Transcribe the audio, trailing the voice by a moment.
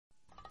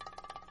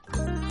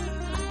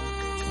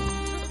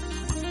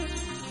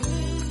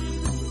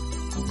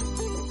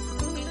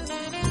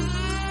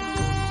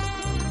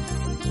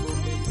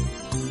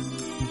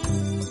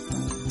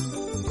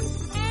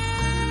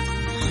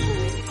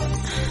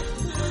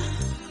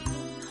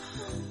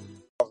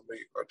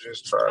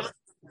just trying.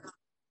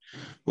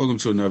 Welcome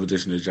to another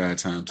edition of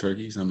Jive Time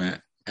Turkeys. I'm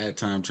at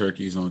Time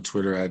Turkeys on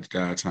Twitter, at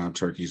Jive Time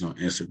Turkeys on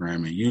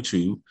Instagram and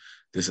YouTube.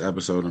 This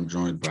episode, I'm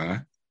joined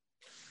by.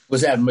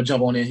 What's happening? I'm gonna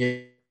jump on in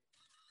here.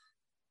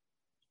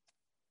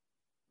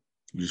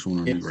 You just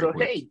want to mute right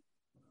quick. Hey.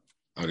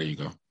 Oh, there you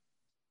go.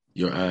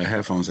 Your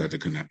headphones had to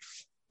connect.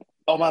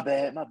 Oh, my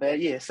bad.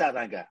 Yeah,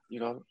 sideline guy.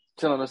 You know,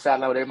 chilling on the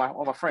sideline with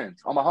all my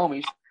friends, all my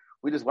homies.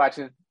 We just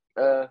watching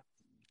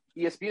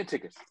ESPN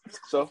tickets.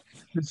 So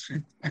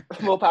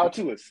more power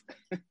to us.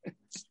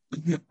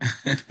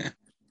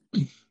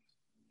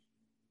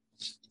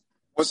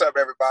 What's up,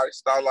 everybody?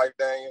 Star Life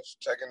Daniels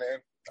checking in.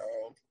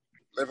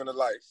 Living the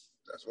life.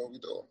 That's what we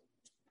do.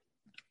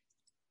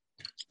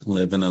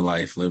 Living the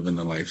life.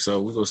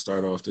 So we're gonna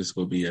start off. This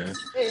will be a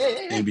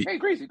hey,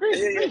 Greasy.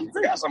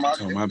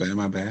 Oh,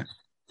 my bad.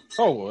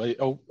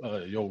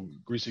 Yo,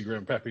 Greasy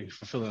Grandpappy,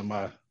 fulfilling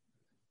my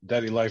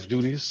daddy life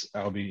duties.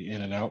 I'll be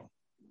in and out.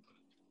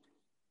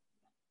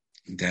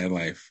 Dad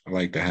life. I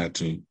like the hat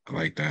too. I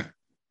like that.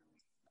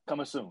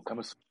 Coming soon.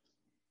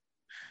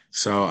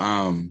 So,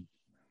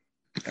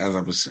 as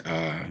I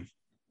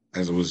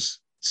was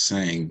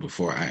saying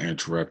before I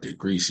interrupted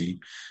Greasy,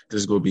 this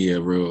is going to be a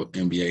real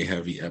NBA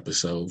heavy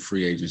episode.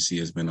 Free agency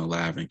has been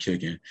alive and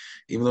kicking,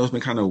 even though it's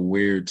been kind of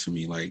weird to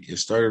me. Like, it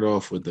started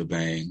off with the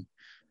bang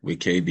with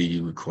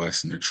KD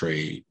requesting the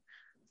trade,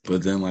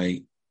 but then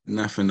like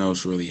nothing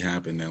else really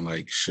happened and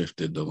like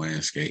shifted the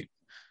landscape.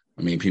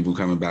 I mean, people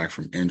coming back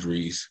from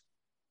injuries.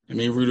 I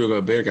mean, Rudy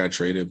Gobert got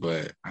traded,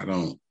 but I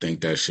don't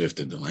think that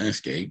shifted the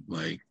landscape.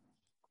 Like,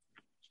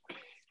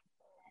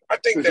 I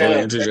think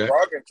that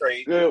Brogdon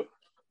trade. Good.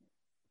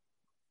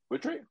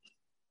 What trade?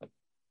 The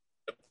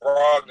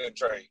Brogdon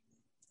trade.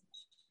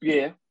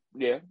 Yeah.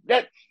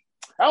 That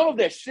I don't know if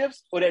that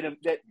shifts or that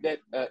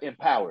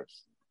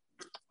empowers.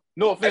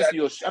 No offense to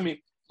your. I mean,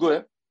 go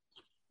ahead.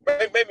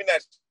 Maybe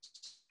not.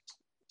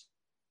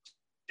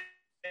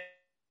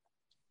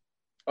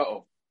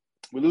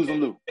 We're losing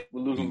Lou.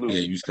 Yeah,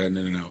 you was cutting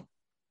in and out.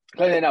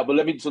 But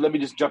let me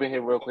just jump in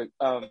here real quick.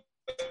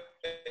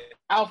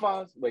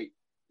 Alphonse,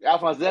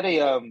 is that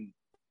a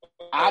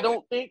I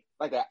don't think?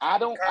 Like a I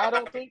don't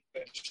think?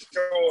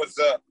 What's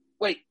up?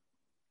 Wait.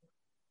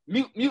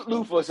 Mute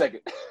Lou for a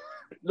second.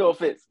 No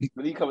offense,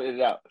 but he coming in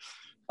and out.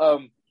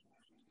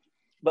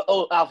 But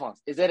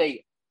Alphonse, is that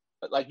a,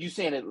 like you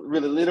saying it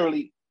really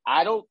literally,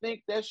 I don't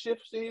think that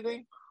shifts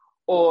anything?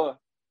 Or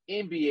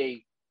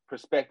NBA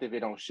perspective, it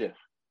don't shift?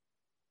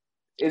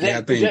 Is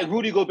that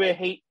Rudy Gobert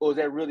hate, or is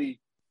that really,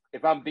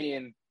 if I'm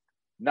being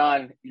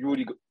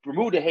non-Rudy,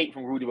 remove the hate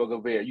from Rudy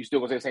Gobert, you still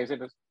gonna say the same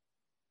sentence?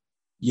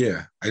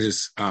 Yeah, I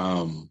just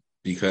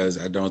because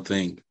I don't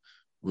think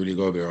Rudy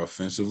Gobert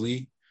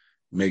offensively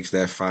makes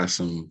that five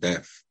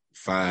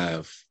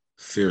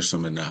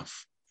fearsome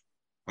enough.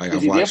 Like,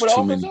 I've watched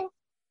too many,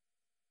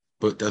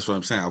 but that's what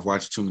I'm saying. I've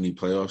watched too many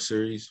playoff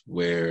series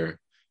where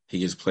he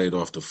gets played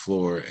off the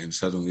floor, and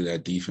suddenly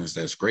that defense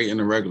that's great in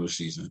the regular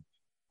season.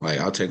 Like,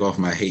 I'll take off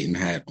my hating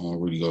hat on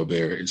Rudy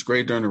Gobert. It's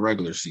great during the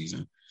regular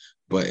season,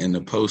 but in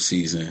the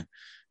postseason,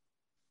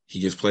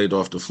 he gets played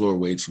off the floor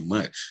way too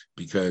much,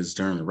 because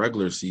during the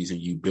regular season,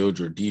 you build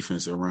your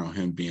defense around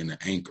him being the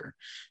anchor.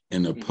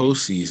 In the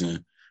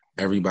postseason,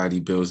 everybody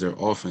builds their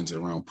offense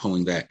around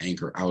pulling that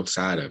anchor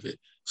outside of it.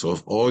 So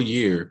if all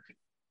year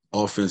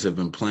offense have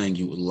been playing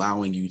you,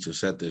 allowing you to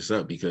set this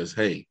up because,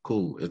 hey,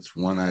 cool, it's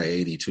 1 out of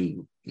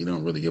 82. You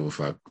don't really give a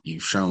fuck.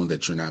 You've shown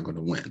that you're not going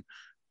to win,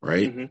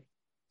 right? Mm-hmm.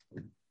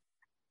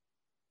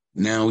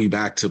 Now we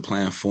back to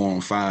playing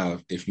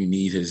 4-on-5. If you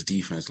need his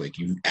defense, like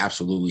you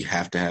absolutely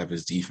have to have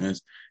his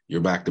defense, you're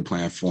back to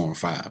playing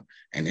 4-on-5.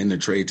 And in the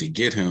trade to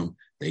get him,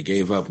 they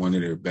gave up one of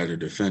their better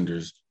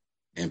defenders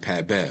in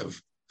Pat Bev.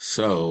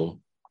 So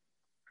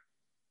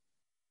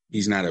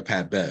he's not a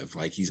Pat Bev.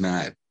 Like, he's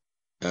not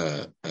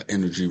an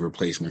energy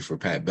replacement for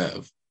Pat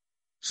Bev.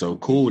 So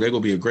cool, they're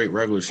going to be a great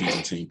regular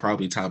season team,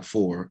 probably top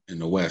 4 in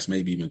the West,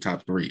 maybe even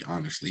top 3,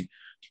 honestly.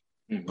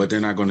 But they're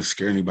not going to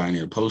scare anybody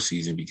in the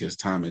postseason, because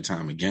time and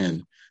time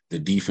again, the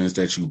defense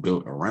that you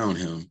built around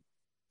him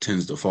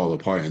tends to fall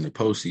apart in the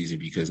postseason,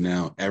 because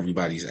now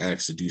everybody's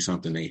asked to do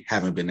something they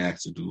haven't been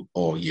asked to do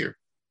all year.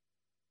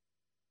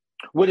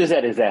 What is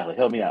that exactly?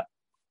 Help me out.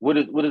 What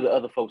do the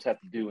other folks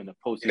have to do in the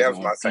postseason? That was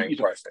my same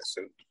question,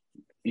 too.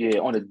 Yeah,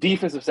 on the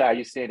defensive side,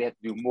 you said they have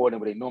to do more than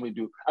what they normally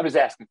do. I'm just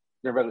asking.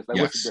 What's the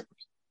difference?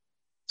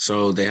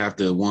 So they have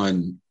to,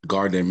 one,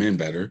 guard their men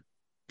better.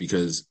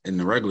 Because in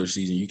the regular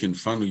season, you can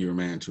funnel your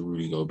man to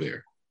Rudy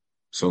Gobert.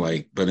 So,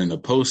 but in the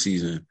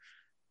postseason,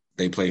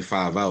 they play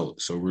 5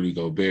 out. So Rudy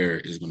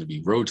Gobert is going to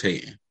be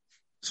rotating.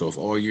 So if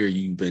all year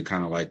you've been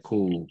kind of like,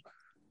 cool,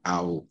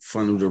 I'll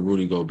funnel to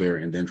Rudy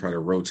Gobert and then try to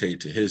rotate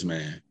to his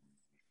man.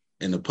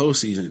 In the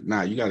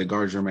postseason, you got to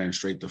guard your man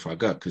straight the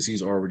fuck up, because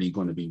he's already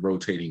going to be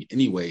rotating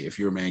anyway if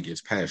your man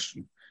gets past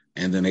you.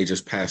 And then they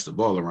just pass the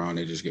ball around.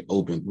 They just get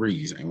open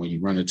threes. And when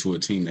you run into a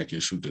team that can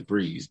shoot the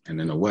threes,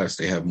 and in the West,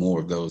 they have more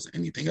of those than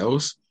anything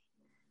else,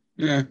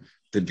 the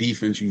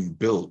defense you've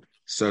built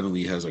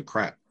suddenly has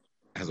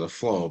a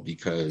flaw,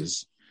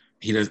 because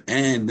He does,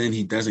 and then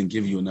he doesn't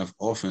give you enough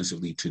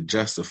offensively to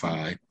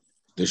justify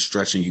the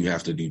stretching you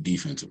have to do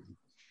defensively.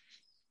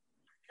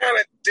 I kind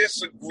of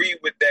disagree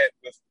with that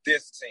with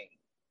this team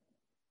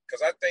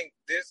because I think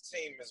this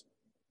team is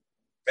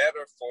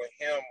better for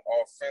him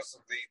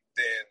offensively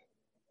than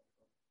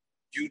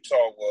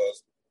Utah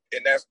was,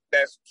 and that's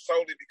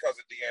solely because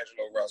of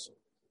D'Angelo Russell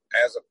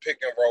as a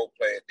pick and roll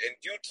player. In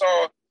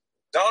Utah,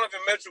 Donovan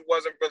Mitchell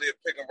wasn't really a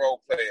pick and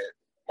roll player.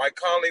 Mike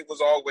Conley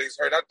was always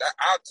hurt.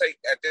 I'll take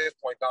at this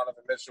point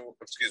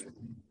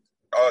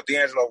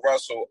D'Angelo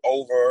Russell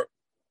over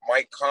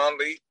Mike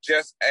Conley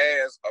just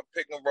as a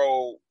pick and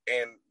roll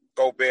and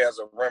Gobert as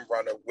a rim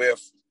runner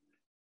with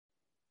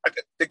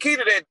the key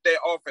to their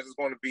offense is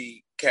going to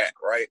be Cat,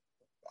 right?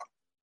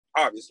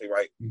 Obviously,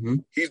 right? Mm-hmm.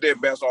 He's their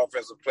best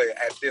offensive player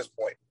at this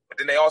point. But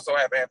then they also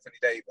have Anthony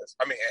Edwards,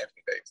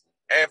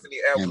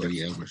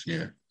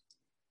 yeah.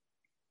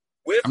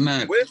 With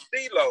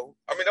D'Lo,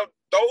 I mean,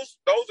 those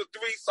are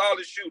three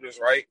solid shooters,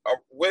 right?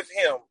 With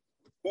him,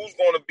 who's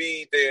going to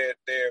be their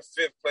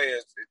fifth player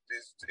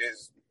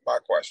is my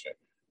question.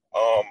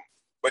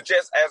 But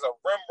just as a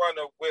rim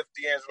runner with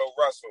D'Angelo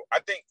Russell, I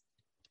think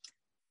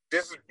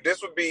this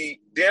would be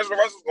D'Angelo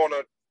Russell's going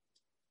to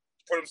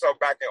put himself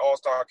back in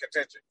All-Star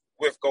contention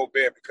with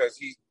Gobert because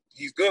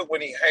he's good when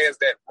he has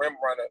that rim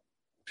runner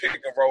pick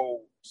and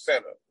roll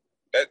center.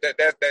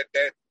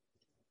 That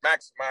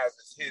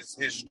maximizes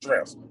his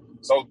strengths.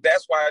 So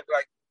that's why I'd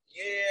like,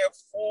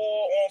 4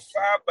 on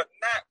 5, but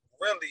not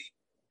really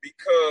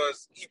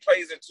because he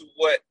plays into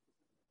what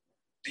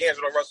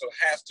D'Angelo Russell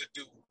has to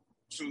do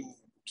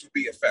to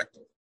be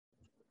effective.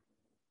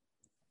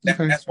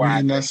 That's why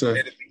I think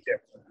it'd be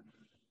different.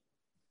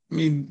 I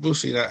mean, we'll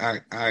see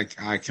that.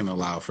 I can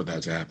allow for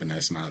that to happen.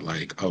 That's not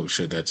like, oh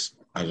shit, that's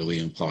utterly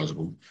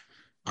implausible.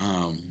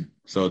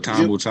 So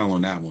time will tell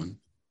on that one.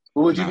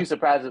 Would you be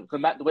surprised if,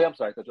 the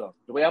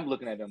way I'm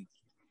looking at them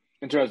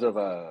in terms of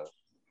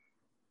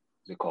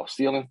they call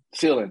ceiling.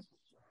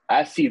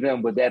 I see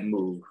them with that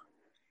move,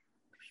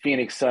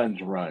 Phoenix Suns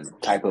run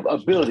type of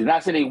ability.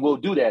 Not saying they will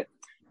do that,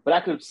 but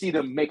I could see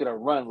them making a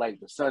run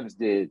like the Suns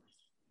did.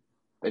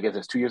 I guess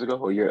that's 2 years ago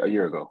or a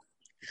year ago.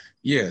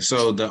 Yeah.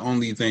 So the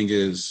only thing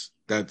is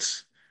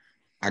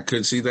I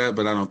could see that,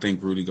 but I don't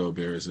think Rudy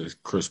Gobert is a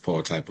Chris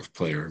Paul type of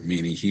player.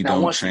 Meaning he now,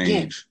 don't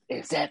change.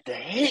 Again, is that the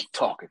hate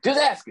talking?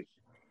 Just asking.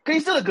 Because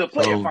he's still a good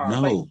player.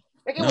 No,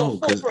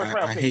 because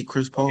I hate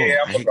Chris Paul. Yeah,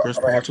 I hate Chris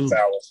Paul too.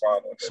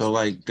 So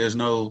like, there's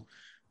no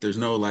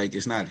like,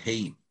 it's not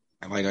hate.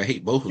 Like I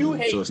hate both of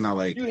them. So it's not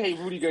like you hate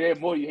Rudy Gobert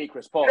more than you hate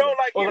Chris Paul. You don't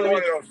like either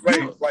one of those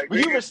things. Like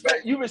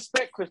you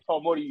respect Chris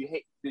Paul more than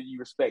you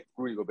respect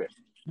Rudy Gobert.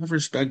 I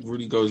respect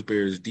Rudy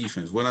Gobert's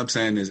defense. What I'm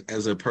saying is,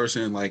 as a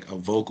person, like a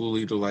vocal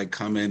leader, like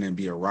come in and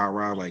be a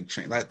rah-rah, like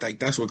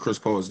that's what Chris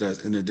Paul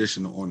does. In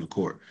addition to on the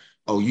court.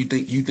 Oh, you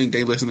think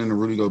they listening to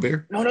Rudy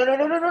Gobert? No.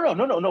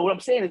 What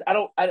I'm saying is, I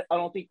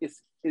don't think it's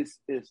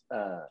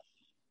out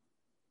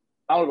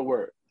of the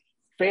word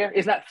fair.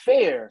 It's not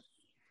fair.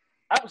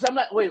 I'm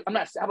not.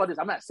 How about this?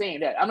 I'm not saying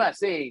that. I'm not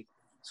saying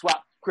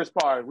swap Chris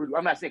Paul and Rudy.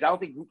 I'm not saying. I don't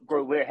think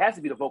Gobert has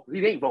to be the vocal.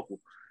 He ain't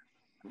vocal.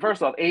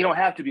 First off, you don't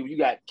have to be. You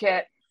got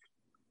Cat,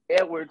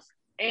 Edwards,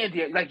 and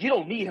you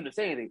don't need him to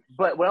say anything.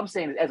 But what I'm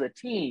saying is, as a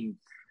team,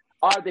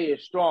 are they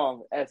as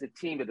strong as a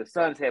team that the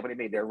Suns had when they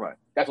made their run?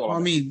 That's all. I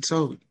mean,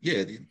 so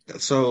yeah,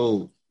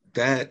 so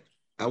that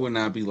I would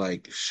not be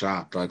like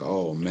shocked, like,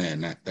 oh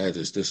man,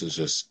 this is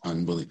just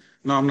unbelievable.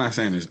 No, I'm not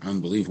saying it's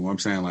unbelievable. I'm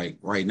saying like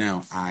right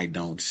now I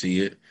don't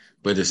see it,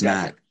 but it's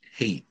not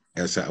hate.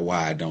 That's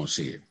why I don't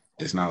see it.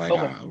 It's not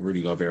like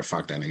Rudy Gobert,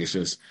 fuck that nigga. It's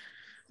just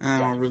I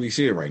don't really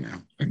see it right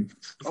now.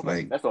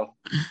 Like that's all.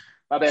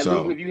 My bad,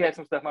 Lou. If you had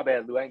some stuff, my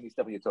bad, Lou. I ain't need to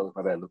step on your toes.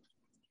 My bad, Lou.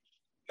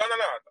 No.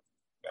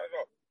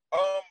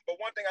 But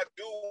one thing I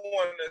do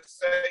want to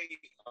say,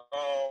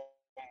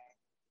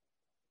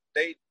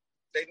 they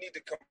need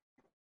to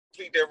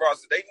complete their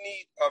roster. They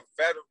need a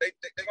veteran.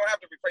 They're gonna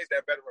have to replace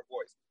that veteran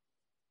voice.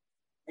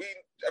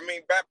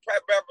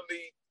 Pat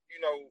Beverly,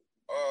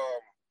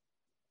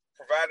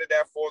 provided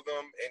that for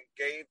them and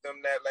gave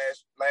them that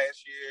last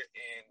year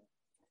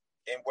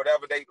and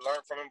whatever they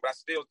learned from him. But I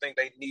still think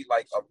they need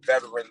like a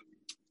veteran,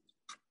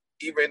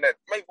 even that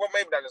maybe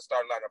not in the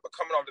starting lineup, but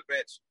coming off the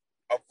bench,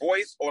 a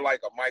voice or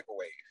like a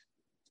microwave.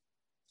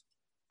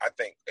 I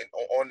think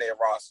on their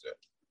roster.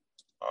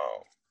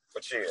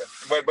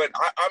 But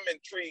I'm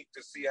intrigued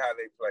to see how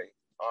they play.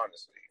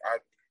 Honestly,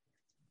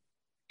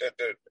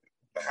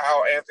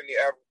 how Anthony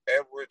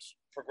Edwards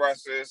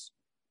progresses.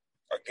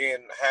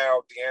 Again,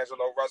 how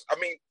D'Angelo Russell. I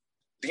mean,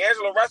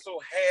 D'Angelo Russell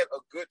had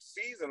a good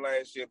season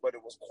last year, but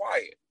it was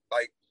quiet.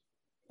 Like,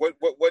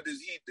 what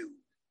does he do?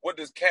 What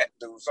does Cat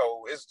do?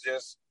 So it's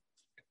just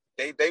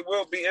they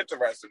will be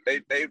interested.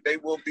 They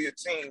will be a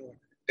team.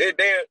 They're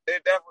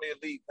definitely a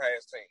league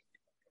pass team.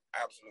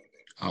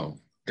 Absolutely. Oh,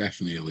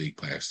 definitely a league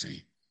class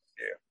team.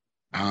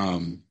 Yeah.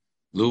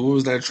 Lou, what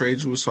was that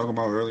trade you was talking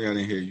about earlier? I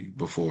didn't hear you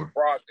before.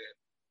 Brogdon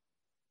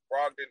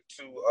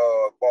to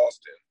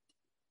Boston.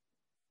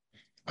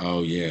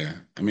 Oh yeah.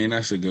 I mean,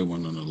 that's a good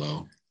one on the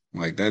low.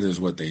 Like that is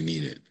what they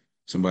needed.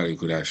 Somebody who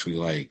could actually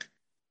like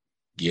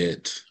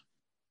get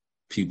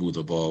people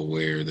the ball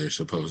where they're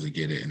supposed to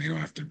get it, and they don't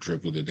have to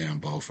dribble the damn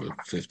ball for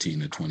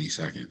 15 to 20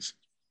 seconds.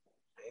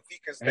 If he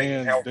can stay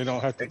healthy, they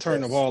don't have to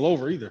turn the ball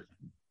over either.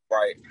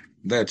 Right.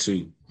 That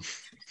too.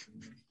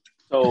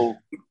 So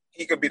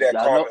he could be that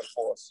calming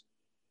force.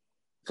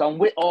 So I'm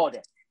with all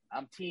that.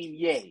 I'm team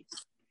yay.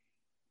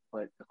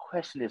 But the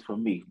question is for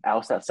me,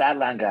 outside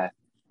sideline guy,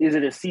 is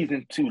it a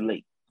season too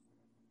late?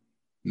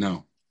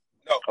 No.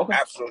 No, okay.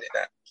 Absolutely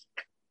not.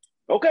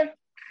 Okay.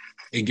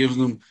 It gives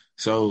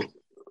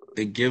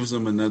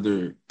them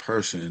another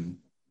person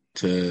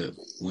to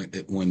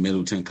when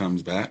Middleton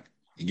comes back.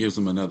 It gives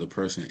them another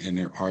person in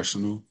their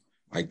arsenal.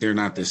 Like, they're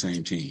not the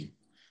same team.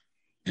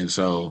 And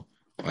so,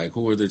 like,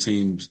 who are the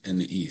teams in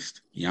the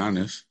East?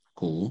 Giannis,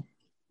 cool.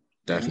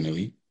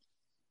 Definitely.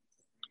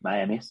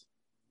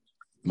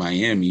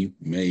 Miami,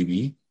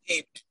 maybe.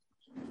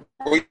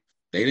 They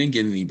didn't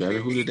get any better.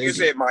 Who did they get?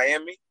 You said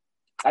Miami?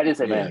 I did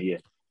say Miami, yeah.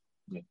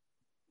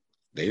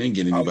 They didn't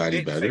get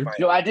anybody better.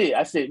 No, I did.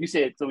 I said, we're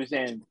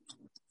saying.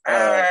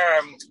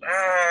 I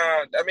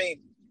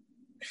mean,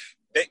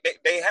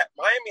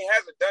 Miami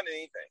hasn't done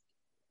anything.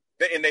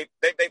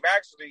 They've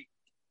actually,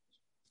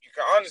 you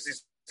can honestly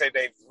say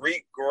they've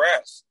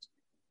regressed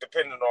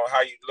depending on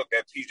how you look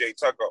at PJ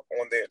Tucker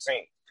on their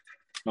team.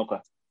 Okay.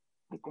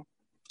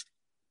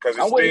 Because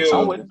it's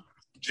still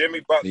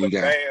Jimmy Butler,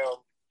 Bam,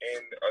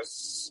 and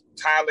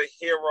Tyler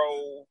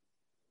Hero,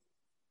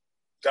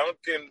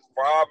 Duncan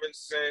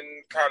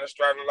Robinson kind of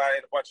straddling line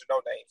and a bunch of no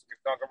names.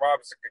 Duncan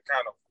Robinson could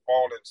kind of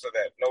fall into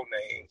that no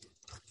name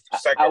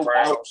second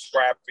round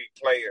scrappy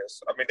players.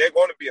 I mean, they're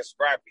going to be a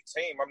scrappy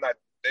team.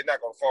 They're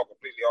not going to fall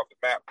completely off the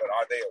map. But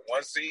are they a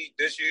 1 seed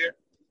this year?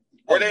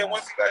 Were they a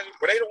 1 seed last year?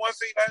 Were they the 1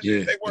 seed last year?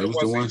 Yeah, they were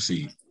the 1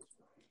 seed.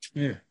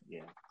 Yeah.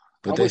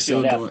 But they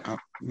still doing. I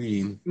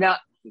mean, now,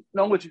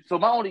 no, with you. So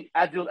my only,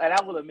 I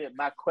will admit,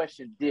 my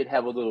question did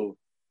have a little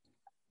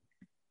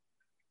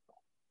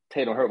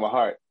Tatum hurt my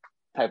heart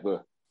type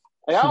of.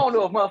 Like, I don't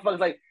know if motherfuckers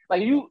like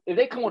you, if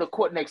they come on the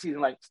court next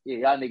season, like, yeah,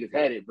 y'all niggas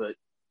had it, but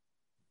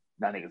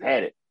y'all niggas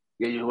had it.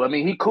 Yeah, I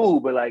mean, he cool,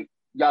 but like,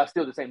 y'all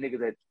still the same niggas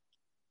that,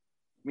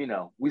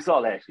 we saw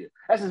last year.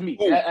 That's just me.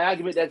 I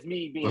give it. That's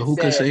me being. But who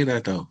could say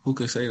that though? Who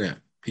could say that?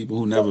 People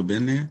who never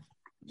been there.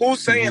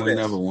 Who's saying this?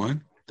 Never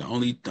won. The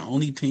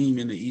only team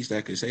in the East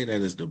that could say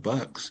that is the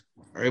Bucks.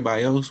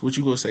 Everybody else, what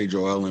you gonna say,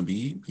 Joel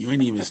Embiid? You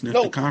ain't even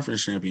sniffed the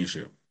conference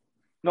championship.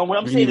 No, what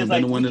I'm saying is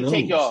like we can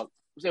take y'all.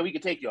 I'm saying we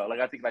could take y'all. Like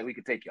I think like we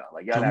could take y'all.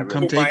 Like y'all not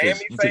really. Come take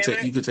us.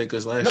 You could take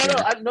us last year.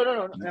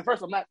 No. And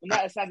first, I'm not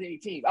assigning any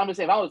teams. I'm just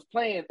saying if I was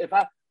playing,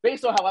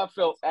 based on how I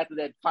felt after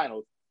that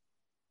finals,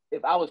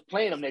 if I was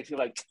playing them next year,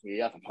 like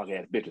y'all some punk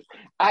ass bitches.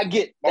 I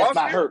get that's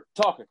my hurt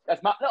talking.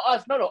 That's my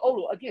no.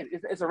 Olo again.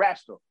 It's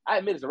irrational. I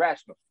admit it's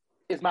irrational.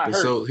 It's my hurt.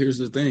 So here's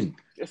the thing.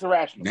 It's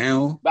irrational.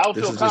 Now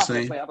this is the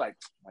same. I'm like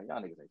y'all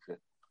niggas ain't shit.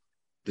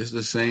 This is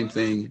the same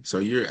thing. So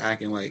you're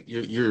acting like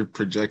you're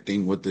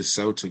projecting what the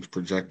Celtics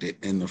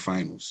projected in the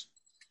finals.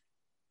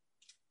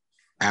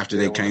 After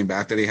they came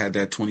back, after they had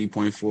that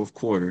 20-point fourth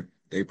quarter,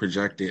 they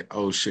projected,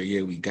 oh shit,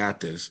 yeah, we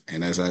got this.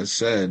 And as I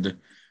said,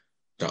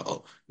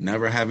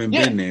 never having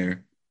been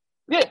there.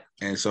 Yeah.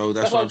 And so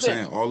that's what I'm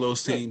saying. All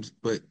those teams,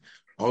 but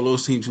all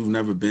those teams who've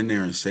never been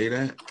there and say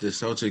that, the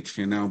Celtics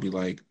can now be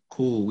like,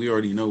 cool, we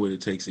already know what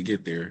it takes to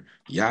get there.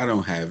 Y'all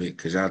don't have it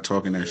because y'all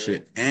talking that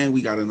shit, and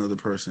we got another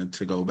person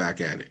to go back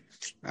at it.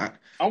 I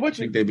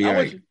think they'd be all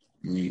right.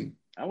 I mean,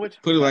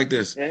 put it like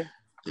this. Yeah.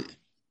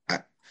 I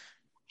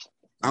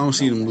don't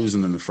see them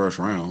losing in the first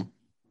round.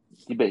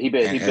 He bet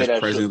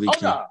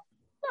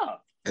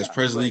as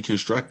presently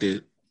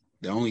constructed,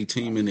 the only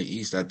team in the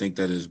East I think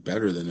that is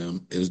better than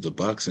them is the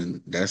Bucks,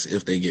 and that's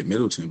if they get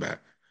Middleton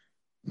back.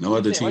 No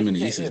other team in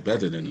the East is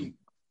better than them.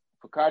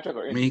 For contract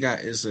or anything? I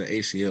mean, it's an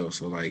ACL,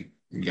 so like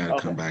you got to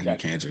come back. You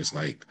can't just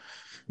like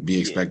be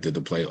expected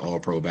to play all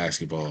pro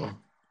basketball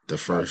the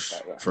first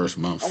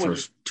month,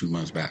 first 2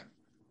 months back.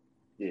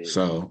 Yeah.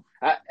 So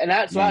I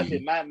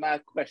said my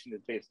question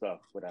is based off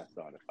what I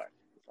saw in the fight.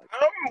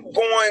 I'm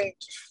going.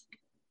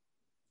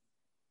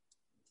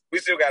 We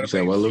still got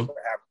to wait.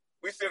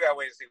 We still got to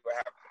wait to see what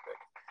happens.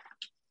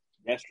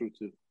 That's true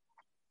too.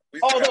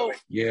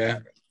 Yeah.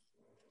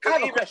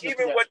 Because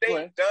even what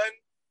they've done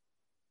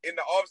in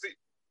the offseason,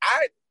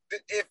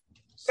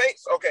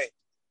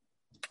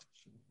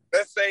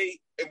 let's say,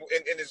 and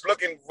it's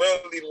looking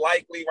really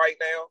likely right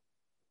now,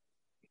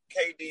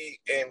 KD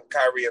and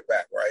Kyrie are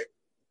back, right?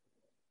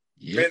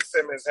 Yep. Ben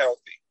Simmons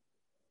healthy.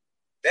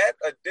 That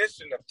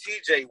addition of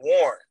TJ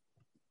Warren,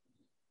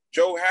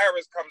 Joe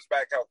Harris comes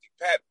back healthy,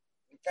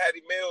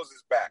 Patty Mills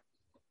is back,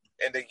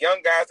 and the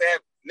young guys they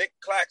have, Nick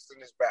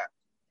Claxton is back.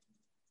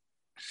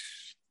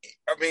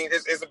 I mean,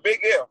 it's a big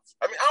if.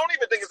 I mean, I don't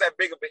even think it's that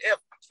big of an if,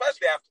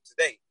 especially after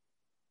today.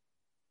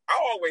 I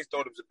always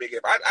thought it was a big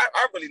if. I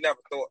really never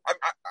thought.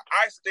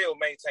 I still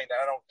maintain that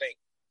I don't think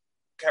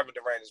Kevin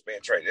Durant is being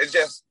traded. It's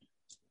just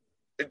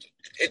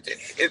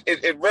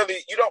it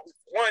really you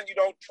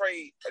don't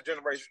trade a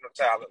generational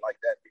talent like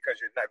that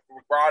because you're not,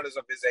 regardless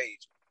of his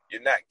age,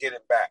 you're not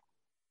getting back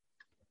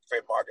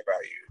fair market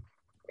value.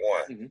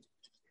 One,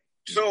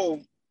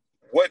 two.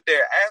 what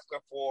they're asking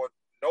for,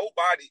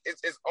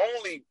 it's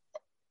only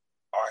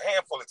a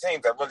handful of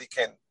teams that really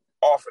can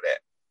offer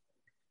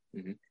that.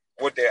 Mm-hmm.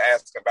 What they're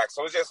asking back.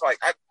 So it's just like,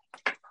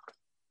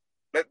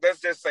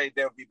 let's just say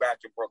they'll be back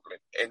in Brooklyn.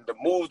 And the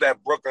move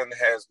that Brooklyn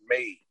has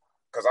made,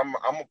 because I'm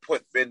going to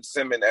put Ben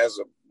Simmons as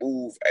a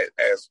move,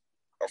 as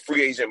a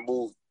free agent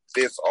move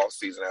this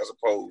offseason as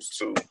opposed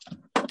to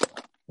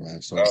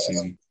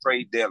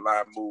trade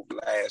deadline move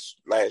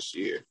last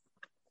year.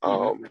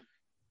 And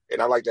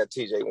I like that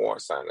TJ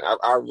Warren signing.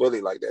 I really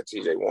like that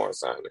TJ Warren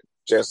signing.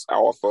 Just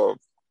off of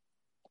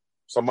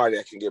somebody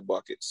that can get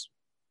buckets.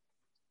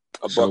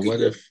 So what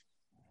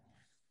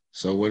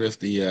if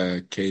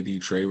the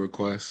KD trade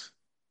request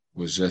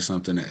was just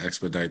something to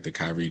expedite the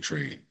Kyrie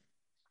trade?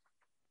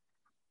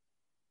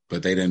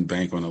 But they didn't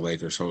bank on the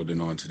Lakers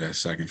holding on to that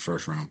second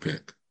first-round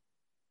pick.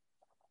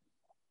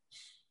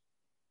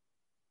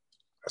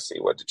 I see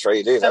what the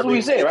trade is. That's what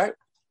we said, right?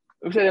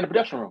 We said in the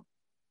production room.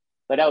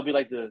 Like that would be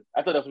like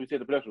I thought that's what we said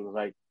in the production room.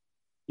 Like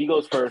he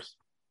goes first,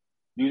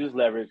 uses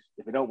leverage.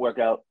 If it don't work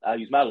out, I'll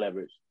use my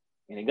leverage.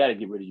 And they got to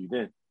get rid of you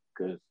then.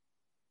 Because,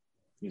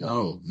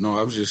 No,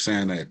 I was just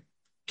saying that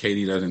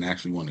KD doesn't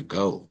actually want to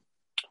go.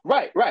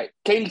 Right.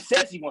 KD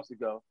says he wants to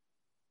go,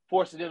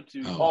 forcing them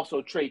to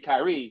also trade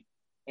Kyrie.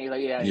 And he's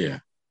like,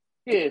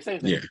 yeah,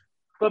 same thing. Yeah.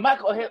 But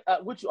Michael,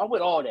 I'm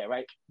with all that,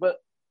 right? But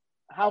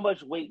how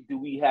much weight do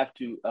we have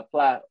to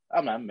apply?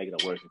 I'm not making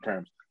up words and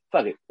terms.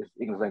 Fuck it, it's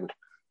English language.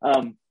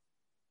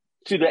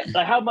 To that,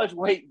 like, how much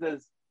weight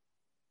does?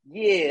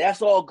 Yeah,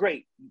 that's all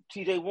great.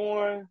 T.J.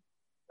 Warren,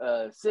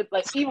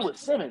 like even with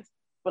Simmons,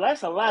 but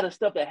that's a lot of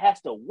stuff that has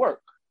to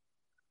work.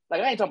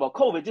 Like I ain't talking about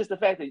COVID, just the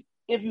fact that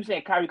if you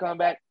saying Kyrie come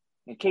back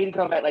and KD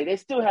come back, like they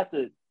still have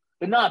to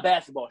the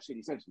non-basketball shit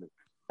essentially.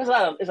 It's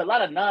a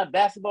lot of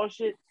non-basketball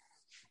shit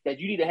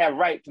that you need to have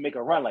right to make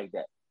a run like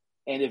that.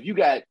 And if you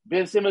got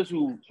Ben Simmons,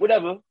 who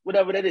whatever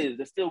that is,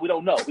 that still we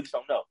don't know. We just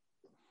don't know.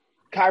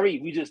 Kyrie,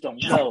 we just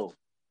don't know.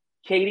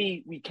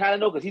 KD, we kind of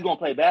know because he's gonna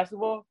play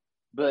basketball.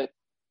 But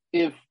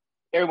if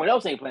everyone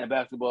else ain't playing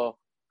basketball,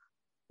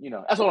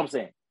 that's what I'm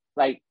saying.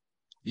 Like,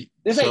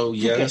 so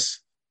yes,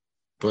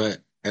 but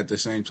at the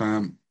same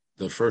time,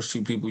 the first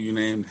two people you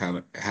named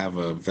have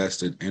a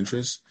vested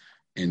interest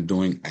in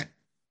doing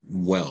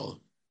well.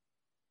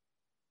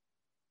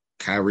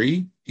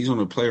 Kyrie, he's on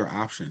a player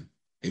option.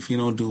 If he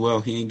don't do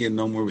well, he ain't getting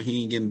no more.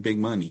 He ain't getting big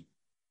money.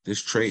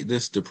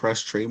 This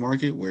depressed trade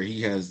market where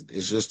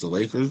it's just the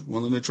Lakers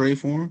willing to trade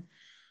for him.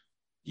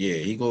 Yeah,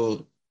 he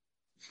go.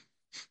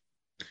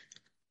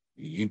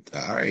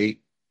 All right.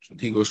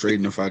 He goes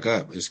straighten the fuck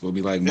up. It's gonna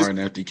be like Martin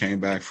after he came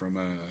back from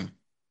I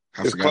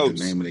forgot close.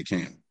 The name of the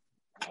camp.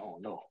 I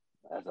don't know.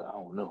 I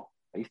don't know.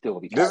 He's still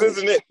gonna be. This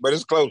isn't it, but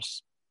it's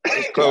close.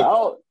 It's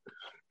close.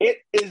 It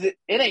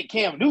ain't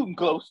Cam Newton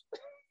close.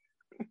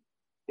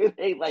 It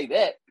ain't like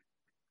that.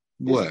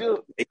 What?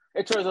 Still,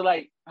 in terms of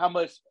like how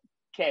much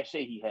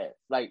cachet he has.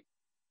 Like,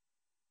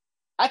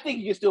 I think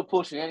he can still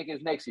pull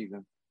shenanigans next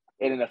season,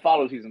 and in the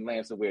following season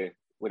land somewhere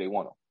where they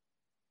want him.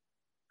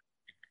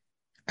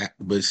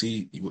 But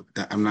see,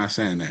 I'm not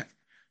saying that.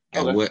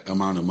 At what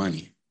amount of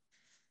money?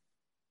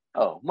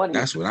 Oh, money.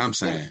 That's what I'm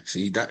saying.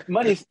 See,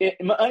 money's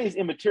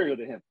immaterial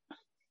to him.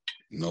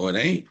 No, it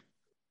ain't.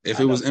 If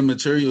it was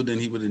immaterial, then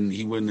he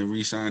wouldn't have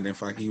re-signed. In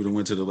fact, he would have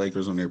went to the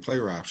Lakers on their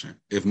player option.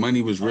 If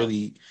money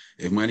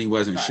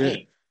wasn't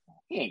shit,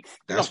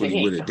 that's what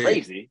he would have did.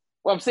 Crazy.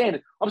 What I'm saying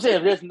if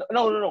there's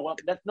no.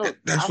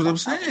 That's what I'm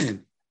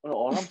saying. No,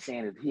 all I'm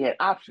saying is he had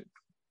options.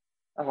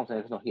 That's what I'm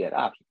saying. No, he had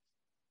options.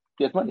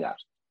 He has money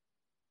options.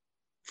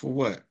 For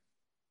what?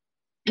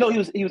 No, he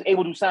was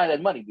able to sign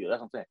that money deal.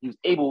 That's what I'm saying. He was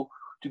able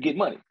to get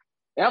money,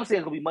 and I'm saying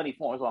it's gonna be money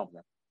for him. That's all I'm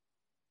saying.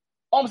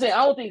 All I'm saying,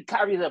 I don't think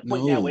Kyrie's at a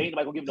point now where ain't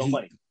nobody gonna give him no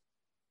money.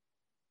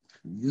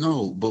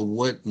 No, but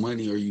what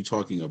money are you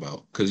talking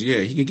about? Because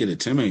he could get a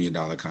 $10 million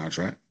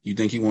contract. You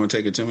think he want to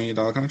take a $10 million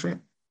contract?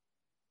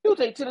 He'll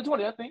take 10 to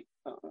 20, I think.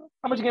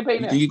 How much you getting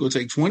paid now? You think he gonna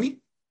take 20?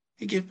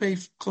 He get paid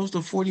close to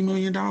 $40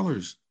 million.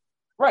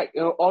 Right.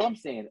 All I'm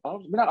saying, we're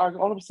not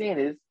arguing. All I'm saying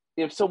is,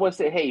 if someone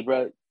said, "Hey,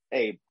 bro,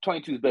 22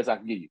 is the best I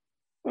can give you,"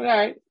 all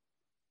right.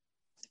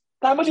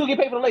 How much you get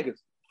paid for the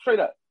Lakers? Straight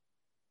up.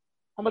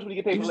 How much would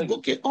you get paid for the Lakers?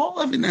 We'll get all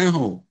of it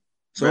now.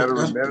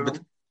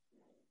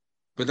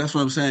 But that's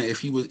what I'm saying.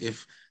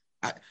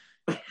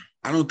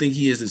 I don't think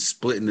he isn't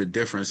splitting the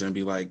difference and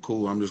be like,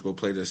 cool, I'm just gonna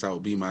play this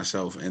out, be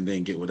myself, and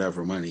then get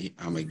whatever money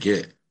I'm gonna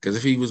get. Because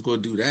if he was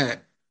gonna do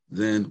that,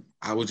 then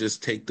I would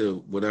just take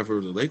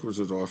whatever the Lakers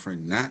was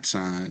offering, not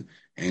sign,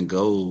 and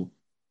go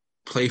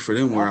play for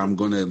them where I'm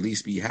gonna at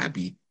least be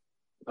happy.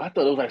 I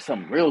thought it was like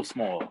something real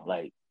small.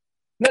 Like,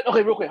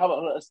 okay, real quick, how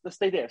about let's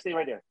stay there. Stay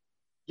right there.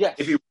 Yes,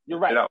 you're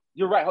right.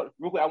 You're right.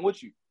 Real quick, I'm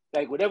with you.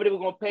 Like, whatever they were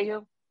gonna pay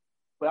him,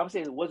 but I'm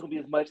saying it wasn't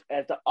gonna be as much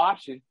as the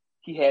option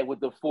he had with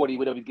the 40,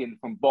 whatever he's getting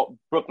from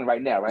Brooklyn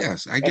right now, right?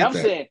 Yes, I get that. And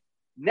I'm saying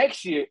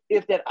next year,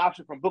 if that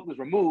option from Brooklyn is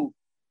removed,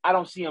 I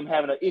don't see him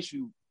having an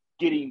issue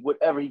getting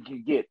whatever he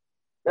can get.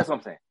 That's what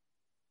I'm saying.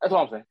 That's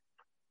all I'm saying.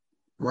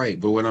 Right,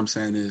 but what I'm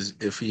saying is,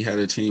 if he had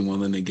a team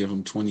willing to give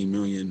him $20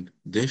 million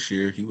this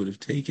year, he would have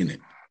taken it.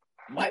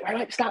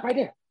 Right. Stop right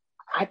there.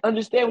 I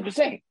understand what you're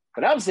saying.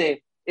 But I'm saying,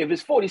 if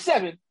it's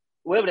 47,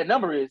 whatever that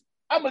number is,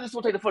 I'm just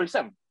going to take the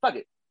 47. Fuck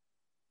it.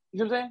 You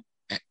know what I'm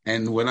saying?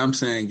 And what I'm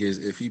saying is,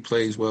 if he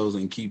plays well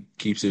and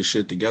keeps his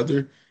shit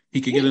together,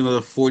 he could get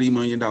another $40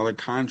 million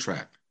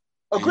contract.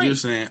 Agreed. And you're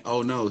saying,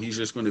 oh, no, he's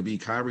just going to be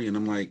Kyrie. And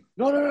I'm like,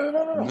 no.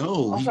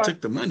 No, he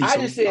took the money. I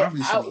just said,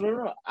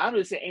 no. I'm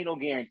just saying, ain't no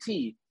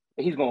guarantee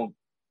that he's going to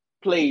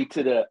play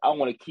to the, I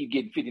want to keep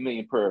getting $50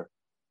 million per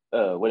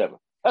whatever.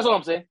 That's what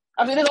I'm saying.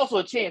 I mean, there's also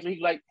a chance where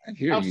he's like, I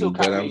hear I'm you, still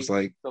Kyrie, but I was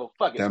like, so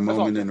fuck it. That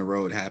moment in the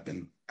road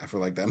happened. I feel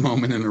like that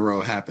moment in the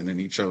road happened and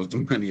he chose the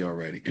money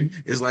already.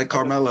 It's like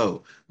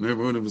Carmelo.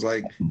 Remember when it was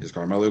like, is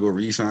Carmelo going to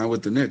re-sign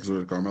with the Knicks or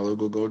is Carmelo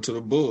going to go to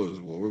the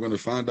Bulls? Well, we're going to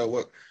find out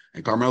what.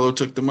 And Carmelo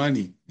took the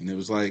money. And it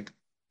was like,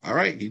 all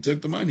right, he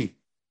took the money.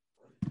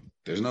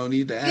 There's no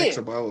need to ask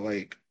about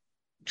like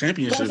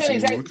championships. So we're saying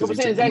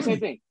the exact same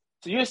thing.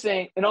 So you're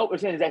saying, we're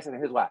saying the exact same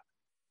thing. Here's why.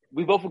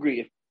 We both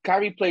agree. If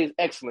Kyrie plays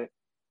excellent,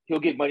 he'll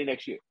get money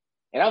next year.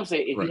 And I'm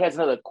saying if he has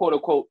another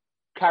quote-unquote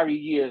Kyrie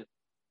year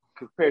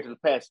compared to the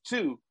past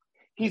two,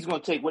 he's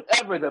going to take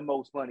whatever the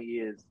most money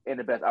is in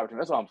the best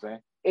opportunity. That's all I'm saying.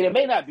 And it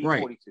may not be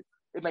 42.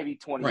 It may be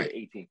 20 or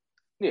 18.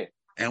 Yeah.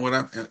 And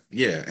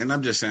and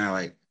I'm just saying,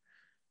 like,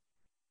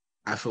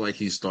 I feel like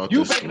he's thought this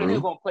through. You think he's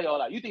going to play all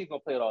out? You think he's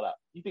going to play it all out?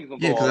 You think he's going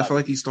to go all out? Yeah, because I feel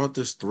like he's thought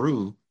this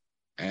through.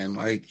 And,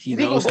 like, he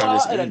knows how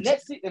this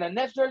ends. In a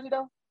Nets jersey,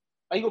 though?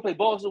 Are you going to play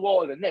balls to the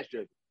wall in a Nets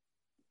jersey?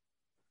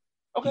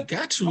 Okay. He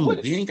got to.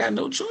 He ain't got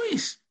no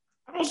choice.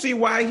 I don't see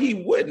why he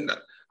wouldn't.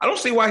 I don't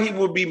see why he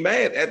would be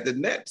mad at the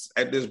Nets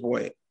at this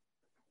point.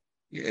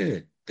 Yeah,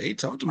 they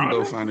told him to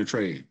go find a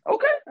trade.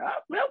 Okay,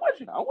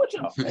 I'm with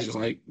you. It's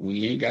like,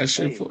 we ain't got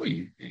shit for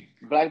you.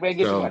 Black man,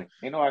 get your money.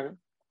 Ain't no argument.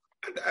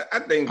 I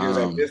think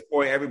at this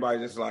point,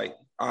 everybody's just like,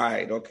 all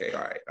right.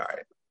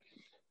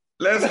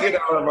 Let's get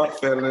out of our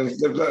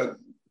feelings.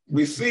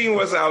 We seen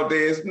what's out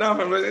there. It's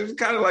nothing. It's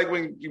kind of like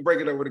when you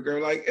break it up with a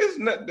girl. Like, it's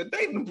not, the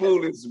dating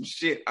pool is some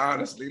shit,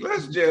 honestly.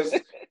 Let's just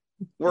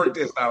work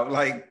this out.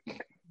 Like,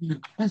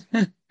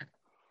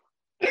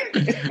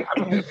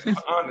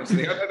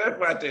 honestly, that's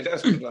what I think.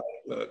 That's what like,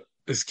 look.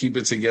 Let's keep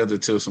it together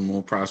till some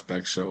more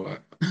prospects show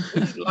up.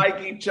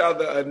 Like each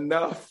other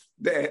enough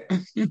that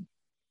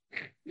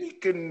we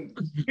can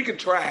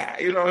try.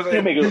 You know what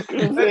I'm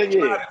saying?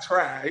 Let's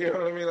try. You know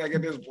what I mean? Like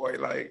at this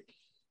point, like.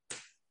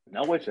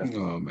 Not with you.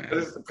 Oh man.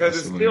 Because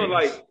it's still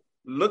like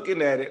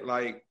looking at it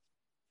like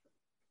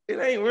it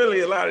ain't really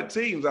a lot of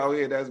teams out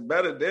here that's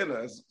better than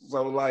us.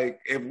 So like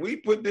if we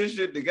put this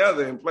shit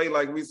together and play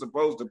like we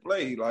supposed to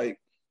play, like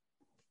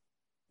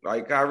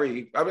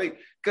Kyrie, I mean,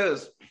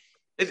 because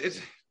it's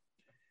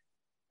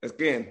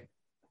again,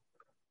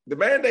 the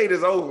Band-Aid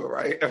is over,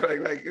 right?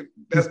 like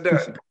that's done.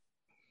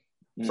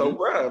 Mm-hmm. So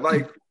bro,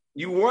 like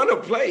you want to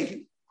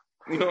play.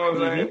 You know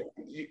what I'm saying?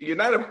 You're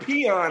not a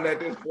peon at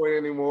this point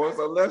anymore,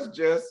 so let's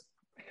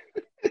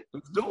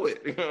do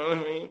it. You know what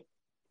I mean?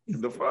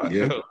 The fuck.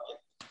 Yeah.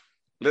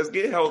 Let's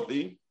get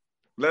healthy.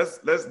 Let's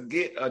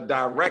get a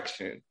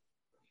direction.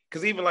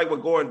 Because even like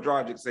what Goran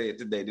Dragic said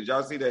today, did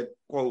y'all see that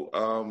quote?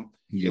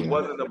 It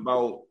wasn't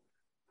about.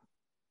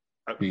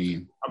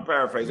 I'm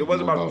paraphrasing. It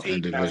wasn't about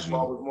team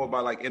basketball. It was more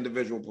about like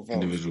individual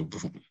performance.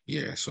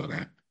 Yeah, I saw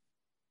that.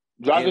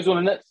 Dragic's on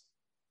the Nets?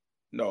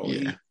 No.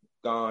 Yeah.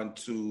 Gone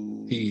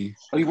to he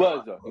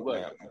was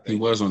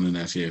on the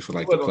Nets for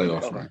like the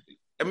playoff run.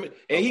 I mean,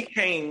 and he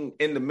came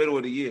in the middle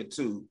of the year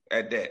too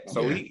at that,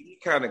 so he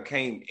kind of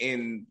came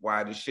in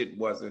while the shit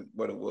wasn't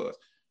what it was.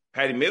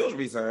 Patty Mills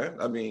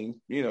resigned. I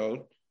mean,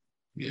 Nick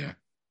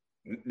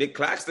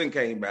Claxton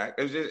came back.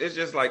 It's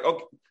just like,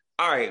 okay,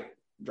 all right,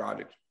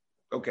 Dragic,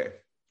 okay,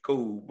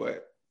 cool,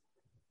 but.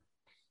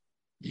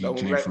 You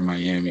came from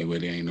Miami where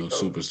there ain't no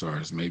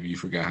superstars. Maybe you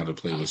forgot how to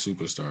play with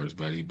superstars,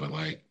 buddy. But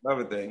like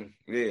another thing,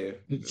 yeah,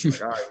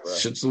 like, all right, bro.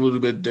 Shit's a little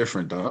bit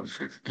different, dog.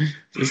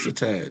 Just a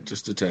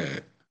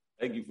tad.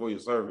 Thank you for your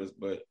service,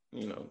 but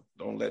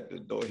don't let the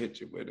door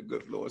hit you where the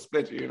good Lord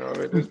split you.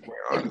 At this point,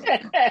 honestly.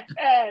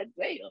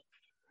 Damn.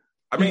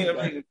 I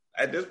mean,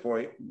 at this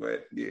point,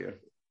 but yeah.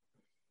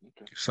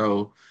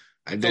 So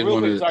I did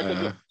want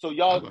to. So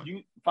y'all,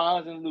 you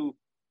Fonz and Lou,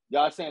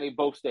 y'all saying they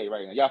both stay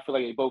right now. Y'all feel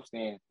like they both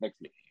stand next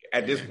year.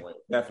 At this point,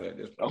 definitely at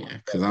this point. Yeah,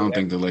 because I don't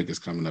think the Lakers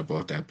coming up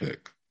off that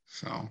pick.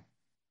 So,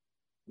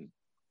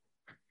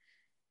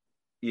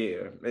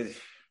 yeah.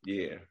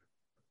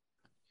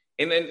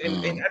 And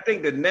I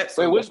think the Nets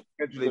are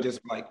essentially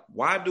just like,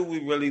 why do we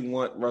really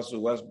want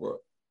Russell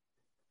Westbrook?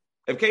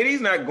 If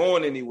KD's not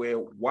going anywhere,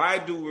 why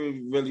do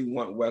we really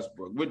want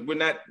Westbrook? We're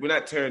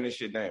not tearing this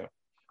shit down.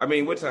 I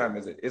mean, what time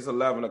is it? It's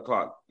 11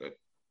 o'clock,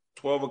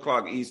 12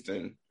 o'clock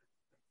Eastern.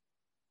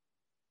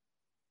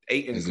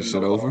 Ayton is the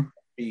shit over?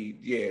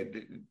 Yeah,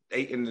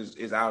 Ayton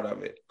is out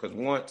of it because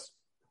once.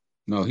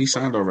 No, he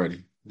signed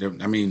already.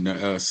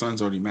 The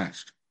Suns already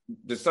matched.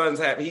 The Suns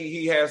have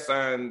he has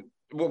signed.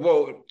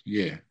 Well,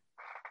 yeah.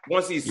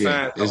 Once he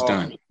signed, it's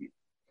done. Yeah,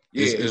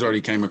 it's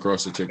already came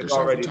across the ticker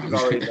several times.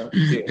 It's already done.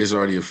 Yeah. It's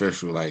already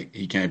official. Like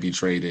he can't be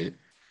traded.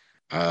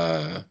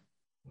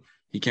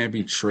 He can't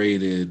be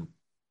traded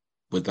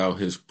without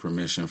his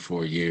permission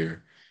for a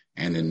year,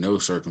 and in no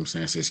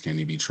circumstances can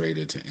he be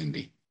traded to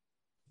Indy.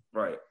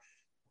 Right.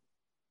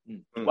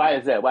 Why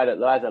is that? Why is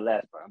that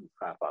last part? I'm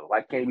trying to follow.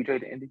 Why can't he be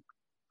traded to Indy?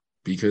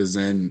 Because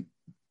then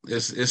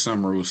it's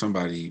some rule.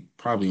 Somebody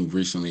probably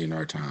recently in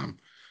our time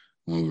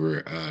when we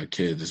were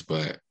kids,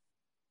 but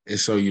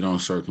it's so you don't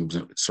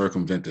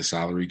circumvent the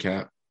salary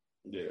cap.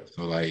 Yeah.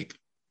 So like,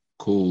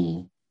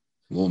 cool,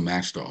 we'll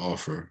match the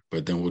offer,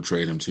 but then we'll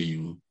trade him to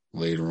you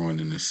later on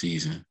in the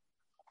season.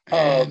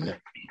 And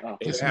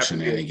get some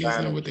shenanigans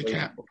in with the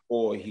cap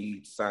before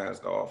he signs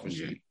the offer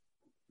sheet.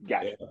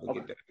 Got it.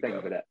 Okay. Thank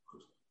you for that.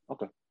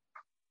 Okay.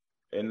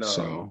 And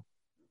so,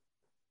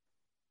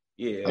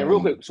 yeah. And real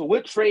quick, so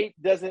what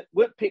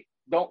pick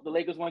don't the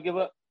Lakers want to give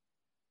up?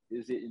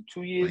 Is it in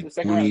 2 years? Like the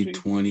second round?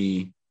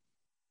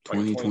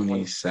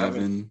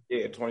 2027.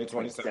 Yeah,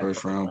 2027.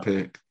 First round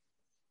pick.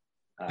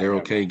 They're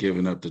okay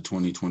giving up the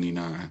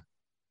 2029.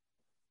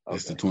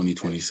 It's the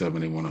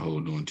 2027 they want to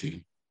hold on to.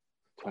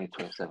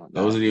 2027.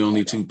 Those are the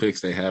only two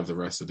picks they have the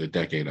rest of the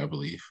decade, I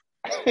believe.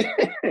 Yeah,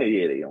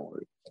 they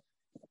only.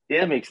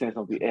 Yeah, that makes sense.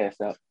 Don't be assed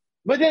out.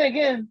 But then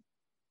again,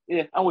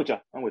 yeah, I'm with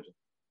y'all.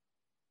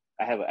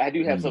 I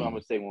do have something I'm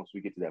gonna say once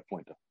we get to that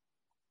point, though.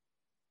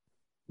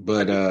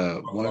 But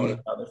one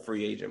another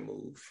free agent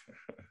move.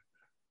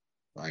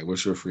 All right,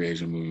 what's your free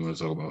agent move you want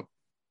to talk about?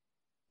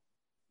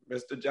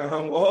 Mr.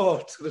 John Wall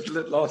to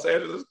the Los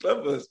Angeles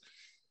Clippers.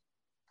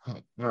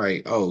 All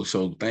right. Oh,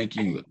 so thank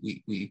you.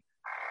 We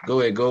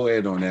go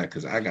ahead on that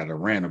because I got a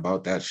rant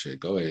about that shit.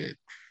 Go ahead.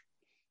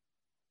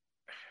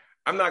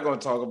 I'm not going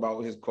to talk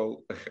about his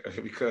quote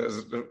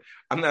because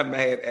I'm not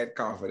mad at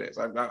confidence.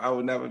 I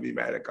would never be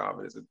mad at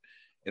confidence. And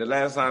the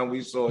last time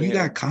we saw him, you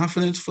got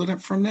confidence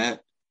from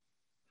that?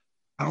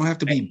 I don't have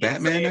to be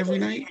Batman every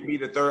night. Be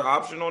the third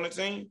option on the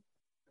team.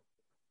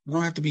 I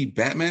don't have to be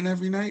Batman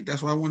every night.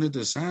 That's why I wanted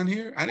to sign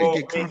here. I didn't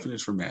get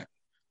confidence from that.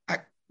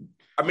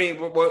 I mean,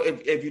 well,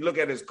 if you look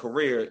at his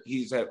career,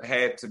 he's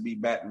had to be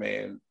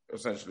Batman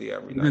essentially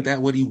every night. Isn't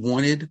that what he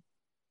wanted?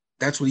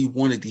 That's what he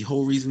wanted. The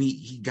whole reason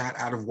he got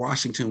out of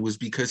Washington was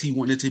because he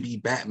wanted to be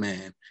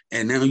Batman.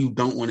 And now you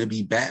don't want to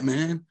be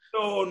Batman?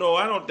 No,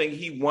 I don't think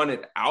he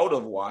wanted out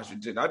of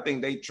Washington. I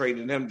think they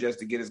traded him just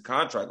to get his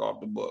contract off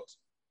the books.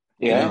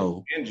 Yeah.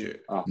 No. Injured.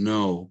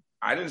 No.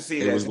 I didn't see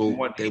it they as was going to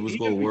work. They was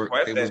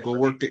going to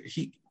work that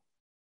he.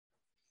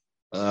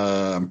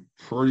 I'm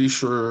pretty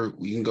sure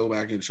we can go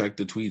back and check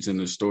the tweets and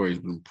the stories,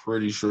 but I'm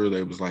pretty sure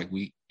they was like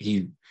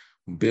he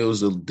bills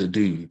the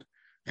dude,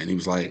 and he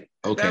was like,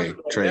 okay,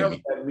 trade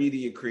me. That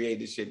media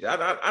created shit.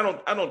 I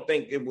don't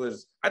think it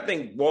was. I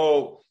think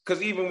Wall,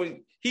 because even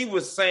when he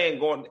was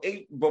saying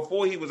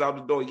before he was out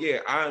the door, yeah,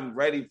 I'm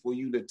ready for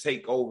you to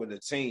take over the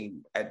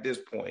team at this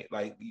point.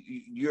 Like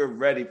you're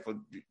ready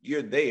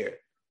you're there.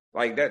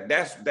 Like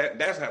that's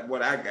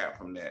what I got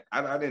from that.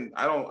 I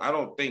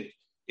don't think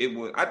it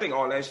was. I think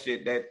all that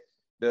shit that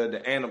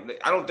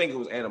I don't think it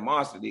was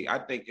animosity. I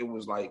think it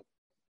was like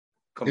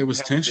there was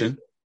tension.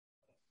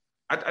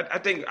 I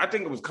think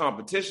it was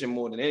competition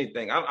more than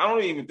anything. I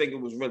don't even think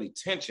it was really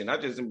tension. I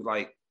just was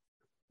like,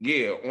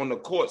 yeah, on the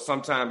court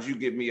sometimes you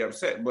get me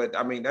upset, but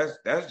I mean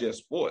that's just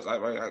sports.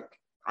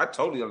 I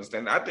totally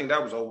understand. I think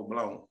that was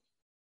overblown.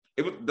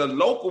 It was the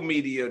local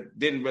media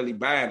didn't really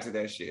buy into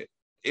that shit.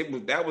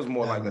 That was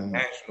more like a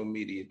national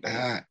media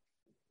thing.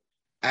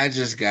 I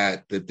just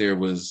got that there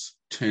was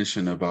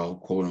tension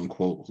about quote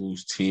unquote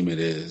whose team it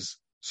is.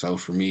 So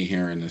for me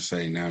hearing to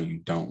say now you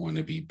don't want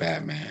to be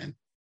Batman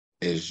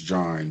is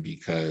jarring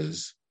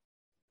because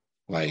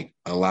like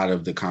a lot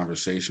of the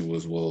conversation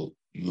was, well,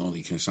 you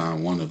only can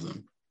sign one of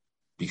them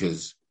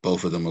because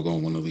both of them are going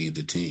to want to lead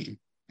the team.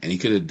 And he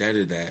could have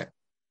deaded that.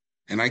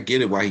 And I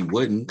get it why he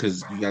wouldn't,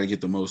 because you got to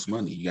get the most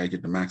money. You got to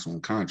get the maximum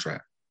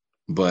contract.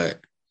 But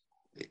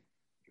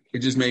it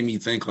just made me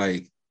think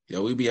like,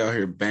 yo, we be out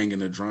here banging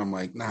the drum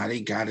like, nah,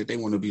 they got it. They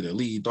want to be the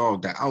lead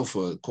dog, the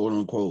alpha, quote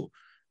unquote.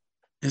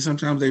 And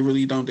sometimes they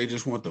really don't. They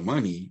just want the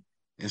money.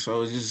 And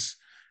so it's just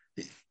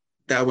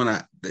that when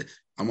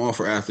I'm all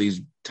for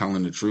athletes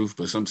telling the truth,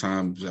 but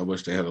sometimes I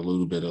wish they had a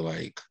little bit of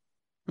like,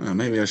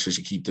 maybe I should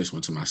keep this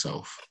one to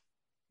myself.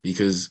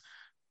 Because,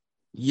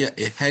 yeah,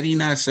 had he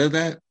not said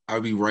that,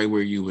 I'd be right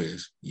where you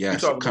is.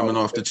 Yes, coming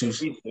off the two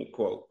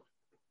quote.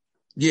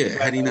 Yeah,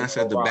 had he not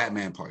said the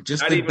Batman part.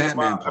 Just the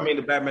Batman part. I mean,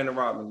 the Batman and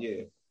Robin,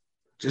 yeah.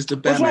 Just the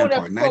Batman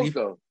part. Not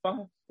even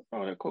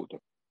that quote,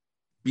 though.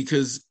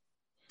 Because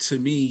to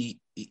me,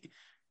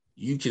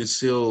 you can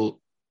still,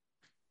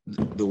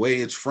 the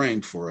way it's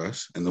framed for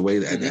us and the way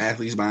that the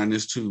athletes buying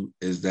this too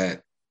is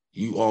that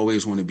you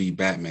always want to be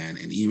Batman.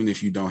 And even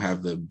if you don't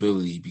have the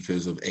ability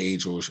because of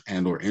age or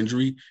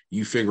injury,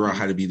 you figure out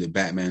how to be the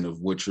Batman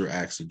of what you're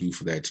asked to do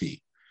for that team.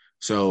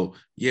 So,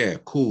 yeah,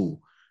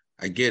 cool.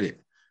 I get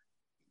it.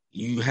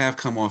 You have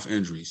come off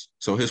injuries.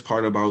 So his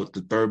part about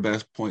the third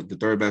best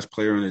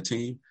player on the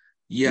team,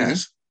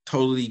 yes,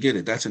 totally get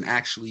it. That's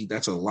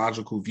a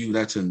logical view.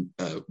 That's a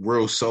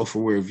real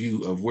self-aware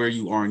view of where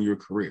you are in your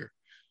career.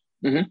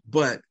 Mm-hmm.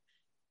 But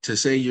to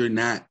say you're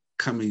not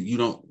coming, you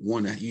don't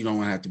want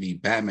to have to be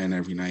Batman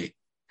every night.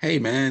 Hey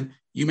man,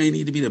 You may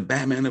need to be the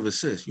Batman of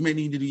assists. You may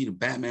need to be the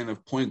Batman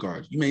of point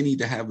guards. You may need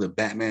to have the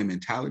Batman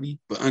mentality,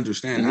 but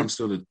understand I'm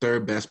still the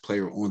third best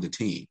player on the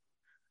team.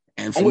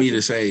 And for me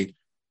to say,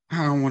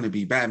 I don't want to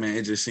be Batman,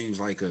 it just seems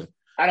like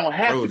I don't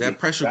have to. That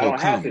pressure will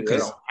come. It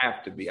don't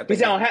have to be. I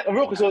don't have to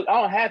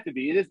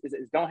be.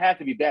 It don't have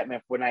to be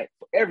Batman for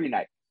every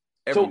night.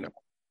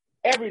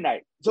 Every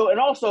night. So, and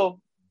also,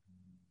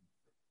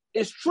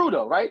 it's true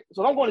though, right?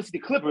 So, if I'm going to see the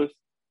Clippers,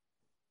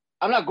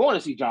 I'm not going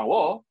to see John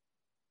Wall.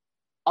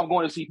 I'm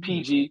going to see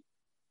PG,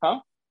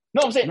 huh?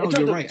 No, I'm saying in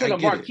terms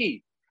of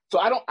marquee. So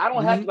I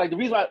don't have to, like, the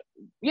reason why,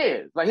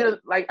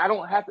 I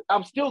don't have to.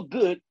 I'm still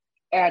good,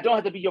 and I don't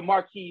have to be your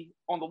marquee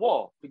on the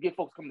wall to get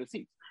folks coming to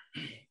seats.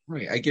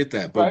 Right, I get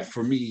that, but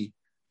for me,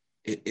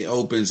 it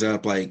opens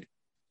up, like,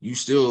 you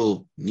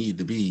still need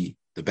to be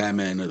the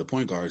Batman of the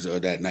point guards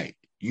of that night.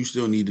 You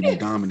still need to be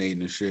dominating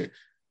the shit,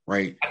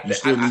 right? You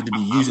still need to be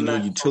using your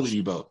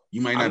utility belt.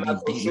 You might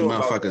not be beating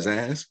motherfuckers'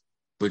 ass,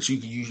 but you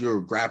can use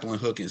your grappling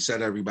hook and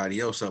set everybody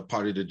else up,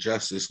 part of the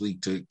Justice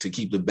League, to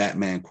keep the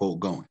Batman quote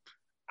going,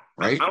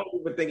 right? I don't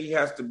even think he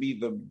has to be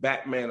the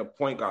Batman of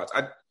point guards.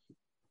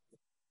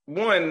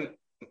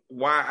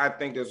 Why I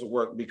think this will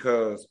work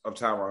because of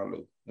Tyronn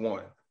Lue.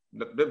 One.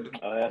 That's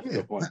a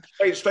good point.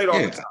 Straight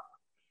off the top.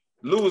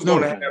 Lue is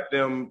going to have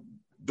them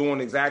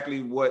doing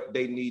exactly what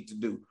they need to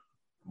do.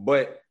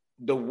 But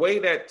the way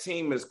that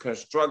team is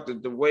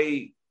constructed, the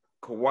way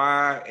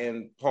Kawhi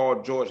and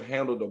Paul George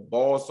handle the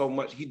ball so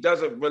much, he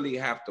doesn't really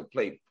have to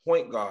play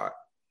point guard.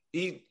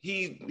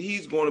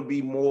 He's going to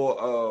be more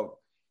of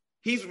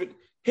him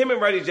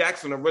and Reggie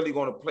Jackson are really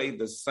going to play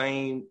the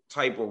same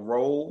type of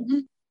role.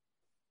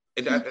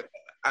 Mm-hmm.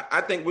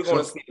 I think we're going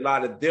to see a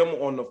lot of them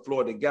on the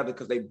floor together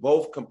because they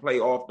both can play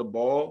off the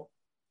ball.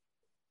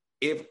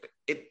 What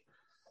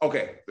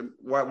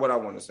I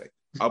want to say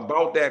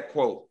about that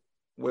quote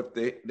with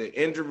the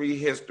injury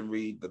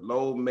history, the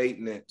low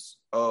maintenance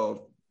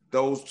of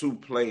those two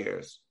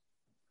players,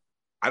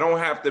 I don't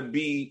have to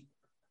be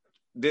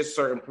this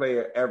certain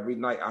player every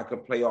night. I can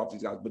play off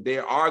these guys, but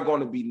there are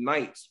going to be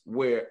nights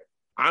where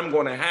I'm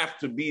going to have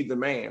to be the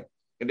man,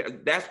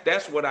 and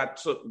that's what I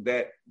took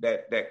that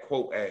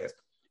quote as.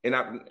 And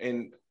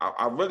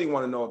I really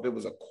want to know if it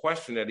was a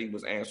question that he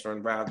was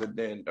answering rather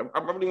than I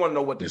really want to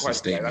know what the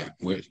question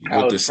was.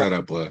 What the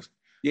setup was.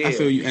 Yeah. I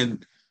feel you.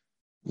 And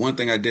one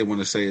thing I did want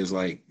to say is,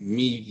 like,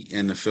 me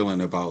and the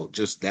feeling about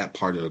just that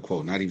part of the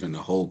quote, not even the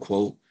whole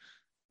quote,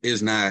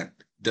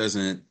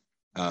 doesn't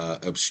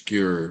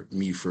obscure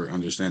me for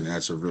understanding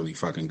that's a really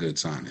fucking good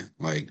signing.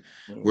 Like,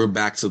 we're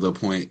back to the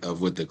point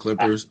of with the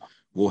Clippers,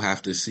 we'll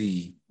have to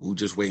see. We're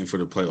just waiting for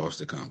the playoffs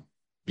to come.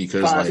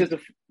 Because they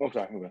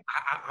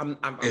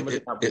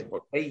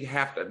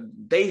have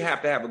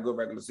to have a good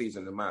regular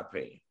season, in my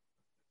opinion.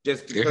 They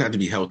have to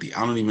be healthy.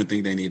 I don't even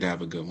think they need to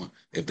have a good one.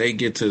 If they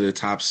get to the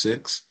top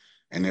 6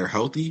 and they're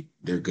healthy,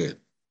 they're good.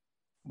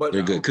 But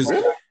they're good because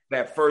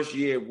that first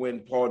year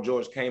when Paul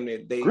George came there,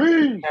 they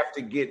have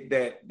to get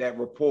that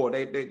rapport.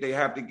 They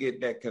have to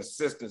get that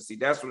consistency.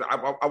 That's what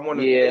I want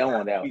to. Yeah, I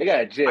want that. They got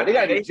to gel. They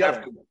got to be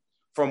gelling.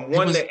 From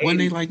 1 to 8. When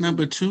they like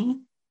number 2.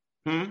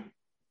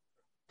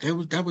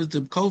 That was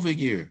the COVID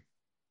year.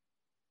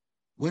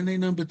 When they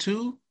number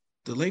 2,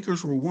 the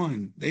Lakers were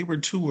 1. They were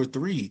 2 or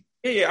 3.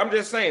 Yeah, I'm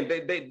just saying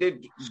they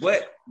did.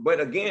 But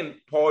again,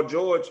 Paul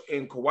George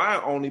and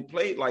Kawhi only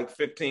played like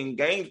 15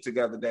 games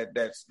together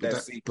that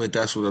season. But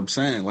that's what I'm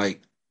saying.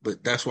 Like,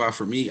 but that's why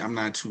for me, I'm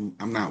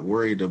not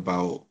worried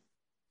about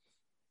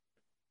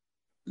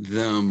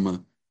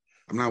them.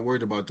 I'm not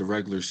worried about the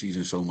regular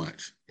season so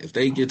much. If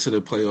they get to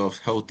the playoffs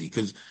healthy,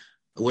 because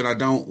what I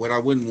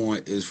wouldn't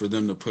want is for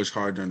them to push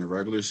hard during the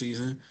regular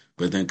season,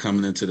 but then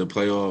coming into the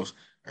playoffs,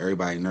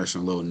 everybody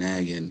nursing a little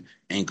nagging,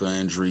 ankle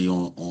injury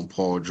on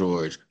Paul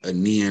George, a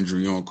knee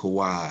injury on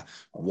Kawhi,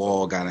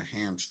 Wall got a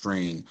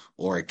hamstring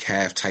or a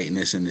calf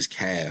tightness in his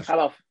calf. How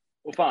about,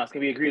 Fonz,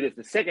 can we agree that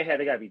the second half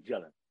they got to be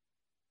gelling?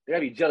 They got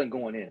to be gelling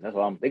going in. That's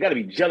all. They got to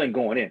be gelling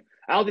going in.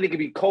 I don't think they can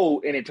be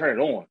cold and then turn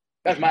it on.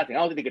 That's my thing. I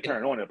don't think they can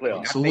turn it on in the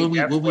playoffs. So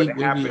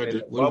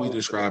what are we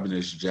describing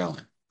as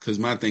gelling? Because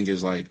my thing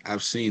is, like,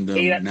 I've seen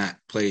them not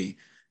play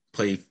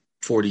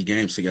 40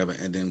 games together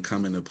and then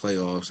come in the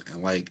playoffs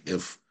and, like,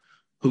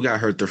 who got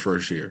hurt the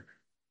first year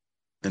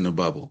in the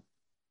bubble?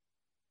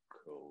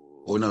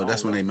 Or no,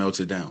 that's when they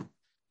melted down.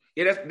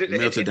 Yeah, they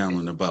melted down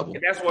in the bubble.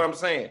 That's what I'm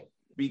saying.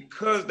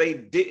 Because they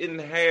didn't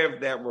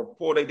have that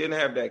rapport, they didn't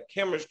have that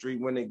chemistry.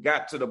 When it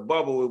got to the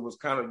bubble, it was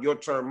kind of your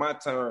turn, my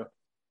turn,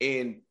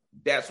 and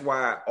that's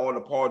why all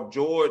the Paul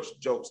George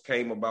jokes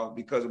came about,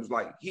 because it was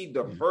like he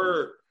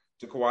deferred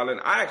to Kawhi.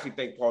 And I actually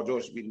think Paul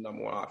George should be the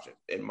number 1 option,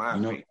 in my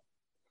opinion.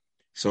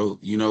 So,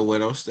 you know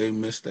what else they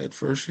missed that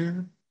first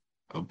year?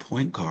 A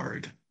point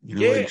guard. You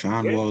know what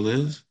John Wall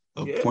is?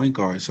 A point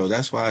guard. So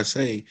that's why I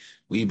say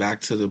we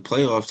back to the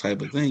playoff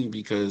type of thing,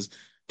 because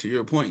to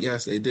your point,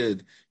 yes, they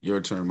did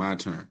your turn, my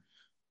turn.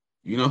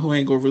 You know who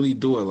ain't going to really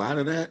do a lot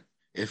of that?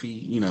 If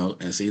he,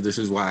 and see, this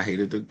is why I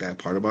hated that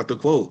part about the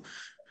quote.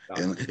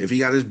 And if he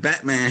got his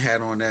Batman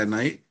hat on that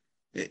night,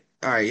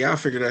 all right, y'all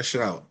figure that shit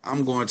out.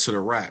 I'm going to the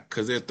rack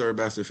because their third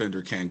best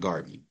defender can't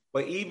guard me.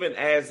 But even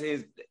as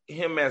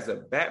him as a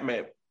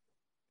Batman,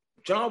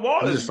 John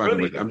Wall is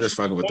really. I'm just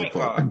fucking with the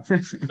quote.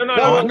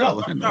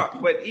 No.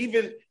 But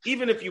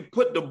even if you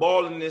put the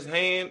ball in his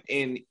hand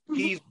and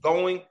he's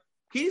going,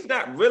 he's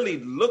not really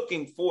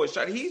looking for a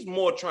shot. He's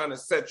more trying to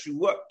set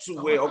you up to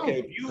where,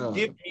 okay,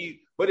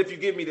 if you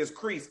give me this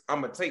crease,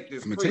 I'm gonna take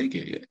this. I'm gonna take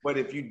it. Yeah. But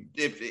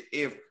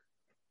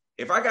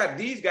if I got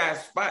these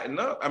guys spotting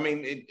up, I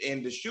mean,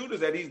 and the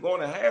shooters that he's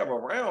going to have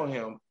around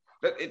him,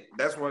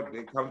 that's what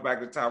it comes back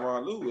to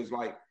Tyronn Lue. Is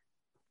like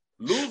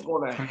Lue's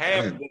going to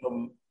have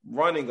them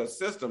running a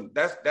system.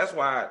 That's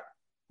why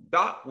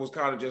Doc was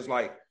kind of just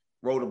like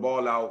roll the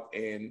ball out,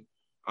 and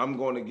I'm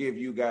going to give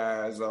you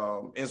guys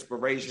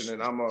inspiration,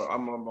 and I'm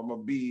gonna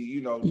be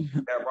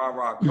that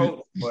rah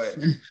coach. But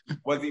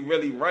was he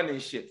really running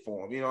shit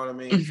for him? You know what I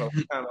mean? So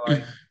kind of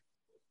like.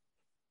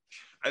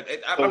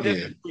 I'm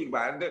just intrigued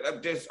by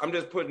it. I'm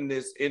just putting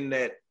this in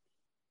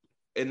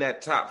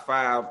that top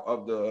 5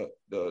 of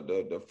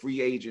the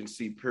free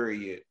agency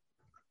period.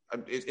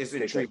 It's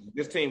intriguing.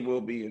 This team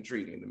will be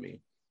intriguing to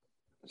me.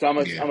 So I'm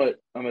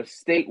a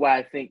state why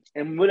I think,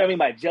 and what I mean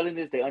by gelling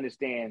is they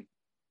understand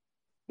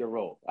their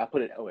role. I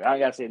put it. I don't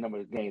gotta say a number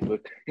of games,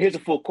 but here's a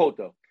full quote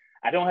though.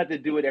 I don't have to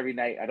do it every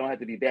night. I don't have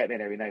to be Batman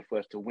every night for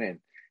us to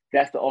win.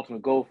 That's the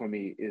ultimate goal for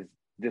me. Is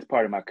this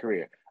part of my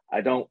career?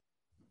 I don't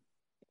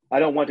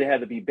want to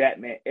have to be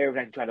Batman every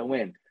night to try to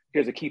win.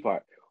 Here's the key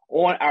part.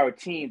 On our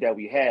team that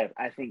we have,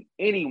 I think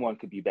anyone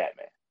could be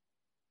Batman.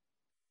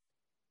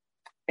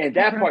 And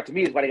that part to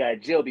me is why they got to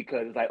jail,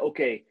 because it's like,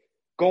 okay,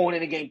 going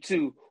into game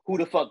 2, who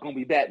the fuck going to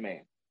be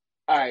Batman?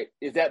 All right,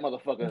 is that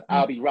motherfucker?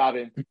 I'll be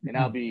Robin and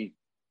I'll be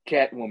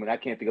Catwoman. I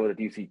can't think of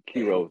the DC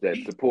heroes that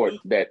support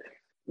that.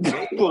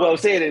 What I'm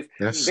saying is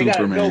that's they got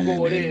to know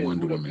going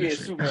in who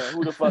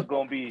the fuck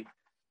going to be. You know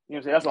what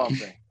I'm saying? That's all I'm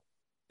saying.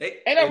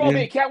 Ain't that wrong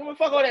being Catwoman?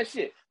 Fuck all that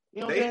shit.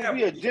 You know what I'm saying?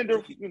 Be a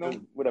gender,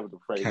 whatever the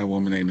phrase.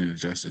 Catwoman ain't in the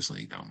Justice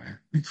League, though, man.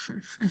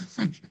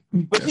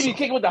 But she be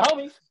kicking with the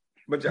homies.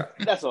 But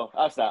that's all.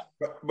 I'll stop.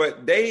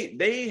 But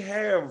they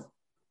have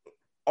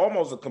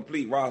almost a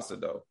complete roster,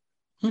 though.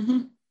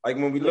 Mm-hmm. Like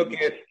when we look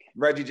at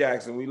Reggie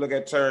Jackson, we look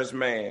at Terrence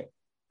Mann,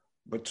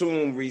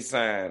 Batum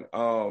re-signed.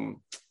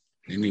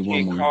 They need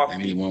one more. Coffee.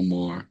 They need one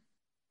more.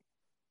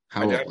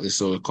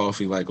 So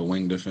Coffee like a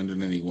wing defender?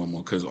 They need one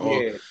more because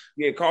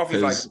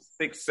Coffee's like 6'7",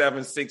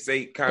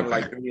 6'8", kind of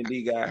like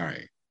 3-and-D guy. All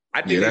right.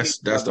 I think that's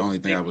the only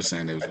thing I was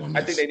saying they was going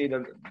to miss. I think they need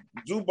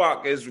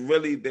Zubac is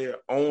really their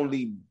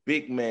only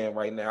big man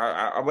right now.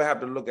 I would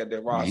have to look at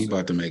their roster. He's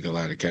about to make a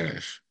lot of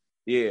cash.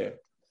 Yeah.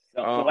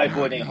 The white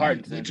boy named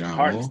Hartenstein.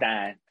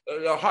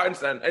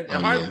 Hartenstein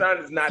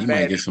is not bad. He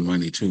might get some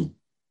money too.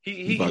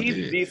 He's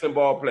a decent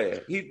ball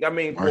player.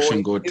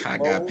 Marcin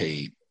Gortat got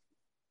paid.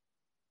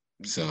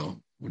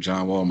 So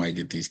John Wall might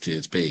get these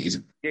kids paid.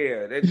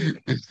 Yeah, they're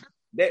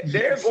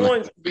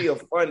going to be a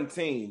fun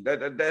team.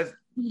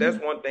 That's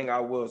one thing I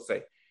will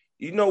say.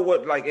 You know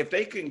what? Like if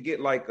they can get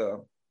like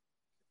a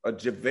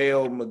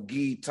JaVale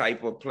McGee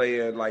type of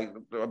player, like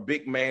a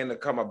big man to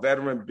come, a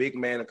veteran big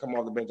man to come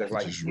off the bench, that's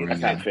not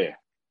fair.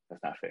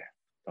 That's not fair.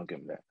 Don't give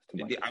him that.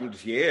 I'm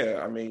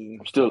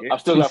still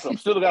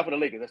looking out for the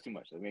Lakers. That's too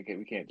much. We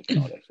can't just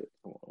all that shit.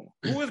 Come on.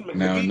 Who is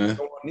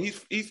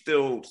McGee? He's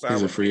still signed.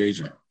 He's a free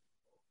agent.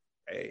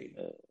 Hey.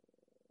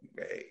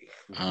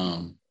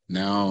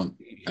 Now,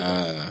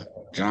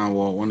 John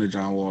Wall, one of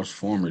John Wall's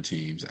former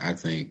teams, I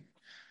think,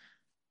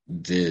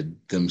 did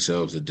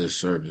themselves a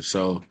disservice.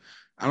 So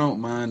I don't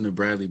mind the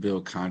Bradley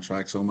Beal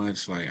contract so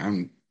much. Like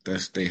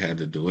they had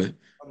to do it,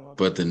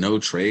 but the no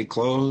trade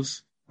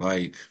clause,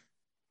 like,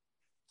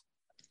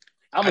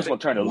 I'm just gonna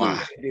turn to Lou.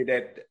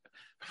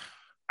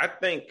 I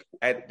think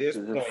at this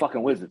point,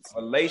 fucking Wizards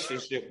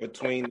relationship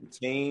between the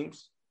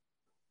teams.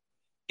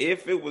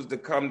 If it was to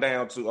come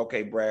down to,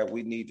 okay, Brad,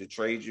 we need to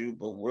trade you,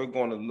 but we're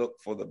going to look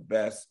for the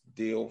best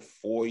deal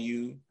for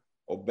you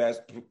or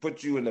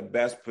put you in the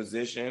best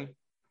position.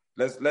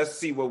 Let's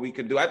see what we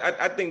can do.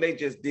 I think they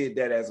just did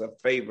that as a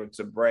favor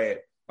to Brad.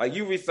 Like,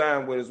 you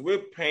resign with us, we're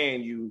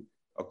paying you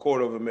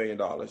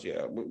 $250,000.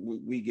 Yeah,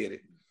 we get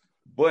it.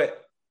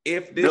 But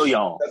if this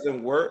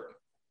doesn't work,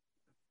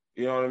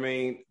 you know what I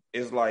mean?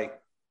 It's like,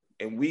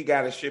 and we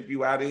got to ship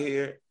you out of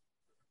here.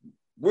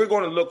 We're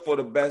going to look for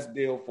the best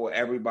deal for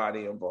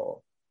everybody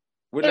involved.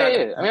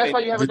 That's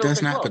why you have a no trade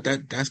clause. But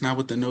that's not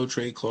what the no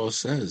trade clause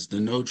says. The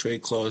no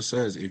trade clause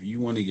says if you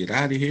want to get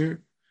out of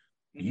here,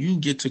 you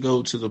get to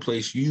go to the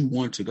place you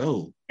want to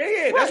go.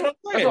 Yeah, that's what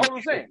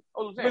I'm saying.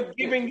 We're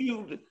giving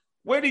you.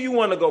 Where do you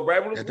want to go,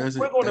 Brad? That doesn't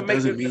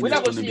mean it's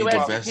going to be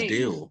the best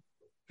deal.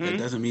 That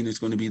doesn't mean it's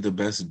going to be the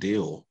best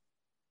deal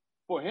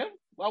for him.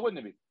 Why wouldn't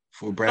it be?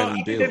 For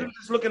Bradley Beal. They're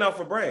just looking out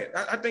for Brad.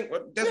 I think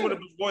that's what it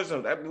boils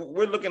down to.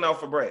 We're looking out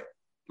for Brad.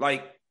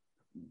 Like,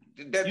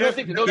 that's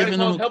giving them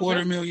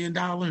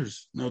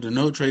 $250,000. No, the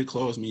no trade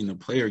clause means the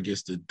player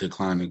gets to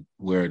decline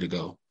where to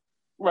go.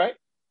 Right.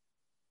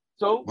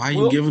 So why are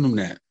you giving them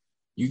that?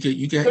 You could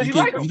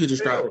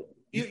describe.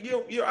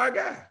 You're our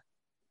guy.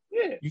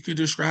 Yeah. You could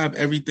describe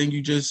everything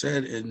you just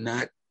said and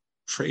not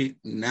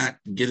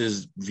get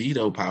his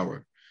veto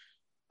power.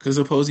 Because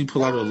suppose he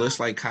pull out a list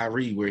like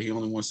Kyrie where he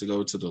only wants to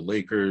go to the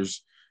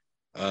Lakers.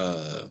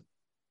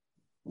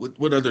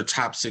 What other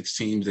top 6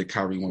 teams that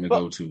Kyrie want to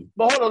go to?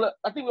 But hold on,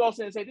 I think we're all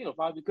saying the same thing,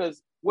 Fonz,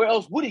 because where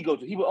else would he go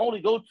to? He would only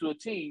go to a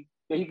team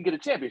that he can get a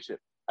championship.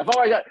 If I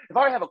already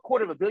have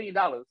 $250 million,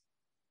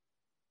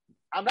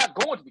 I'm not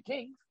going to the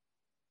Kings.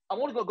 I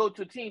want to go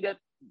to a team that,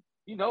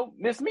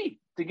 miss me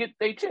to get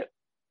their chip.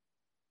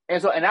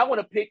 And I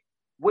want to pick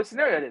what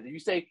scenario that is. If you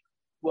say,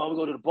 well, we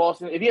go to the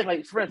Boston. If he has,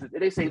 like, for instance, if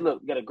they say,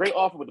 look, we got a great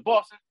offer with the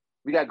Boston,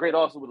 we got a great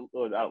offer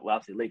with,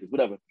 I'll say Lakers,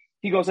 whatever.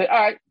 He gonna say, all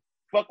right,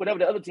 fuck whatever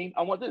the other team,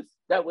 I want this.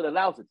 That would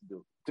allow it to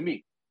do, to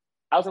me.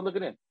 I was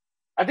looking in.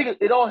 I think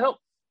it all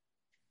helps.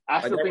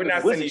 I still think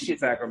it's wizard shit.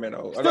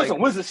 Sacramento. Still some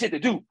wizard shit to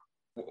do.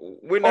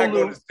 We're not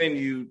going to send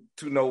you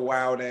to no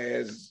wild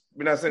ass.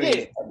 We're not sending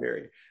you to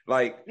Siberia.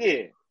 Like,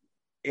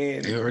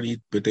 and they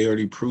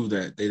already proved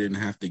that they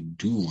didn't have to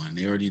do one.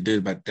 They already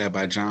did that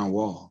by John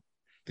Wall.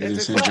 They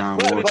didn't send John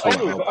Wall to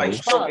an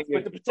outpost.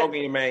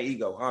 Stroking your man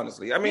ego,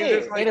 honestly. I mean,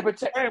 and it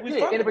protects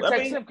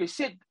him because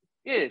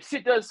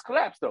shit does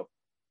collapse though.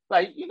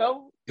 Like,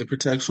 it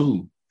protects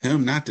who?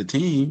 Him, not the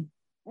team.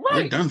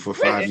 Right. They're done for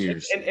 5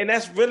 years. And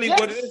that's really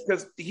what it is,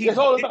 because he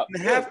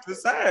didn't have to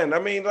sign. I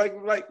mean, like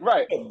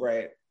right. Look,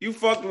 Brad, you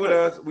fucked with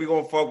us, we're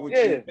going to fuck with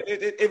you.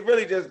 It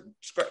really just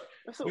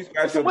we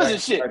scratch your back.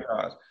 Shit.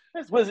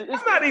 I'm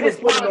not even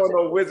putting on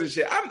no wizard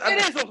shit.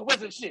 It is on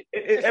wizard shit.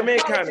 I mean,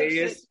 it kind of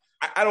is.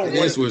 I don't. It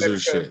is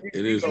wizard shit.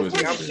 It is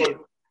wizard shit.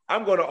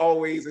 I'm going to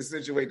always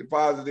accentuate the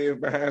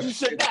positive behind. You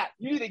should not.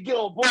 You need to get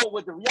on board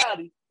with the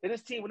reality that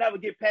this team will never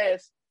get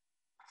past.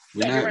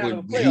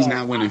 He's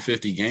not winning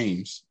 50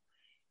 games.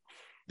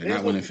 They're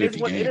not winning 50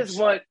 games. It is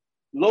what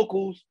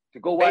locals to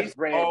go watch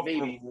Brad,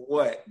 maybe.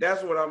 What?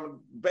 That's what I'm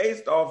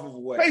based off of.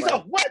 What? Based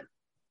off what?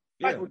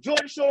 Yeah. Michael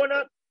Jordan showing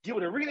up,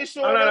 Gilbert Arenas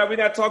showing up. No, we're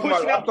not talking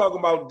about. I'm talking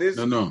about this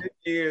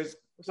year's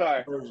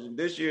version,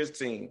 this year's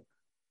team.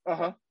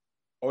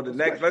 Or the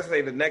next, let's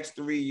say the next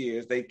 3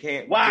 years, they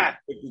can't win a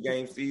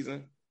 50-game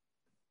season.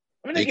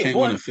 I mean, they can't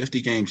win a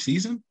 50-game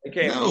season? They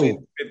can't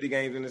win 50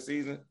 games in the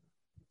season?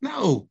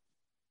 No.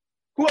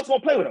 Who else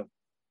won't play with him?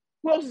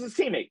 Who else is his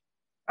teammate?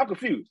 I'm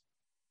confused.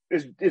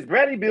 It's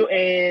Bradley Beal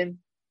and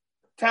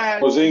Ty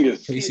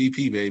Porzingis.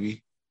 KCP,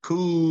 baby.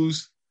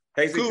 Kuz.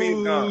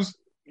 KCP gone.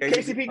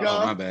 KCP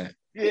gone. Oh, my bad.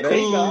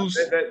 Yeah,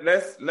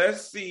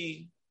 let's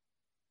see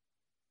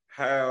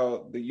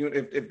how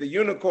if the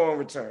unicorn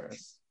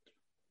returns.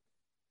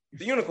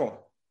 The unicorn.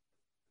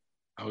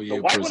 Oh yeah,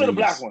 the white one or the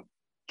black one?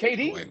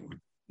 KD?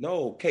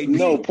 No, KD.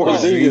 No,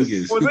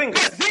 Porzingis.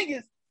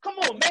 Porzingis. Come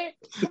on, man.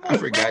 I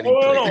forgot.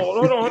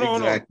 Hold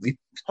on. Exactly.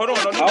 Hold on.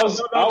 I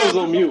was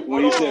on mute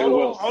when you said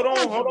what. Hold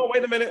on.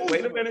 Wait a minute.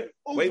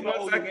 Wait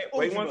 1 second.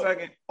 Wait 1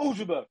 second.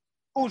 Uzma.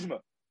 No.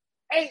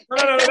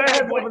 That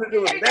has nothing to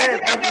do with it. That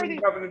has absolutely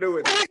nothing to do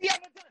with it.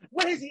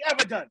 What has he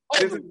ever done?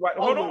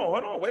 Hold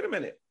on. Wait a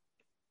minute.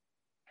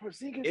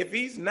 Porzingis. If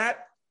he's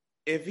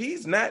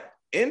not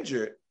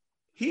injured,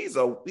 he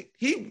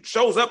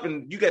shows up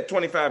and you get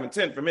 25 and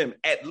 10 from him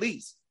at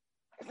least.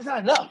 It's not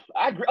enough.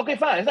 I agree. Okay,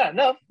 fine. It's not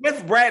enough.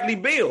 With Bradley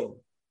Beal.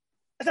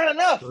 It's not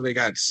enough. So they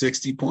got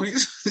 60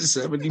 points,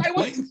 70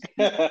 points.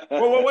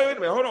 Well, wait a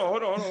minute. Hold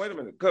on. Wait a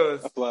minute.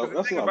 Because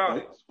think about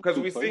it. Because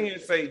we sing here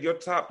and say your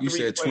top three. You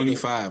said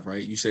 25,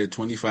 right? You said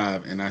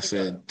 25, and I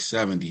said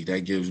 70.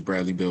 That gives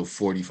Bradley Beal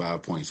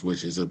 45 points,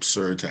 which is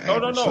absurd to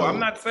average. No. I'm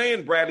not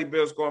saying Bradley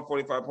Beal scoring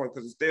 45 points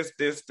because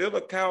there's still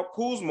a Kyle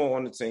Kuzma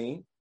on the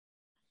team.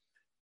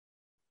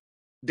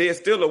 There's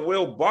still a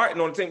Will Barton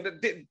on the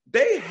team.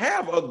 They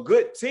have a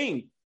good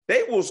team.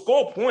 They will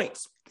score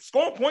points.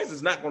 Scoring points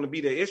is not going to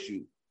be their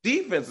issue.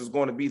 Defense is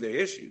going to be their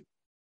issue.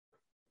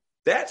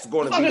 That's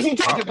going to be. What are you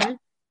talking about?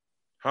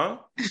 Huh?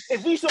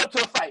 If we show up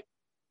to a fight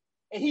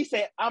and he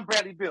said, "I'm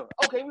Bradley Beal,"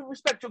 okay, we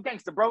respect your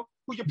gangster, bro.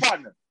 Who's your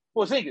partner?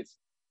 Porzingis.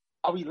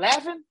 Are we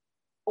laughing,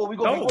 or are we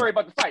going to be worried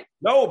about the fight?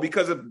 No,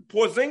 because if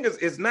Porzingis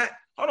is not.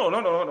 Hold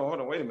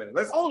on. Wait a minute.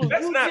 Let's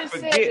not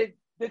forget.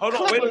 Hold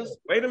on,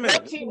 wait a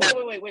minute. Team,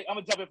 wait. I'm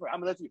gonna jump in for it. I'm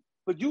gonna let you.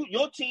 But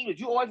your team that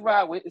you always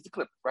ride with is the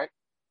Clippers, right?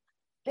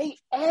 They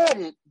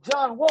added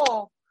John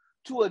Wall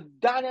to a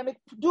dynamic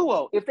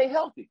duo if they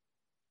healthy.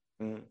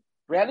 Mm-hmm.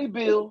 Bradley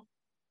Beal,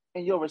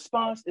 and your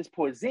response is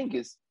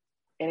Porzingis,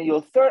 and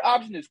your third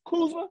option is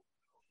Kuzma.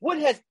 What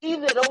has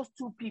either of those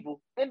two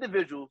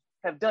individuals,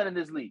 have done in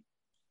this league?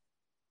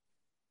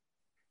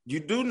 You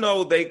do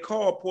know they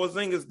call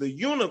Porzingis the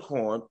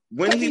unicorn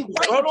when he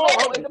hold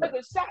on.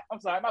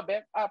 I'm sorry, my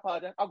bad. I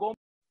apologize. I'll go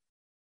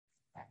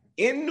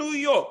in New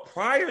York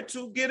prior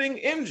to getting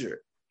injured.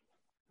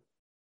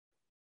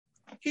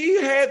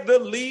 He had the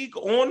league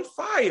on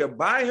fire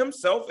by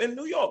himself in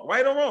New York,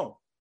 right or wrong?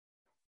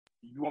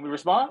 You want me to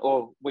respond?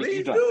 Or wait,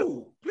 Please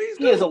do.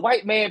 He is a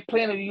white man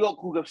playing in New York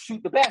who can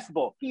shoot the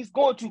basketball. He's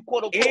going to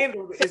quote unquote. And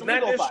it's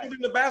not just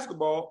shooting the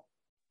basketball.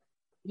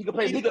 He can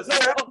play. He can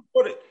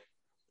put it.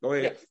 Go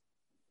ahead. Yes.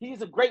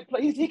 He's a great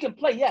player. He can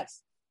play,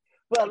 yes.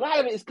 But a lot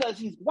of it is because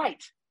he's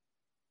white.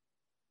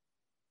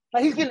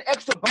 Like he's getting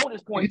extra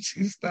bonus points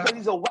because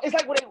he's a white. It's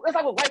like what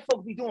white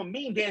folks be doing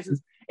meme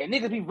dances and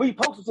niggas be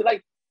reposting to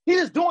like He's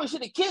just doing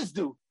shit that kids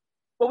do.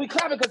 But we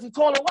clapping because he's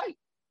tall and white.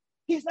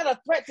 He's not a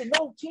threat to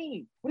no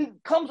team. When he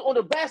comes on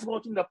the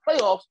basketball team in the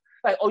playoffs,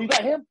 like, oh, you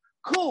got him?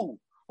 Cool.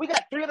 We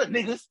got 3 other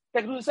niggas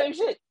that can do the same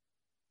shit.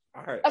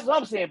 All right. That's what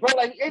I'm saying, bro.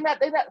 Like, they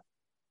not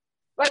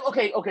like,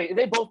 okay, if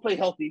they both play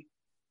healthy,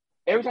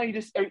 every time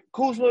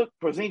Kuzma,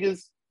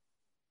 Porzingis,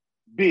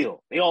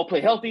 Beal, they all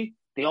play healthy,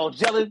 they all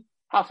gelling,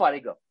 how far they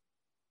go?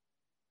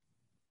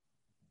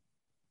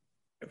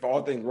 If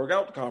all things work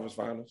out, the conference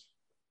finals.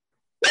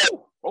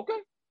 Woo! Okay.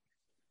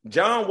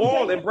 John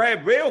Wall and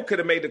Brad Beal could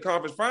have made the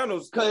conference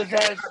finals. Because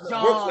that's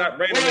John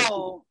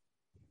Wall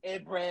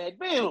and Brad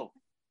Beal.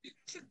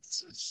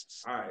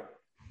 All right.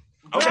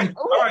 Okay.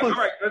 All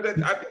right.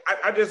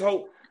 I just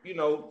hope,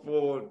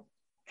 for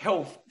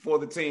health for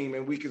the team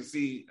and we can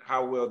see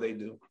how well they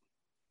do.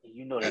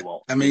 You know they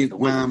won't. I mean,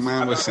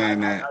 mine was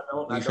saying that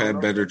we've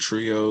had better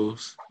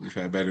trios. We've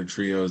had better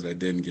trios that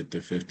didn't get the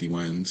 50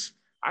 wins.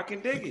 I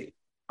can dig it.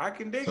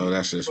 So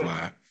that's just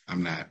why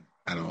I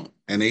don't.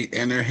 And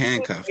they're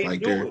handcuffed.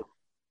 Like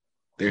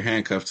they're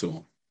handcuffed to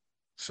them.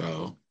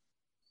 So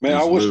man,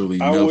 I wish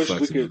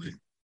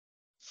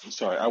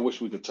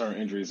we could turn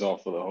injuries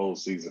off for the whole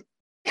season.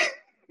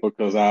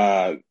 Because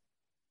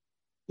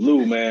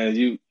Lou, man,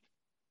 you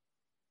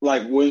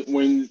like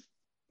when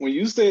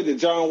you said that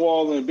John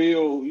Wall and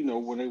Beal,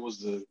 when they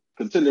was the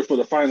contender for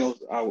the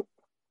finals, I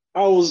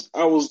was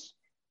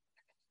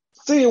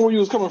seeing where you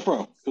was coming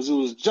from because it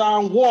was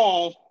John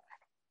Wall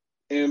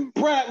and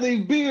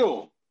Bradley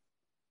Beal.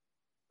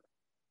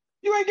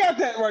 You ain't got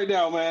that right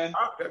now, man.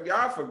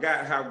 I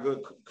forgot how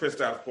good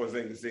Kristaps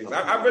Porzingis is.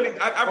 I really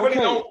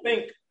don't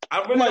think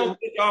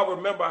y'all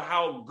remember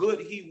how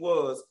good he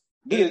was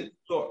in New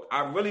York.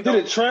 I really don't.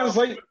 Did it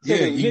translate?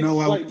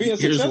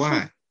 Here's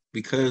why.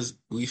 Because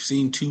we've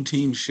seen 2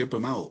 teams ship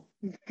him out.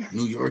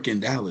 New York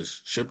and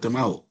Dallas shipped him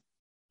out.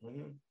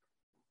 Mm-hmm.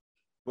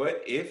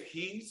 But if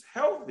he's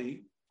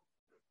healthy,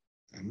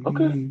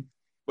 okay.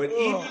 But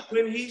even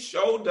when he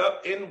showed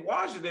up in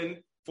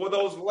Washington for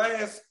those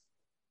last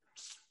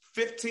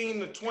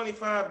 15 to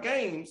 25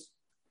 games,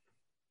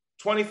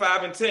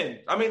 25 and 10.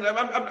 I mean,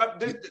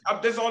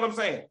 that's all I'm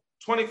saying.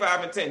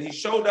 25 and 10. He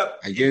showed up.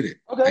 I get it.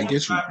 Okay. I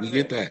get you. We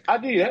get that. I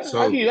do that.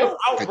 So, without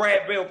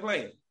Brad Beal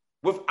playing.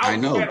 I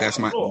know but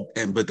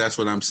that's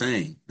what I'm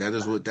saying. That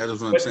is what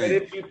I'm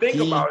saying. If you think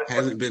about it, he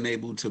hasn't been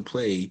able to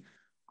play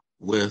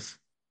with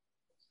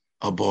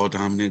a ball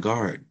dominant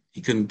guard.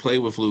 He couldn't play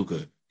with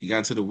Luka. He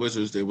got to the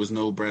Wizards. There was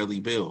no Bradley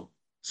Beal.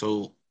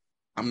 So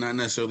I'm not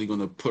necessarily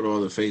going to put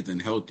all the faith in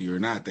healthy or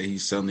not that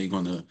he's suddenly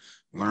going to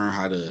learn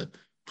how to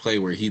play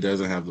where he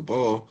doesn't have the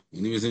ball.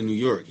 When he was in New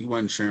York, he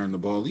wasn't sharing the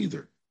ball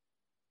either.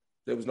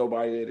 There was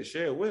nobody there to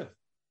share with.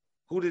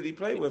 Who did he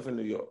play with in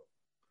New York?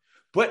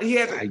 But he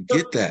has. I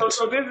get that.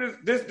 So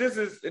this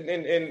is,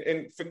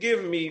 and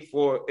forgive me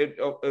for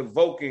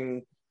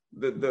evoking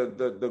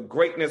the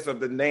greatness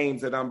of the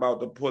names that I'm about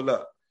to pull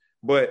up,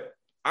 but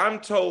I'm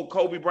told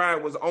Kobe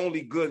Bryant was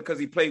only good because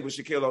he played with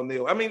Shaquille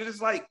O'Neal. I mean,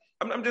 it's like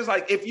I'm just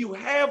like, if you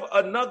have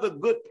another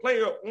good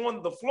player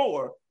on the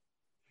floor,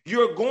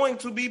 you're going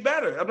to be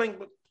better. I mean,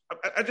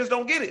 I just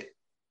don't get it.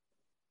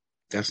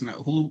 I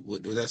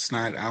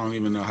don't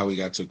even know how we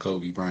got to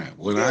Kobe Bryant.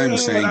 What I'm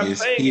saying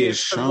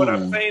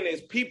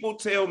is people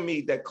tell me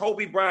that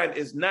Kobe Bryant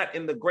is not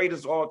in the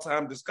greatest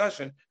all-time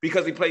discussion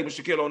because he played with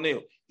Shaquille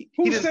O'Neal.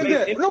 Who said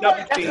that?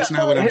 That's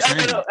not what I'm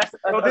saying.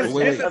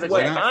 This is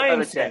what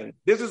I'm saying.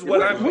 This is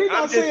what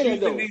I'm just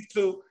using these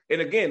two. And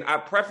again, I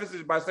preface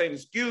it by saying,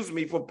 excuse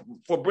me for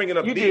bringing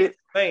up these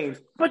names.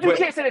 But you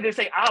can't say that they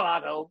say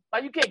Allah, though.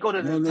 Like, you can't go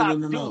to the top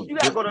dude. You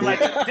got to go to, like,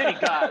 the Diddy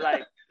God,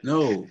 like.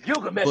 No,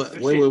 but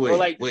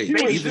wait.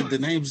 Even the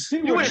names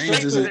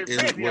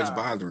isn't what's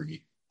bothering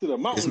me.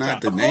 It's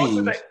not the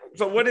names.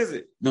 So what is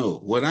it? No,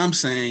 what I'm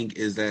saying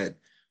is that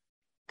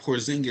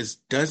Porzingis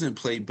doesn't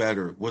play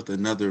better with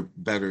another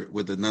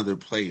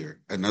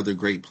player, another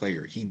great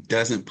player. He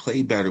doesn't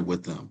play better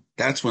with them.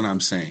 That's what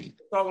I'm saying.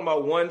 Talking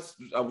about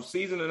a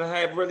season and a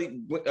half,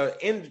 really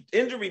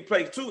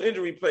two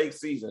injury plagued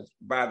seasons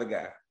by the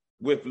guy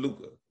with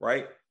Luka,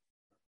 right?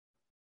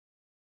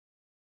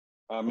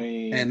 I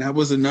mean, and that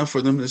was enough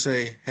for them to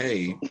say,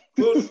 hey,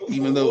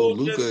 even though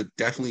Luka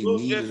definitely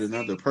needed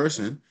another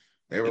person,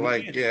 they were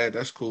like, yeah,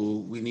 that's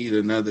cool.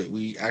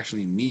 We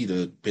actually need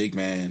a big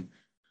man.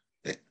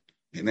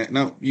 And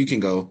no, you can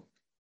go.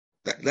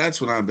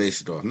 That's what I'm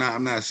based it off. No,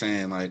 I'm not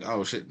saying like,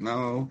 oh shit,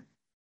 no.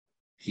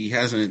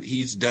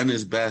 He's done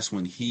his best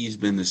when he's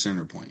been the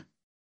center point.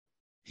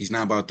 He's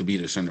not about to be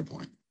the center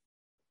point.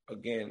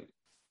 Again,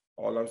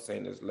 all I'm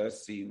saying is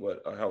let's see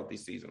what a healthy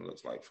season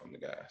looks like from the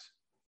guys.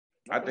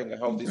 I think a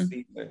healthy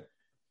season,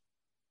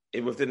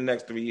 within the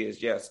next 3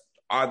 years, yes.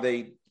 Are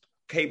they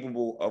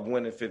capable of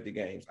winning 50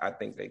 games? I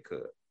think they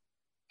could.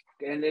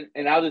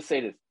 And I'll just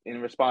say this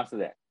in response to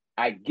that.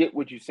 I get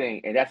what you're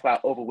saying, and that's why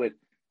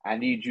I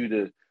need you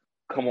to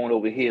come on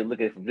over here and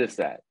look at it from this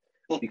side.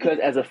 Because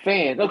as a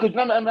fan, because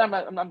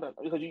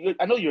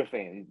I know you're a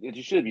fan,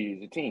 you should be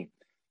as a team.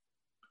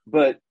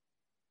 But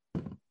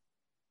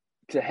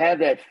to have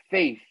that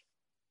faith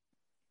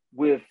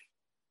with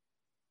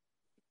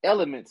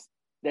elements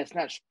that's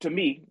not, to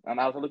me, I'm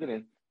out looking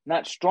in,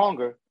 not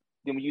stronger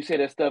than when you say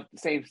that stuff, the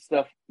same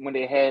stuff when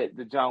they had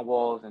the John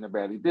Walls and the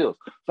Bradley Beals.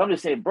 So I'm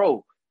just saying,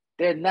 bro,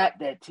 they're not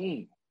that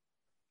team.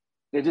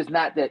 They're just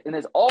not that. And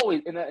there's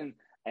always, and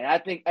I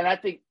think, I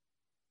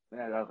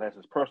don't know if that's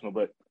just personal,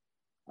 but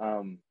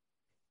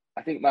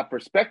I think my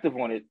perspective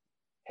on it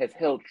has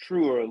held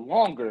truer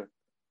longer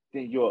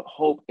than your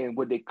hope and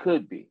what they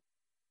could be.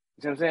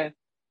 You see what I'm saying?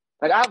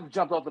 Like, I've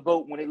jumped off the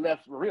boat when they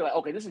left for real. Like,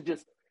 okay, this is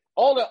just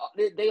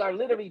they are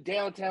literally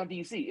downtown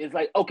DC. It's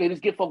like, okay,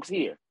 let's get folks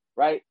here,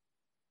 right?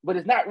 But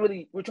it's not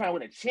really, we're trying to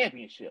win a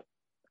championship.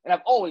 And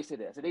I've always said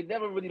that. So they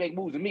never really make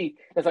moves to me.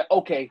 It's like,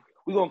 okay,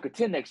 we're going to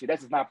contend next year.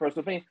 That's just my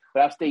personal opinion,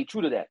 but I've stayed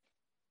true to that.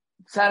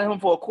 Signing him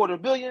for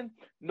 $250 million,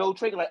 no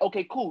trade. Like,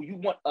 okay, cool. You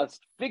want a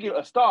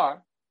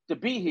star to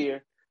be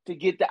here to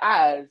get the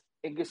eyes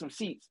and get some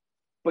seats,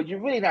 but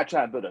you're really not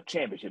trying to build a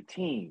championship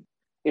team.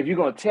 If you're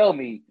going to tell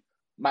me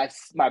my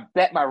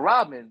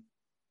Robin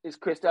is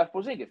Kristaps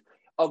Porzingis,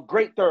 a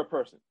great third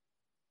person,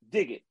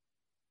 dig it.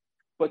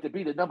 But to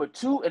be the number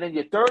 2 and then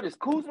your third is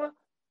Kuzma,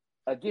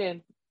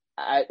 again,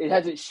 it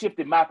hasn't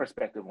shifted my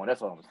perspective on.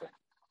 That's all I'm gonna say.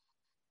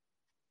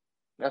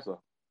 That's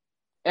all.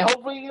 And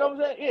hopefully, you know what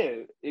I'm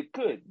saying? Yeah, it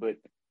could, but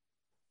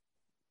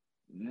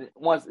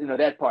once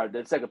that part,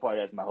 the second part,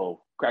 that's my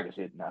whole cracker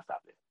shit. Now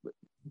stop it. But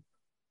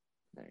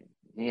man,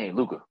 he ain't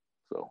Luka,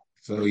 so.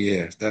 So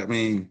yeah, that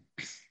mean.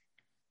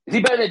 Is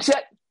he better than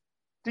Chet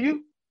to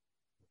you?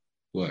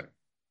 What?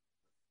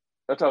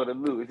 I'm talking to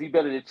Lou. Is he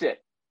better than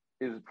Chet?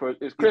 Is Chris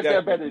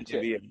better than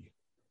Chet? Say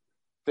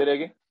that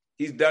again.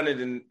 He's done it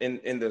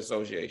in the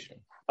association.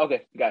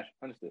 Okay, gotcha.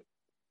 Understood.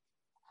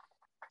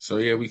 So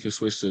yeah, we could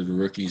switch to the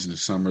rookies in the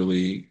summer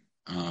league.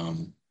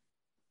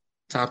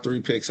 Top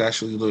 3 picks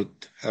actually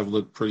have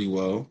looked pretty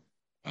well.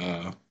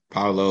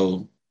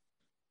 Paolo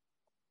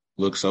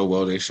looked so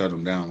well they shut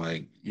him down.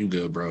 Like, you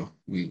good, bro?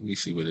 We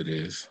see what it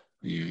is.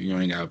 You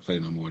ain't gotta play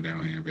no more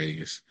down here in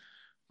Vegas.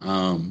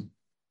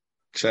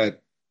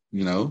 Chet,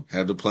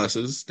 had the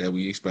pluses that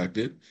we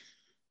expected.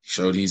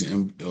 Showed he's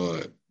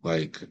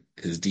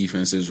his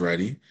defense is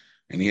ready,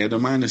 and he had the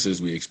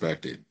minuses we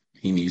expected.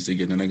 He needs to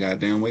get in the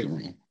goddamn weight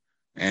room.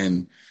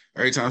 And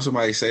every time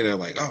somebody say that,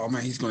 like, oh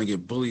man, he's gonna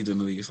get bullied in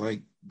the league, it's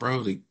like,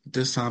 bro,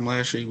 this time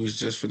last year he was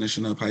just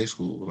finishing up high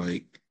school.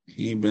 Like,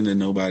 he ain't been in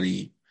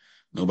nobody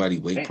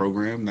weight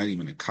program, not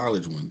even a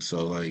college one.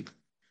 So like,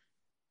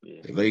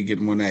 if they get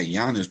him on that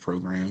Giannis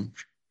program,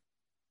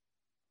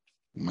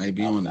 might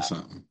be on to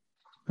something.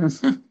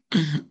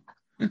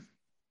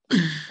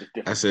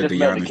 I said the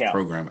Giannis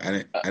program.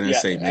 I didn't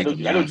say make him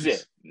Giannis. I know what you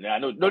said.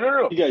 No. You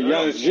got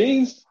Giannis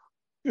jeans?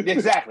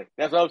 Exactly.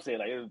 That's what I'm saying.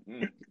 Like,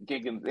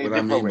 what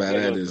I mean by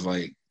that is,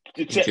 like,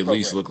 he could at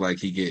least look like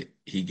he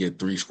get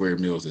 3 square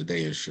meals a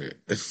day and shit.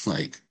 It's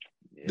like,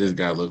 this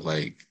guy look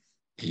like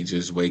he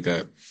just wake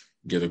up,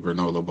 get a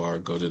granola bar,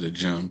 go to the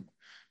gym,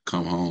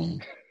 come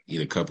home,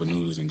 eat a cup of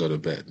noodles, and go to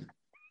bed.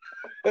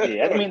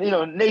 Yeah, I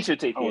mean, nature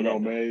take care of that. Oh no,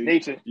 man.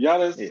 Nature.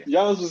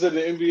 Giannis was in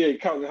the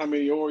NBA counting how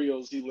many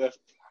Oreos he left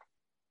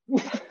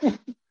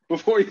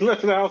before he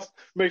left the house.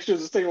 Make sure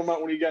to take them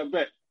out when he got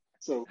back.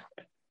 So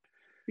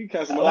he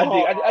got some.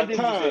 I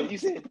did. You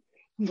said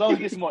as long as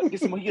he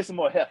gets some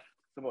more heft.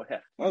 Some more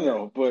heft. I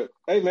know, but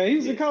hey, man, he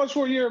was in college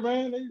for a year,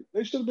 man.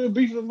 They should have been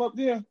beefing him up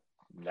there.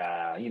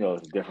 Nah,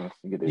 it's a difference.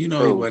 He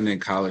wasn't in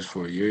college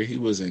for a year. He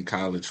was in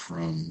college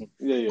from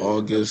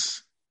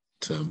August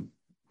to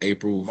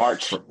April,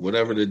 March,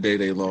 whatever the day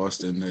they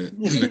lost in the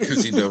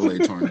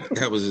NCAA tournament.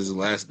 That was his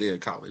last day of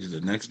college. The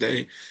next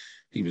day,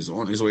 he was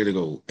on his way to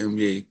go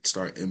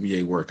start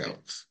NBA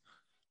workouts.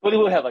 But he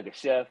will have like a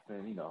chef,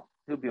 and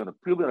he'll be on a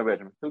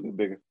regimen. He'll be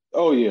bigger.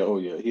 Oh yeah.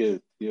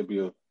 He'll be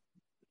a.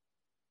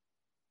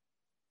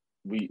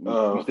 We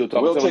still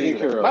talking. Well taken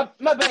care of.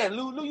 My bad,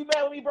 Lou. Lou, you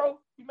mad with me, bro?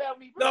 You mad with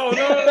me, bro? No.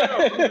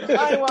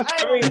 I ain't want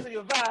to listen to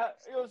your vibe.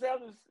 You know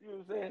what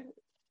I'm saying?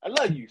 I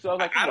love you, so I was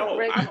like, I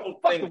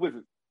don't fuck think the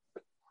Wizards.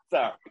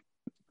 Sorry.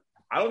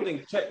 I don't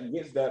think Chet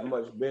gets that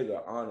much bigger,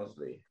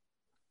 honestly.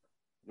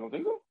 You don't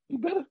think so? You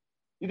better.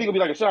 You think it'll be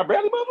like a Sean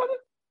Bradley motherfucker?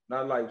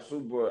 Not like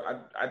super.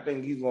 I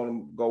think he's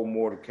going to go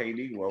more to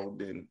KD role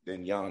than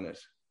Giannis.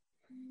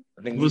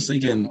 I think he's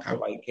more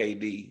like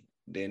KD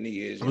than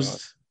he is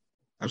Giannis.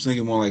 I was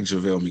thinking more like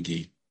JaVale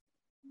McGee.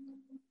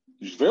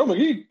 JaVale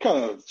McGee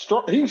kind of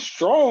strong. He's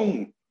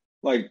strong.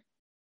 Like,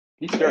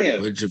 he's strong.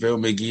 But JaVale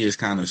McGee is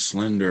kind of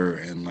slender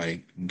and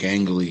like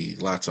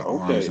gangly, lots of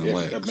arms and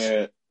legs.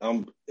 Man,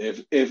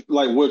 if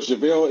like what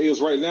JaVale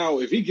is right now,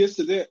 if he gets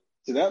to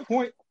that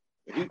point,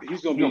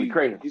 he's gonna be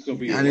crazy. He's gonna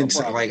be. I'm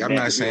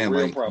not saying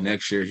like problem.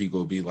 Next year he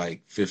gonna be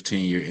like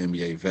 15-year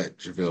NBA vet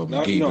JaVale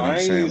McGee.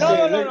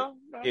 No.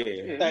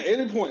 Yeah. At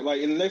any point, like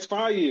in the next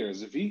 5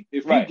 years, if he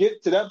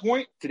get to that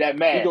point, to that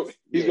match,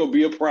 he's gonna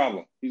be a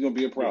problem. He's gonna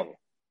be a problem.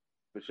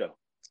 For sure.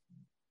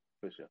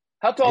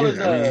 How tall is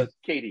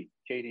KD?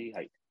 KD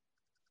height.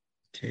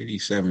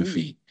 KD 7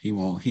 feet. He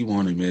won't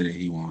admit it.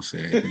 He won't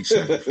say it. He's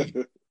 7 feet.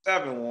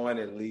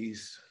 7'1" at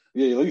least.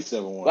 Yeah, at least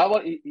 7'1".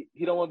 Why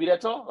he don't want to be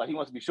that tall? Like he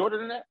wants to be shorter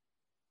than that?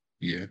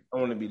 Yeah. I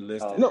want to be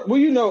listed. No, well,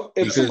 you know,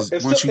 if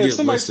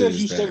somebody says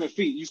you're 7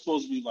 feet, you're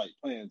supposed to be like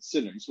playing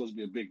center. You're supposed to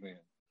be a big man.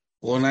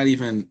 Well, not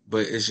even,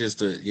 but it's just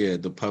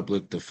the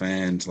public, the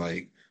fans,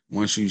 like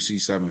once you see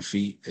 7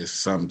 feet, it's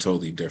something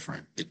totally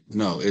different.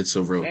 It's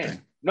a real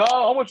thing. No,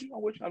 I want you.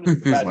 I'm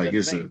just like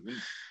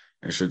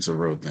that shit's a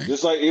real thing.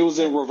 Just like it was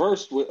in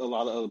reverse with a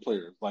lot of other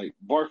players. Like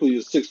Barkley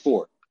is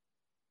 6'4".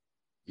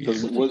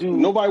 Because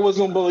nobody was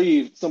gonna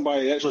believe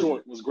somebody that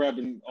short was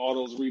grabbing all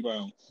those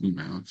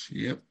rebounds.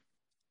 Yep.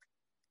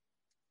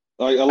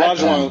 Like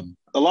Elijah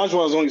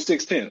was only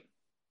 6'10".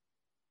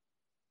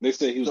 They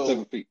say he was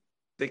 7 feet.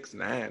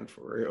 6'9"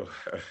 for real.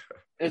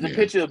 There's a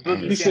picture of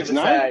Boogie. He's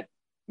 6'9".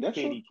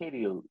 KD,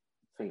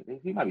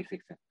 he might be 6'10".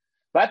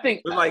 But I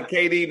think it's like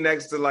KD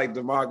next to like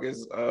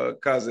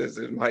DeMarcus Cousins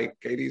and like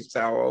KD's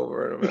tower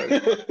over him.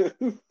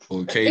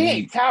 Well, KD he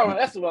ain't tower.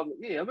 That's what I'm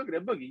looking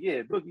at Boogie.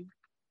 Yeah, Boogie.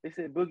 They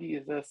said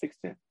Boogie is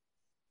 6'10".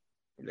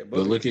 But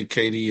look at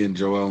KD and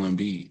Joel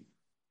Embiid.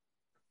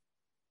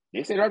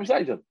 They said right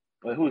beside each other.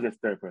 But who is this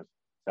third person?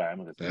 Sorry, I'm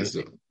gonna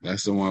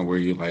that's the one where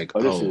you're like,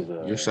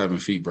 you're 7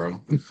 feet, bro.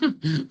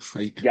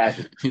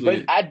 Gotcha.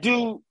 But I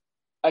do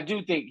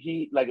think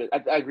he I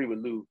agree with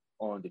Lou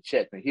on the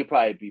Chet thing. He'll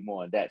probably be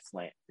more on that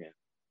slant then.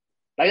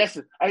 I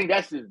think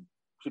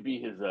should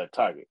be his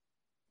target.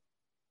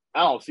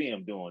 I don't see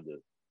him doing the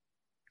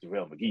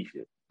JaVale McGee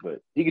shit, but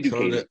he could do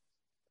KD.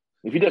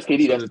 If he does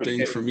KD, that's the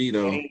thing for me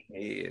though.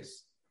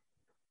 Is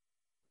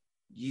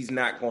he's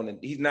not gonna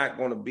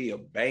be a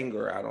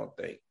banger, I don't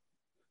think.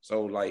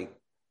 So like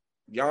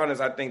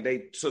Giannis, I think they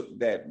took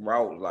that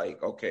route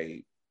like,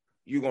 okay,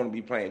 you're gonna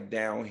be playing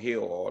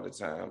downhill all the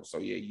time. So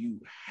yeah,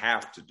 you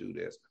have to do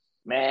this.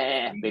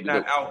 Man, he's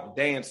not out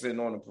dancing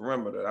on the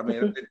perimeter. I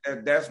mean,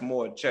 that's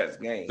more Chet's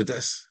game.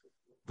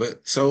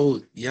 But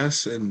so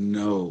yes and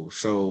no.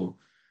 So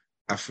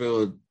I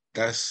feel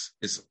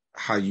it's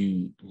how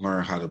you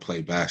learn how to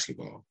play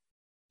basketball.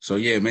 So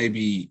yeah,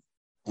 maybe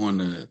on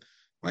the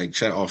like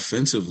Chet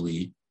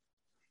offensively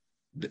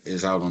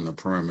is out on the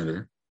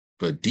perimeter,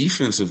 but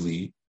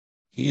defensively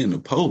he in the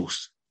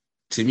post.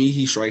 To me,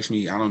 he strikes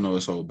me. I don't know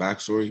his whole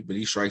backstory, but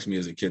he strikes me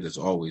as a kid that's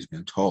always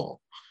been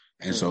tall,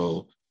 and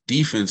so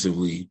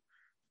defensively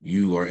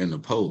you are in the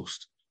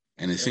post.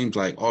 And it seems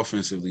like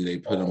offensively they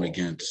put him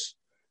against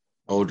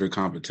older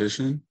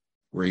competition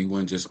where he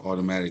wouldn't just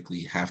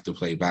automatically have to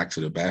play back to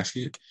the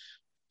basket.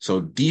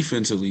 So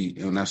defensively,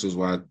 and that's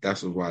why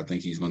I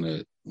think he's going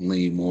to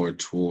lean more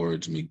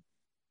towards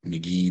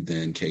McGee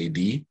than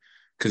KD,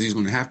 because he's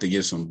going to have to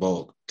get some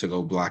bulk to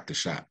go block the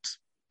shots,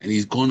 and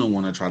he's going to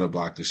want to try to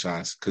block the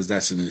shots because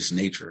that's in his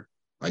nature.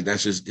 Like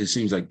it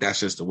seems like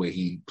that's just the way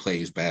he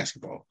plays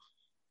basketball.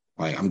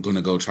 Like I'm going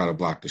to go try to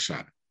block the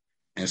shot,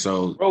 and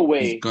so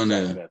he's going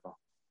to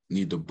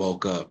need to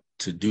bulk up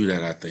to do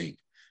that. I think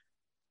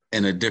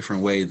in a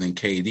different way than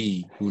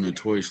KD, who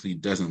notoriously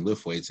doesn't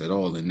lift weights at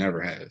all and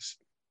never has.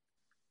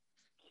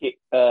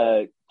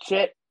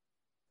 Chet,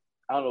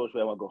 I don't know which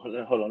way I want to go.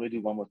 Hold on, let me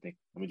do one more thing.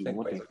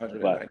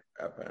 195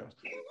 pounds.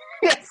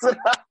 That's what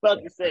I was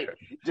about to say.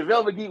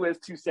 JaVale McGee was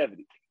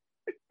 270.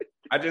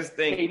 I just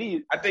think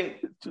KD, I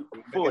think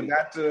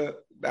not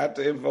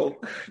to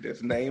invoke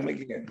this name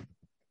again.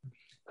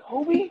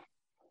 Kobe?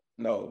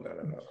 No.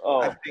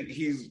 Oh. I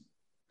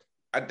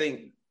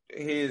think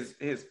his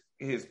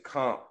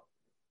comp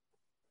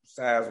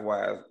size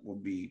wise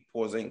would be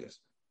Porzingis.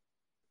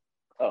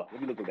 Oh,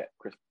 let me look at that,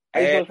 Chris.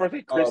 That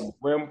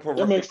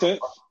makes sense.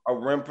 A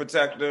rim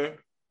protector.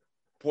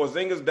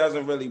 Porzingis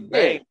doesn't really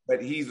bang,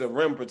 but he's a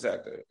rim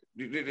protector.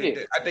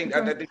 Yeah. I think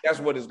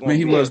that's what it's going to be.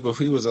 He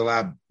was a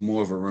lot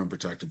more of a rim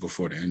protector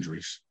before the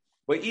injuries.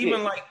 But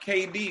even like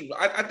KD,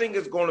 I think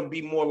it's going to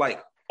be more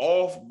like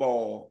off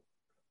ball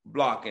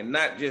blocking,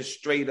 not just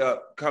straight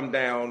up come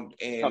down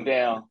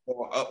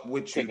or up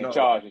with you.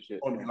 Charge and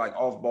shit. Going to be like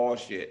off ball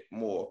shit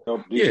more.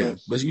 Yeah,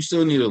 but you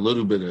still need a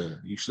little bit of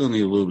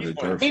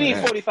girth. He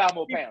needs 45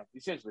 more pounds,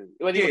 essentially.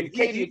 So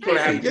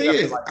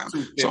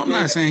I'm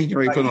not saying he can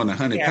already put on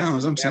 100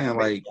 pounds. I'm saying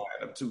like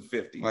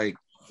 250, like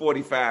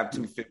 45,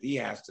 250. He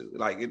has to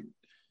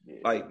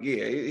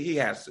he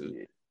has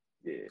to.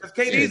 Because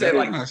KD's at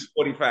like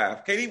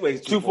 45. KD weighs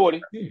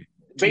 240.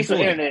 Based on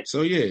the internet,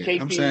 so yeah,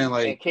 KP I'm saying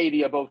like and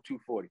KD are both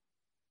 240,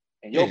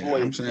 and your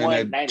boy is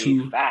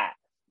 195.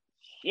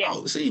 Yeah.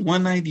 Oh, see,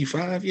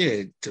 195.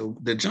 Yeah,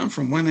 the jump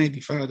from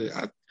 195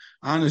 to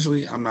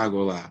honestly, I'm not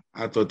gonna lie.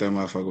 I thought that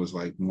motherfucker was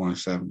like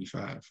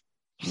 175.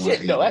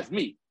 Shit, no, that's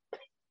me.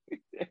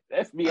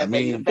 That's me. I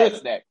mean, fat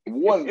snack.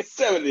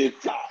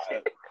 175.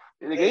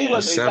 He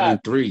was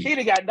 7'3". He'd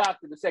have got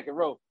knocked in the second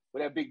row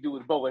when that big dude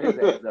was bowling his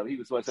ass up. He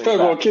was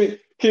 175.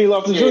 Kenny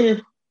Lofton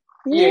Jr.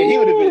 Yeah, he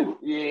would have been.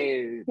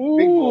 Yeah, big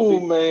boy,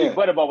 man. Big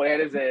Butterball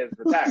had his ass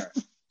retired.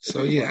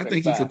 So yeah, I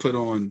think he could put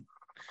on.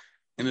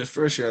 In his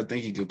first year, I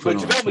think he could put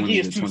on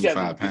 20 to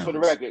 25 pounds. For the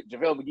record,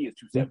 JaVale McGee is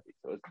 270,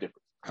 so it's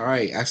different. All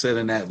right, I said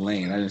in that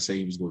lane. I didn't say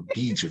he was going to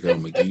beat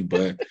JaVale McGee,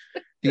 but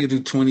he could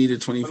do 20 to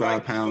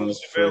 25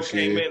 pounds first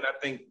year. I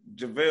think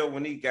JaVale,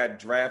 when he got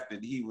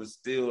drafted, he was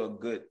still a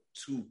good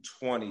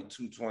 220,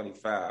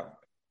 225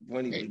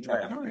 when he was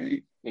drafted.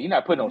 Right. Yeah, you're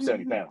not putting on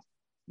 70 pounds.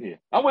 Yeah,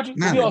 I'm with you.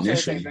 Not we all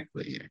initially,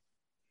 but yeah.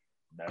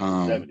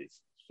 70s.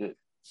 Shit.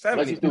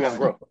 70.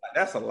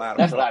 That's a lot.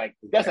 That's a lot.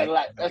 That's a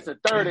lot. That's a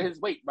third of his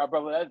weight, my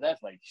brother.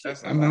 That's like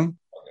shit. I know.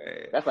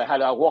 That's like how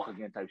do I walk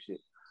again type shit.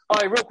 All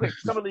right, real quick.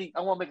 Summer League.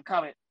 I want to make a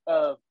comment.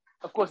 Of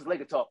course, it's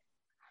Laker talk.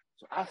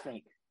 So I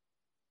think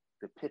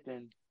the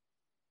Pippen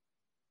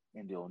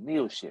and the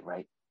O'Neal shit,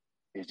 right,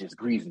 is just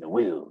greasing the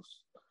wheels.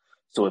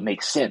 So it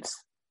makes sense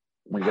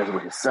when he does it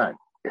with his son.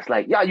 It's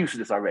like y'all used to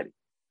this already.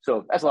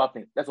 So that's all I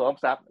think. That's all I'm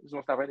stopping. I'm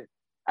gonna stop right there.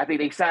 I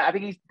think they signed. I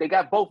think they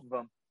got both of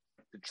them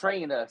to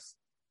train us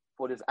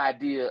for this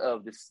idea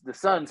of the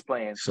Suns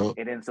playing. So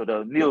and then so the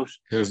O'Neal.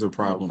 Here's the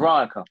problem.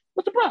 LeBron come.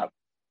 What's the problem?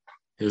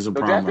 Here's the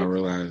problem.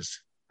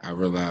 I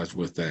realized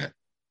with that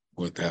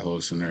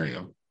whole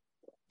scenario,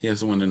 he has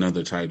to win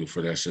another title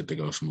for that shit to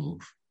go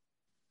smooth.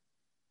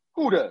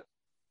 Who does?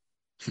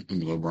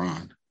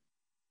 LeBron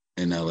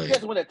in LA. He has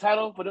to win a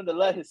title for them to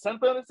let his son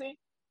play on the team?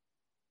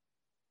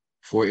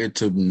 For it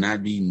to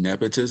not be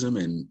nepotism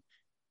and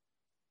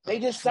they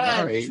just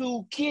signed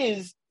 2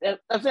 kids.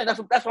 I'm saying that's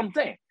what I'm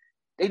saying.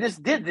 They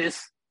just did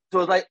this, so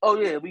it's like, oh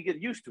yeah, we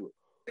get used to it.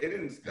 They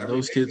didn't.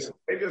 Those kids.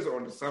 They just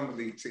on the summer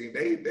league team.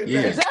 They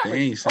exactly. They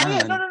ain't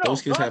signed. No.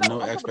 Those kids have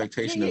no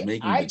expectation of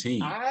making the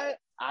team. I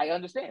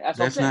understand.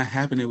 That's not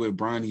happening with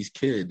Bronny's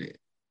kid.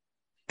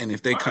 And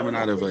if they coming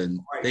out of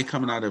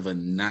a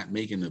not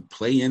making the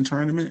play-in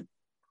tournament,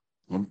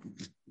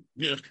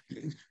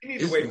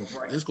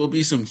 it's gonna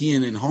be some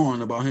heeing and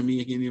hawing about him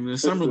being in the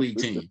summer league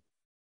team.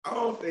 I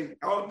don't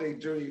think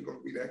Junior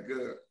gonna be that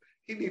good.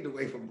 He need to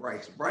wait for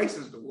Bryce. Bryce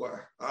is the one,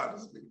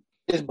 honestly.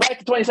 Is Bryce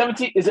the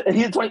 2017? Is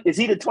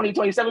he the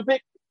 2027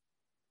 pick?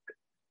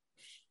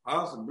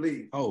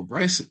 Possibly. Oh,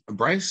 Bryce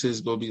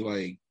is gonna be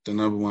like the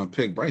number 1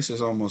 pick. Bryce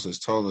is almost as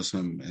tall as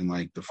him in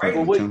like the 1st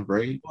or 10th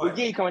grade. What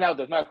year he coming out?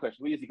 That's my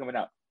question. What year is he coming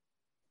out?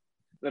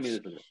 Let me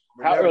listen.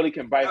 How early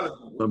can Bryce?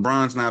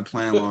 LeBron's not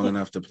playing long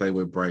enough to play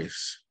with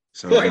Bryce.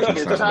 So I'm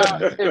sorry.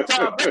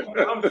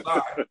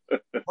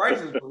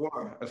 Bryce is the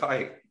one. It's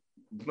like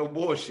no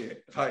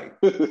bullshit. Like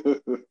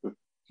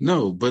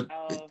no, but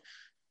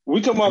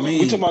we talking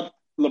about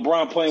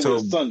LeBron playing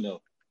with his son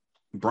though.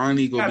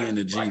 Bronny go be in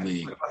the G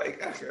League.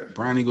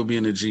 Bronny go be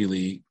in the G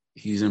League.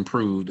 He's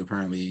improved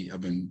apparently.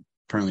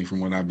 From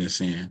what I've been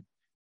seeing,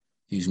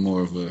 he's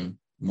more of a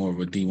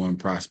D1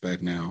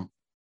 prospect now.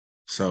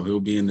 So he'll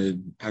be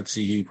I'd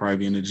see he'd probably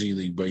be in the G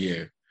League. But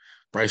yeah,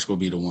 Bryce will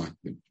be the one.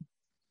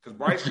 Because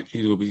Bryce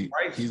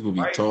he's gonna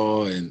be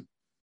tall and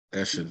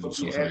that shit looks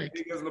so like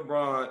big as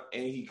LeBron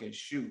and he can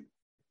shoot.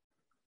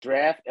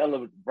 Bryce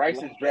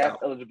is draft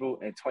eligible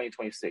in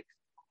 2026.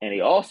 And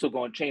they also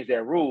gonna change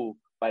that rule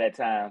by that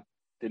time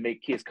to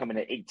make kids come in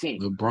at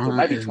 18.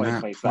 LeBron is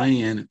not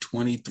playing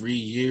 23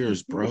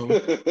 years, bro.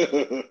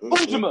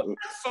 Ujima,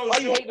 why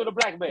you hating on the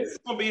black man? This is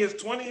gonna be his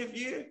 20th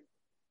year.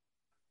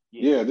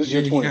 Yeah, this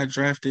year 20. He got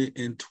drafted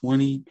in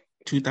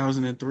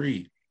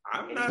 2003.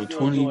 I'm not so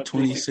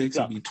 2026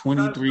 will be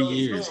 23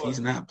 years. Sure.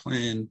 He's not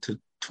playing to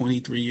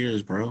 23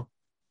 years, bro.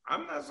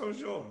 I'm not so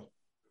sure.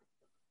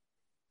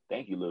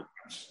 Thank you, Luke.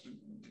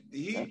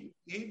 He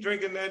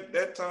drinking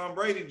that Tom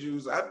Brady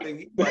juice. I think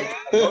he might.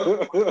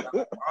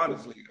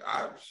 Honestly,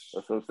 that's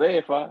what I'm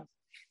saying, Fox.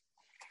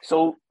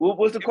 So, what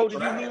was the coach you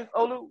used?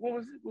 Olu,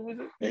 what was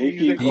it?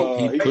 He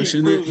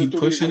pushing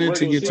it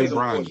to get to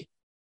Bronny.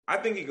 I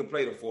think he could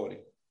play the 40.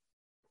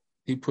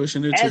 He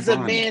pushing it to As a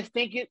man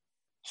thinketh,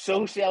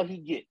 so shall he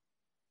get.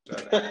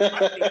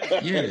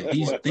 Yeah,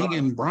 he's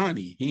thinking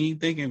Bronny. He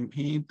ain't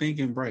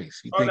thinking Bryce.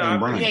 He's thinking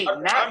Bronny. He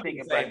ain't not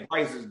thinking Bryce.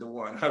 Bryce is the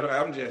one.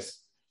 I'm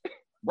just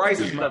Bryce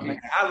is my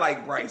man. I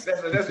like Bryce.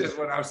 That's just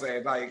what I'm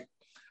saying. Like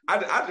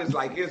I just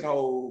like his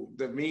whole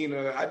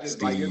demeanor. I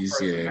just like his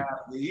personality.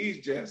 Yeah. He's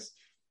just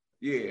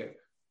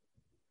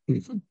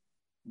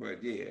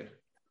But yeah.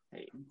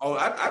 Oh,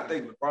 I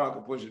think LeBron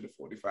could push it to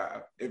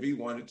 45 if he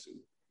wanted to.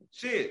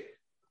 Shit.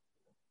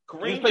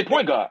 Kareem played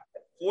point guard.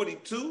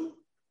 42?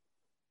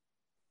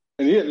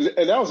 And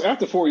that was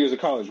after 4 years of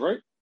college, right?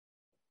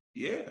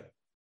 Yeah.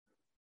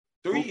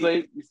 3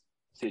 years.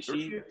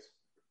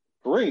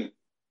 Kareem,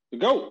 the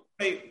GOAT.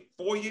 Played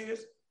 4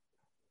 years?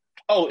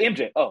 Oh,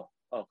 MJ. Oh,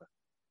 okay.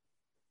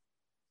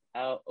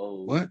 How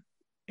old? What?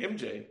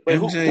 MJ. Wait,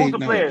 who's the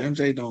player?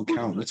 MJ don't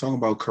count. We're talking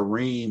about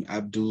Kareem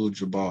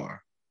Abdul-Jabbar.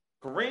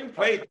 Kareem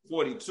played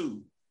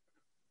 42.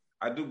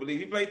 I do believe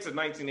he played to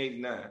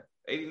 1989.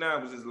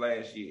 89 was his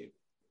last year.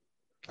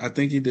 I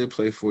think he did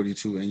play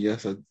 42, and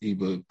yes, he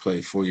would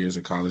play 4 years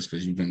of college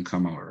because you didn't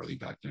come out early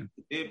back then.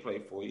 He did play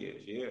 4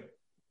 years, yeah.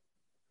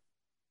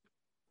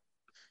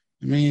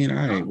 I mean,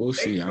 all right, we'll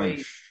see.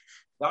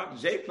 Dr.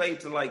 J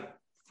played to like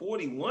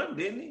 41,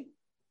 didn't he?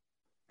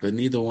 But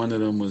neither one of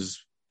them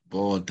was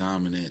ball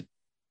dominant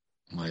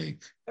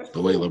like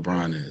the way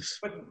LeBron is.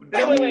 Wait.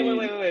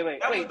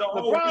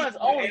 LeBron's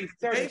only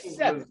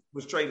 37.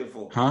 Was traded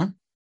for. Huh?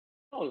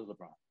 Oh,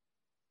 LeBron.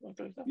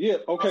 Yeah,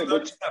 okay,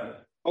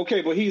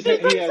 but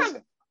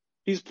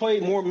he's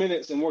played more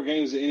minutes and more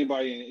games than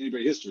anybody in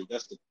NBA history.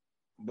 That's the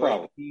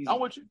problem. He's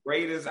the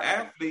greatest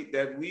athlete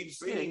that we've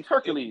seen. Yeah, he's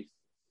Hercules.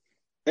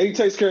 And he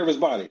takes care of his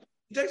body.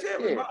 He takes care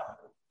of his body.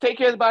 take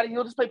care of his body.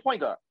 He'll just play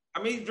point guard.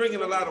 I mean, he's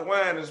drinking a lot of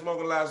wine and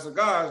smoking a lot of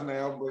cigars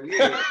now, but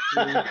yeah.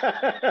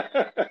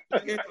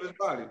 Take care of his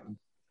body.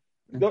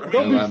 Don't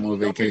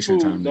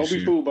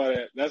be fooled by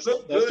that. That's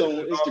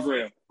on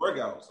Instagram.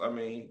 Workouts. I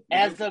mean,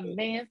 as a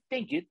man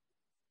thinketh,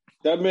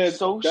 that man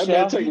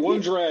take one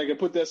drag and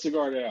put that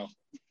cigar down.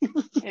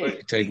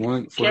 Hey, take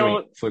one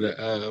for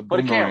the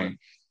boomerang.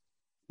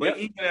 But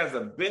even as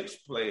a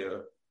bench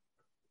player,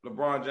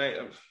 LeBron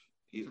James,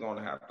 he's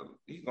gonna have to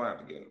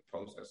get in the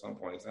post at some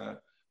point in time.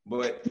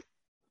 But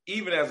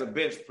even as a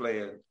bench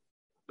player,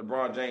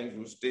 LeBron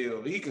James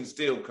can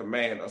still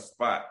command a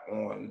spot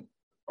on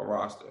a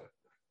roster.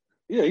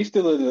 Yeah, he's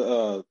still in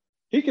the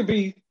he could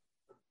be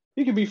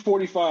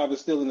 45 and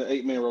still in the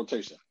 8-man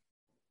rotation.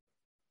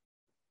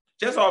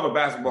 Just off of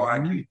basketball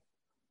IQ.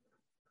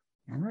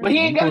 Right. But he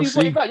ain't got to be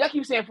 45. Y'all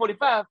keep saying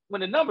 45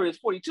 when the number is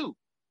 42.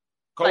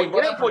 Kobe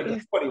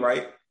played 40,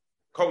 right?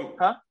 Kobe.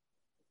 Huh?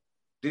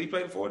 Did he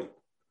play the 40?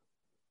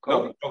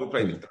 Kobe. No, Kobe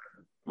played the 30.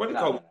 What did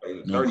Kobe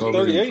play? No,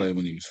 Kobe didn't play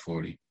when he was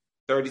 40.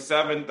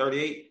 37,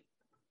 38.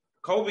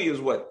 Kobe is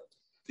what?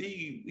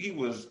 He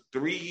was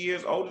 3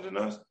 years older than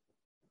us?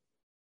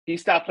 He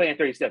stopped playing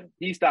 37.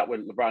 He stopped where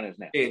LeBron is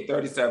now. Yeah,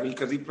 37,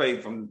 because he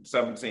played from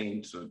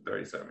 17 to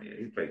 37. Yeah,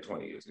 he played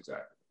 20 years,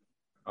 exactly.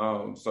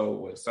 So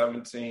what,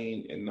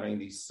 17 and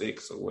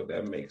 96, so what,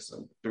 that makes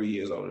him 3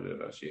 years older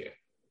than us, yeah.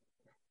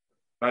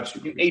 Not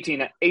you.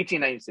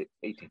 1896.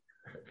 18.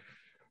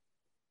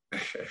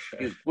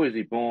 Where is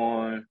he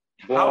born?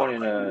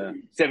 Born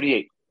in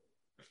 78.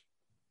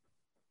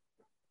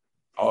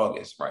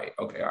 August, right.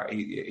 Okay, all right.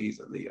 He's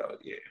a Leo,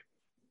 yeah.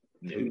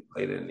 He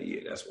played in the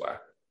year, that's why.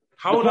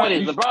 The point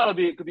is,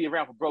 LeBron could be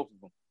around for both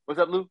of them. What's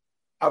up, Lou?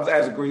 I was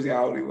asking Greasy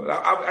how old he was.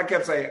 I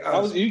kept saying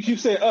us. You keep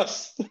saying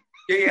us.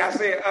 Yeah, I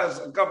said us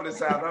a couple of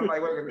times. I'm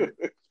like, wait a minute.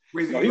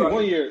 Greasy, no,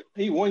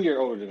 he 1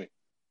 year older than me.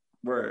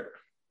 Word.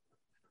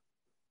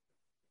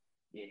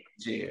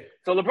 Yeah.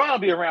 So LeBron will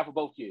be around for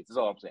both kids, is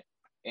all I'm saying.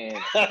 And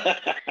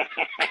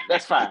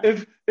that's fine.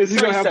 Is he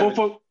going to have both?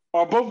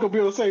 Are both going to be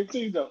on the same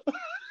team, though?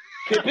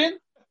 Pippen,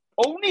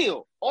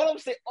 O'Neal. All I'm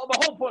saying,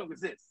 the whole point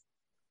was this.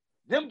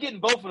 Them getting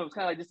both of them was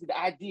kind of like just the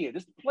idea.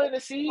 Just planting the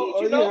seed,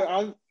 you know?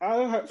 Yeah,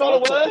 I heard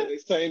the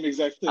same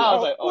exact thing. I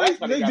was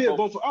like, they did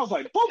both. I was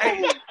like, both of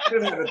them. I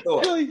didn't have a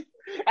thought. Really?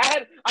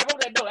 I wrote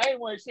that note. I didn't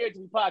want to share it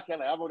to the podcast.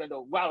 Like, I wrote that note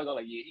a while ago.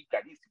 Like, yeah, he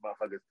got these two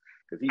motherfuckers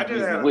because he's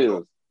using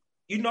wheels.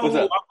 You know who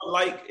I would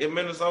like in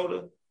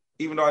Minnesota,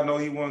 even though I know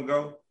he won't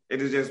go?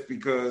 It is just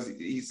because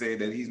he said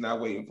that he's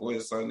not waiting for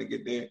his son to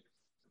get there.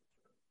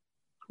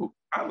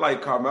 I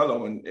like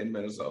Carmelo in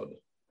Minnesota.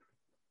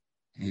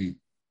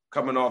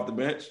 Coming off the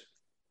bench.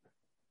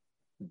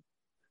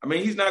 I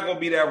mean, he's not going to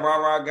be that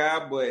rah-rah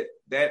guy, but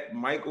that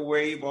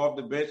microwave off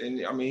the bench,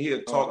 and I mean,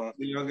 he'll talk to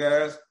the young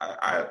guys.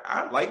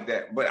 I like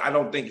that, but I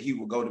don't think he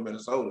will go to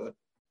Minnesota.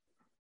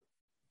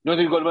 You don't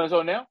think he'll go to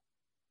Minnesota now?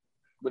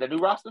 With a new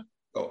roster?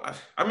 Oh,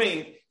 I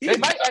mean, they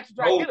might actually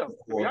try to get him,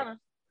 to be honest.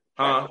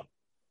 Huh?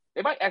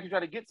 They might actually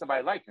try to get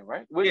somebody like him,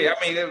 right? Yeah,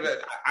 I mean,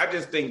 I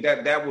just think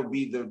that would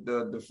be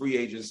the free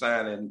agent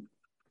signing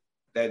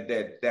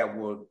that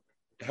would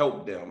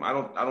help them. I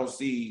don't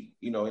see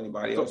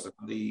anybody else in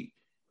the league.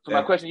 So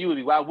my question to you would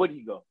be, why would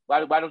he go? Why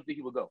don't you think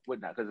he would go?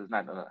 Would not, because it's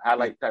not a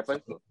highlight type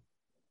place.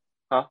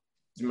 Huh?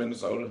 It's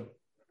Minnesota.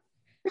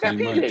 They got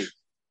PJs.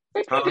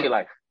 They PJ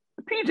life.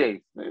 The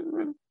PJs.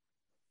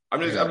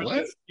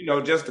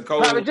 Just the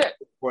cold private jet.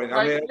 Point.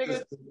 I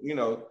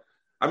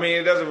mean,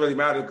 it doesn't really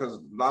matter because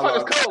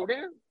it's cold,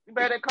 nigga. You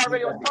better that car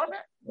radio on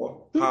tarmac?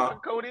 Huh?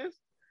 Cold is.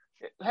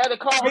 Had a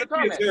car on the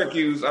tarmac.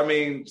 Syracuse.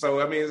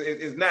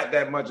 It's not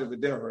that much of a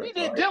difference. He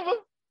did Denver.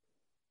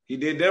 He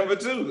did Denver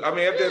too. I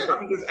mean, at this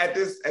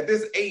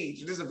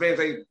age, this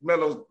advanced age,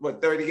 Melo's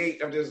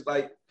 38. I'm just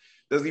like,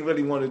 does he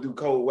really want to do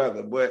cold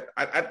weather? But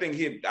I think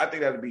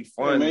that'd be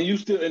fun. Hey man, you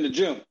still in the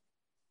gym?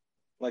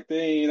 Like they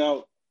ain't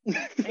out.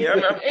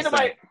 Yeah, ain't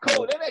nobody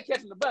cold. They're not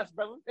catching the bus,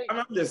 brother.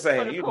 I'm just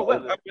saying, I dig it.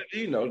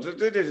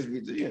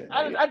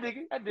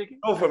 I dig it.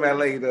 Go from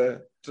LA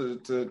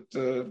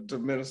to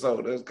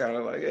Minnesota. It's kind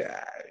of like,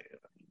 yeah.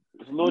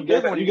 It's a little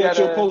different. You got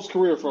your post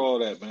career for all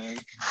that, man.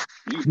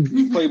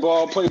 You play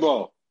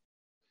ball.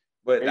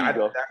 But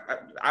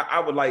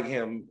I would like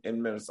him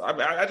in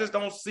Minnesota. I just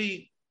don't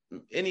see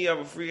any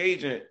other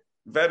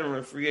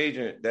veteran free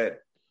agent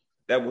that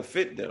would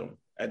fit them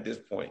at this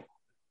point.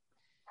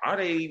 Are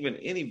there even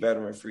any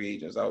veteran free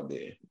agents out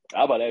there?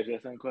 How about asking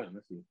that same question?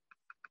 Let's see.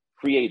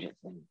 Free agents.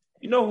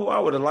 You know who I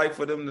would have liked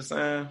for them to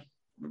sign,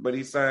 but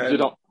he signed.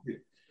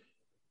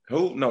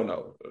 Who?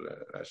 No.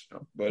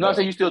 But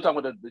so you still talking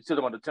about the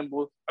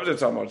Timberwolves? I'm just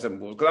talking about the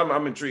Timberwolves because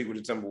I'm intrigued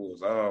with the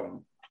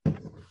Timberwolves.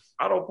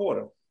 Otto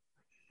Porter.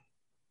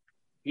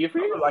 You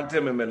free? I would like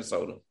him in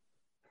Minnesota.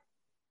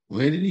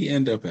 Where did he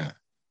end up at?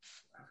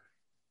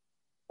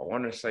 I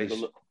want to say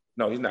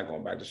no. He's not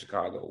going back to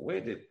Chicago.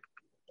 Where did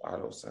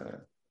Otto sign?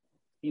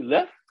 He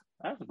left.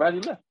 I'm surprised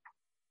he left.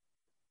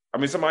 I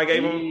mean, somebody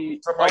gave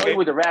him.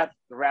 With the Raptors.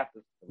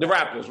 The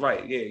Raptors,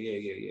 right?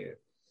 Yeah.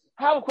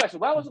 I have a question.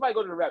 Why would somebody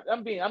go to the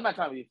Raptors? I'm not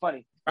trying to be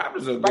funny.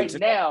 Raptors are right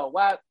now.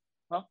 Why?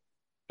 Huh?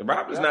 The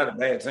Raptors not a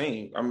bad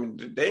team. I mean,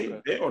 they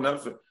don't know.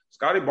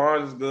 Scotty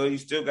Barnes is good. You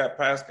still got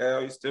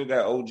Pascal. You still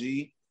got OG.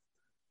 Nick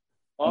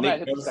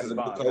Nurse is a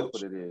good coach. That's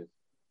what it is.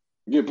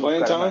 You get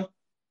playing time?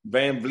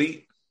 Van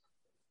Vliet.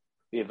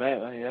 Yeah,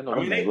 I know.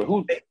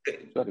 Who?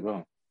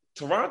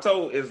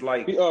 Toronto is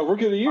like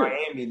rookie of the year.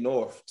 Miami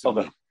North.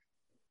 To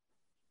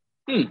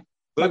me.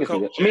 Good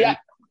coaching,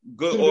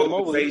 good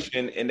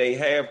organization, and they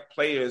have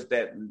players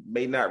that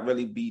may not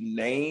really be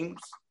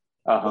names.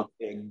 But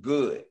they're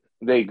good.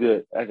 They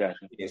good. I got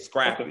you. It's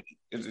scrappy.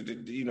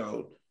 You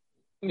know,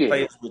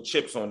 players with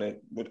chips on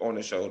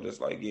the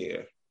shoulders. Like,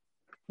 yeah.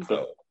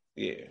 So,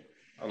 yeah.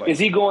 Is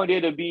he going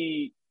there to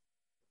be?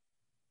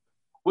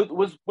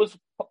 What's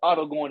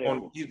Otto going there?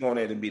 He's going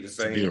there to be the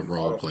same. To be a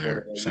role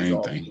player.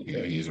 Same thing.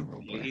 Yeah, he's a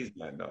role player. He's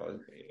not. No.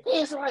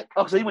 Yeah, it's like.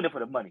 Oh, so he went there for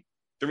the money.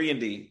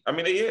 3-and-D. I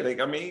mean,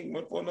 he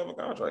went for another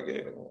contract.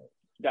 Yeah.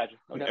 Gotcha.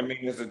 Okay. I mean,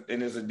 it's a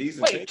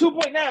decent. Wait,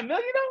 $2.9 million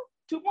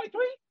though? 2.3?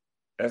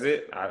 That's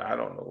it. I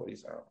don't know what he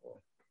signed for.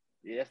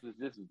 Yeah,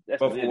 that's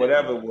but for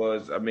whatever it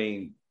was, I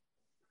mean,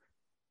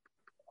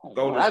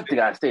 Golden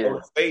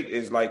State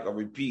is like a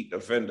repeat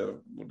offender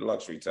with the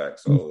luxury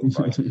tax. So it's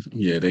like,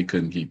 yeah, they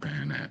couldn't keep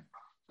paying that.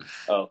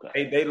 Oh,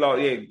 okay. They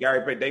lost. Yeah,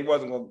 Gary Payton. They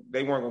weren't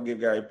gonna give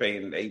Gary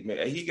Payton $8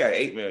 million. He got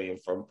 $8 million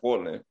from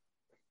Portland.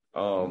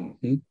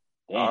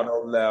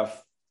 Otto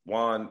left.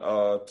 Juan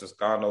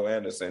Toscano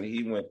Anderson.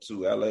 He went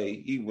to LA.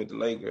 He went to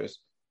Lakers.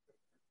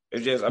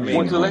 It's just, I mean,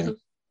 went to the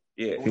Lakers.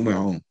 Yeah, he went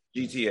home.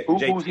 GTA.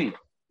 Who's he?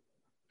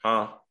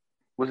 Huh?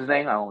 What's his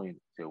name? I only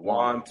said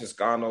Juan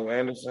Toscano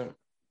Anderson.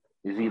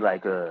 Is he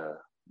like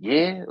or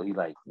he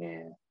like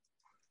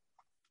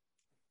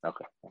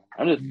Okay.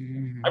 I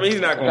mean, he's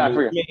not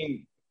gonna.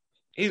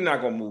 He's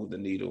not gonna move the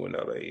needle in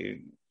LA.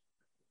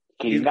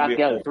 Can he knock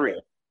down the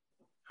three?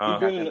 Huh?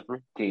 Can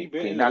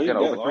he knock down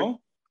over three?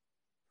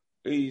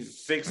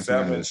 He's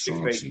 6'7",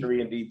 6'8",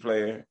 3-and-D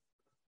player.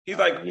 He's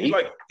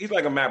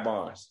like a Matt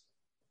Barnes.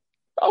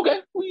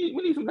 Okay, we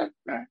need some that.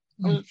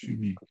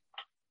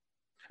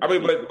 I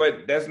mean,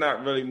 but that's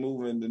not really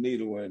moving the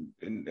needle in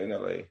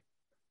LA.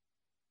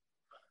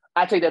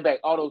 I take that back.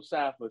 Otto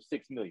signed for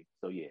 $6 million.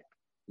 So yeah,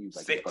 he was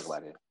like, $6. Fuck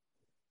about it.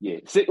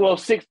 Yeah,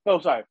 $6. Oh,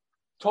 sorry.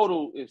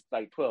 Total is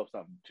like 12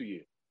 something 2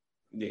 years.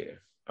 Yeah,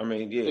 I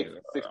mean, yeah,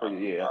 six per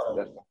year. Yeah,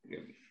 that's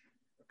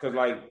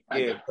because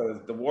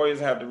the Warriors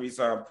have to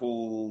re-sign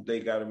Poole. They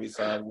got to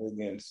re-sign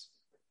Wiggins,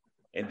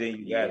 and then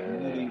you got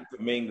Moody,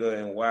 Kuminga,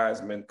 and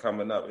Wiseman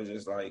coming up. It's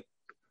just like,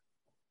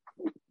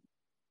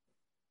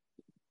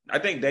 I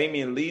think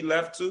Damian Lee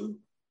left too.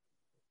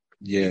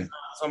 Yeah,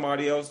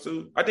 somebody else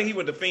too. I think he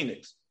went to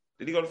Phoenix.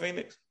 Did he go to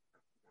Phoenix?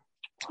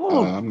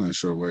 I'm not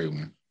sure where he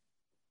went.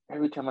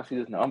 Every time I see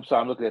this, I'm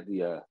sorry, I'm looking at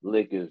the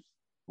Lakers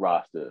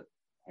roster.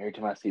 Every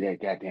time I see that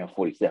goddamn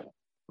 47,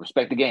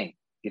 respect the game.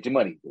 Get your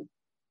money.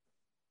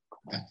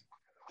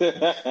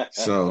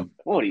 So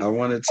I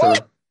wanted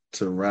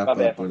to wrap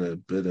up with a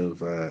bit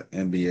of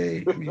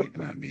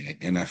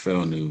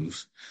NFL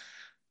news.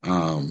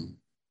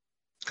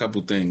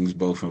 Couple things,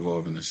 both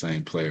involving the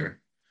same player.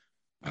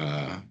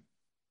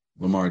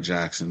 Lamar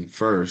Jackson.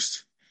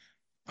 First,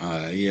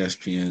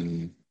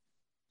 ESPN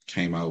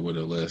came out with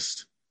a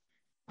list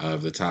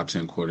of the top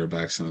 10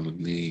 quarterbacks in the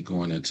league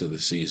going into the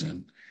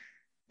season.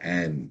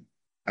 And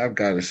I've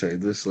got to say,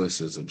 this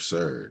list is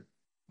absurd.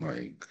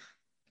 Like,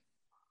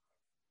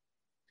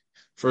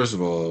 first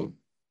of all,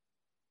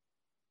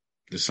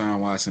 Deshaun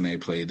Watson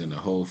ain't played in the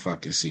whole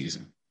fucking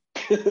season.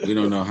 We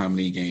don't know how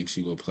many games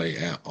he will play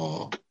at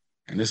all.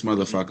 And this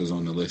motherfucker's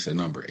on the list at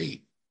number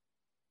 8.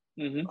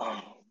 Mm-hmm.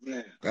 Oh,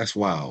 man. That's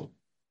wild.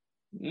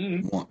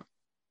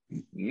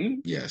 Mm-hmm.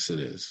 Yes,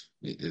 it is.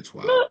 It's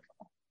wild.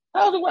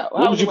 How's it wild?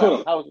 How is it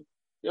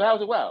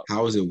wild?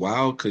 How is it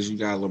wild? Because you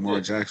got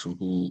Lamar Jackson,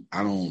 who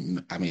I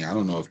don't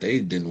know if they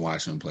didn't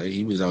watch him play.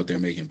 He was out there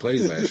making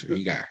plays last year.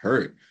 He got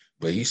hurt,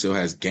 but he still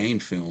has game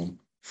film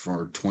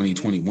for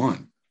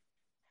 2021.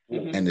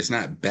 Mm-hmm. And it's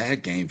not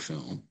bad game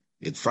film.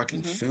 It's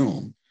fucking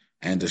film.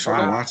 And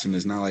Deshaun Watson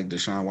is not like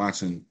Deshaun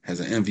Watson has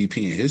an MVP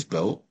in his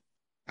belt.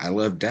 I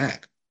love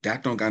Dak.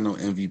 Dak don't got no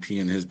MVP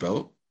in his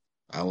belt.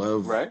 I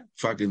love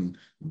fucking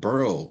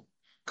Burrow.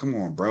 Come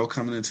on, bro.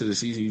 Coming into the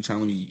season, you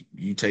telling me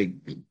you take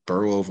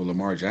Burrow over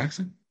Lamar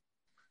Jackson?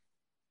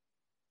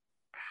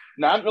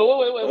 No, wait.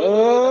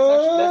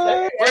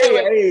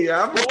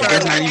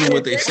 That's not even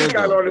what they said,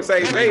 though. On the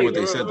same page. What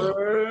they said,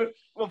 though.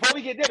 Before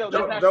we get there,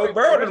 though, Joe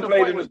Burrow done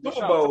played in the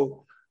Super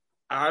Bowl.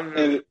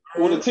 And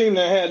with a team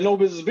that had no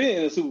business being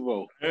in the Super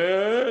Bowl.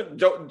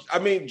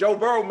 Joe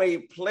Burrow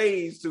made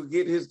plays to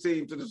get his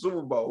team to the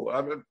Super Bowl.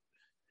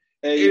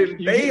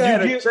 They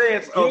had a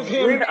chance of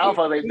winning.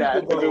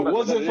 If it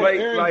wasn't for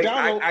Aaron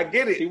Donald, I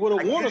get it. He would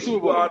have won a Super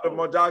Bowl.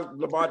 Lamar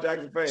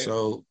Jackson fan.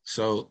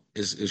 So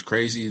it's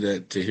crazy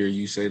that to hear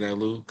you say that,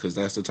 Lou, because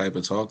that's the type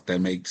of talk that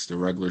makes the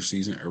regular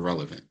season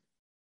irrelevant.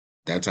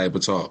 That type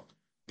of talk.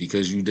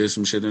 Because you did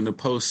some shit in the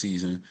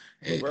postseason,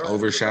 it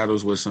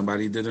overshadows what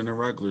somebody did in the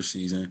regular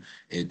season.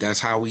 That's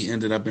how we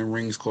ended up in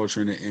rings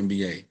culture in the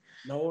NBA.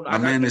 My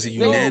man is a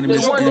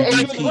unanimous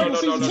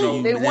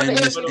MVP. They won the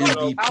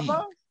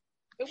MVP.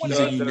 He's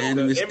a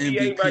unanimous the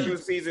NBA MVP. regular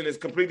season is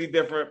completely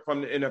different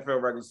from the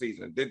NFL regular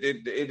season.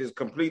 It is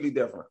completely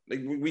different.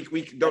 Like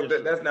we don't.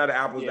 That's not an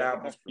apples to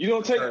apples. You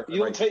don't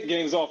take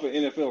games off of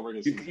NFL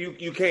regular season.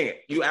 You can't.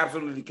 You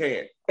absolutely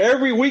can't.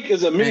 Every week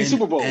is a mini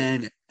Super Bowl.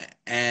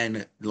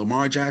 And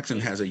Lamar Jackson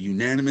has a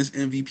unanimous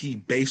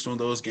MVP based on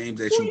those games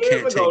that you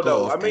can't take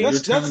off. I mean, you're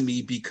telling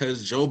me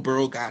because Joe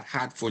Burrow got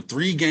hot for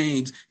 3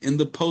 games in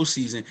the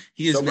postseason,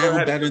 he is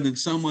now better than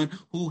someone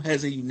who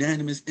has a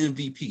unanimous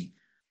MVP.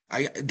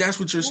 That's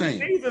what you're saying.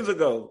 2 seasons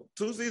ago.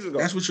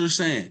 That's what you're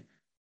saying.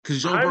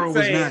 Because Joe Burrow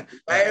was not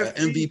an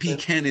MVP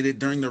candidate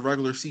during the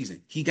regular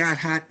season. He got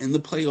hot in the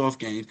playoff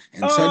games,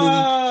 and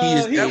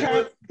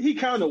suddenly he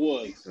kind of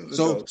was.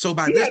 So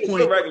by this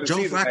point, Joe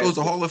Flacco's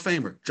a Hall of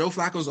Famer. Joe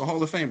Flacco's a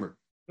Hall of Famer.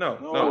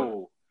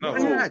 No. Why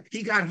not?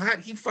 He got hot.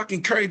 He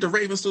fucking carried the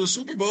Ravens to the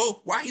Super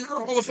Bowl. Why he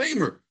not a Hall of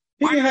Famer?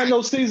 He didn't have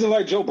no season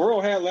like Joe Burrow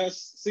had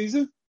last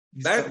season.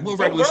 What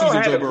regular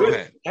season Joe Burrow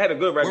had? Had a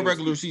good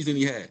regular season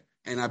he had.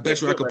 And I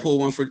bet you I could pull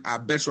one for. I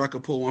bet you I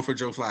could pull one for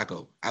Joe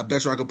Flacco. I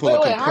bet you I could pull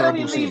a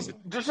comparable season.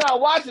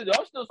 Deshaun Watson,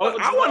 though.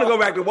 I want to go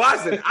back to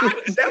Watson.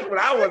 That's what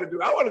I want to do.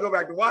 I want to go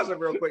back to Watson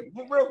real quick.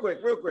 You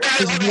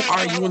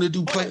want to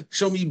do play?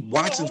 Show me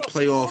Watson's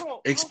playoff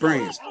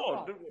experience.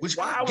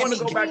 Why I want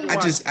to go back to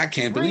Watson? I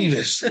can't believe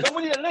this. Why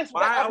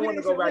I want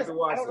to go back to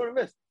Watson?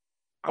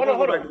 I want to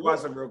go back to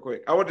Watson real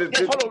quick. I want to.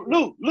 Hold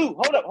on, Lou.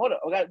 Hold up.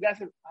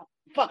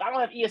 Fuck, I don't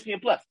have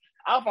ESPN Plus.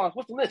 Alphonse,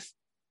 what's the list?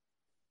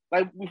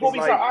 Like before we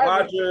start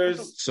arguing.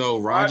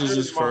 Rodgers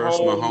is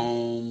first.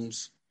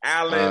 Mahomes,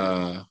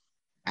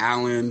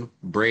 Allen,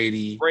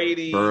 Brady,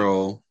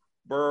 Burrow.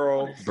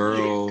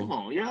 Come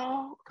on,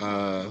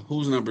 y'all.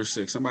 Who's number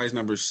 6? Somebody's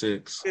number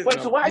 6.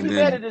 Wait, so why are you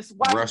mad at this?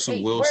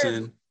 Russell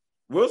Wilson.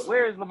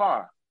 Where is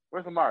Lamar?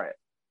 Where's Lamar at?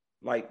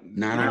 Like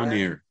not on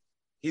there.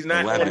 He's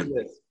not 11. on the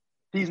list.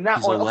 He's not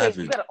He's on.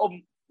 11.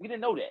 Okay, we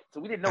didn't know that, so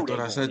we didn't know that.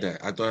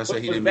 I thought I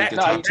said he didn't make the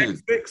top 10.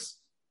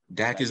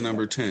 Dak is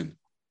number 10.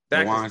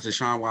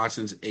 Deshaun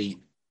Watson's 8.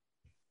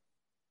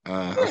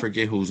 I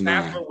forget who's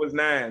 9.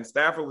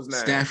 Stafford was 9.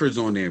 Stafford's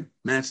on there.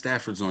 Matt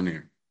Stafford's on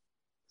there.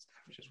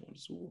 Stafford just won the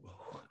Super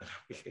Bowl.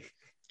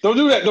 Don't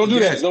do that. Don't do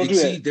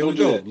that. There we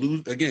go.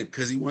 Lose again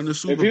because he won the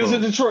Super Bowl. If he was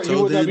in Detroit, he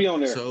would not be on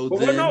there.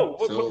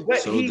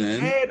 He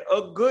had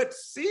a good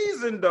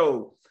season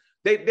though.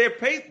 They're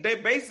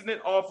basing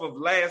it off of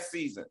last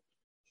season.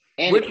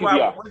 Which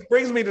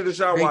brings me to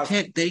Deshaun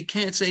Watson. They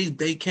can't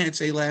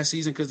say last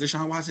season because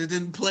Deshaun Watson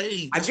didn't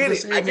play. I get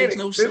it. It makes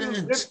no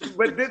sense.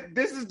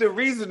 This is the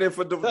reasoning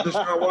for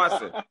Deshaun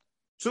Watson.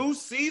 2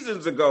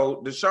 seasons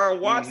ago, Deshaun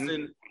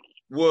Watson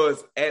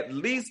was at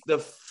least the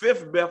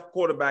 5th best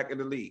quarterback in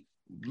the league,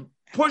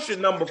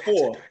 pushing number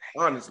 4.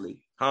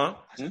 Honestly, huh?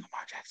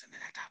 Lamar Jackson in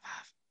that top 5.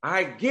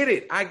 I get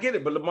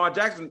it. But Lamar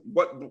Jackson,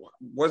 what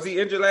was he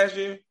injured last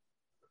year?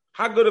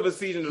 How good of a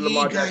season did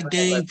Lamar Jackson?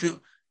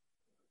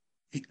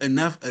 He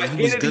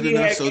was good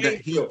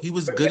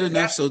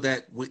enough so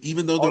that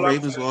even though the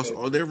Ravens lost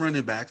all their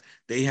running backs,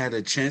 they had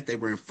a chance. They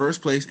were in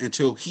first place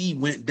until he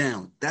went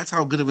down. That's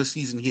how good of a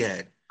season he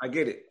had. I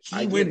get it.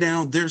 He went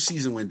down. Their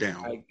season went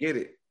down. I get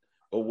it.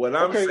 But what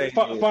I'm saying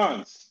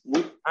is,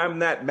 I'm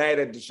not mad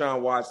at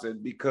Deshaun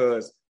Watson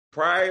because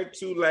prior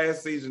to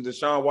last season,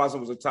 Deshaun Watson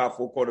was a top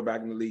 4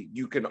 quarterback in the league.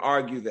 You can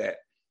argue that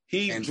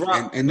he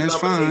dropped, and that's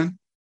fine.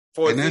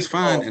 And that's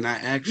fine. And I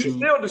asked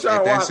you at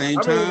that same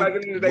time.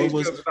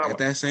 At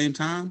that same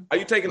time? Are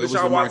you taking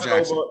Deshaun Watson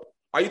over?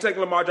 Are you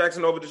taking Lamar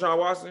Jackson over Deshaun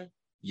Watson?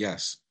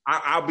 Yes.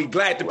 I'll be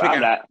glad to pick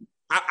out.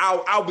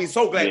 I'll be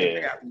so glad to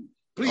pick out.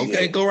 Please.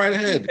 Okay, go right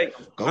ahead.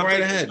 Go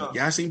right ahead.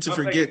 Y'all seem to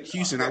forget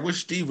Houston. I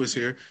wish Steve was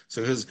here.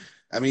 So because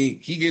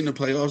he getting the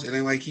playoffs. It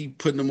ain't like he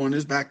putting them on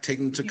his back,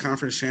 taking them to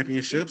conference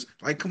championships.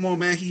 Like, come on,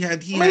 man. He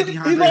lost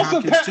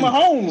to Pat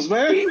Mahomes,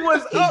 man. He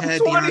was up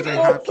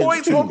 24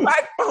 points on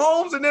Pat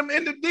Mahomes and them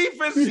in the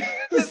defense.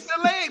 Puts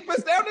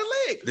down the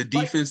leg. The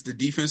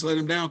defense let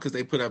him down because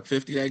they put up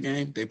 50 that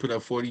game. They put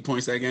up 40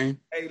 points that game.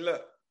 Hey,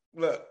 look,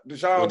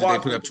 Deshaun Watson. Or did they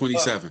put up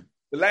 27?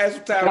 The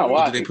last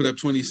time did they put up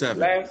 27?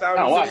 Last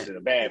time Watson,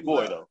 a bad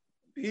boy though.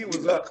 He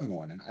was up. Come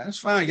on, now. That's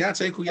fine. Y'all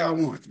take who y'all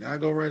want. Y'all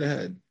go right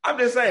ahead. I'm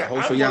just saying. I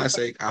hope for y'all's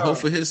sake. I hope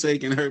for his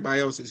sake and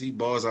everybody else's. He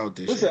balls out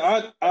this. Listen,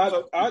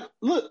 I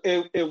look.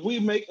 If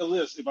we make a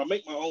list, if I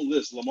make my own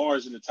list, Lamar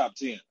is in the top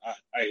 10.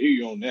 I hear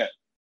you on that.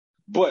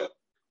 But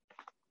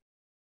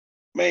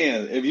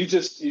man, if you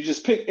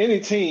just pick any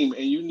team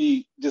and you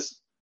need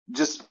just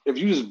if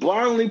you just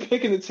blindly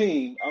picking a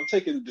team, I'm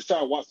taking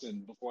Deshaun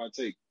Watson before I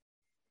take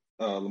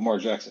Lamar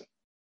Jackson.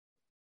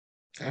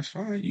 That's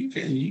fine. You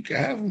can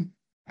have him.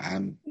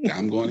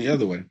 I'm going the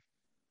other way.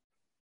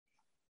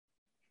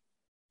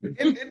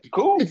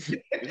 Cool.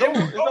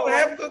 Don't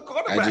have a good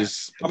quarterback.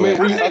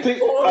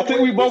 I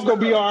think we both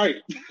gonna be all right.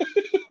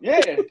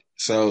 Yeah.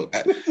 So,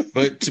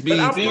 but to me,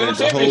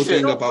 the whole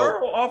thing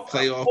about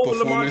playoff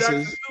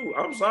performances.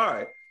 I'm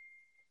sorry.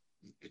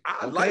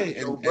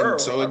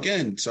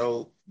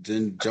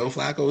 Then Joe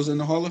Flacco's in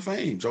the Hall of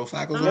Fame. Joe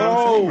Flacco's in the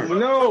Hall of Fame.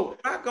 Joe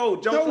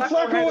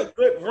Flacco had a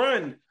good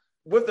run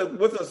with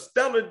a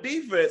stellar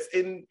defense,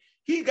 and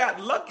he got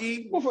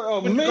lucky.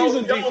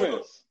 Amazing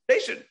defense. They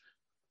should,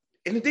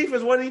 and the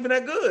defense wasn't even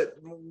that good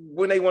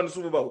when they won the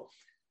Super Bowl.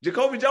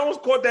 Jacoby Jones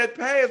caught that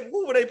pass.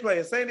 Who were they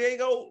playing? San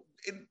Diego?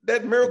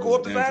 That miracle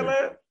up the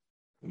sideline?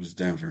 It was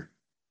Denver.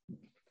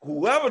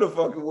 Whoever the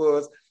fuck it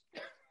was.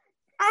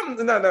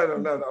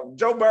 No.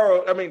 Joe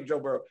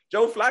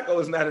Flacco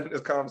is not in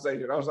this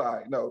conversation. I'm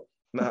sorry. No.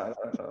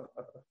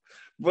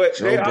 But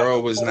Joe Burrow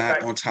was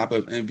not on top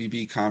of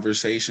MVP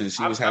conversations.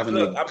 He was having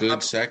a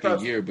good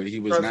second year, but he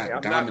was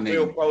not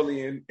dominating. I'm not Bill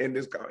Polian in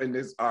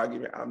this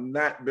argument. I'm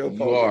not Bill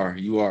Polian.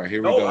 You are.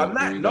 Here we go. I'm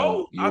not.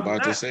 No, you're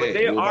about to say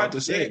it. You're about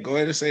to say it. Go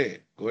ahead and say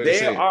it.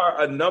 There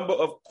are a number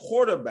of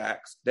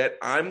quarterbacks that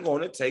I'm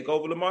going to take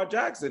over Lamar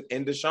Jackson,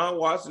 and Deshaun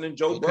Watson and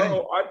Joe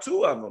Burrow are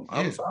two of them.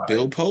 I'm sorry.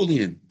 Bill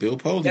Polian.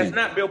 That's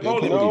not Bill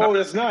Polian. No,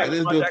 it's not. That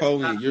is Bill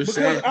Polian. You're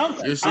saying I'm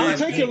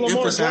taking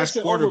Lamar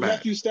Jackson over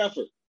Matthew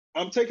Stafford.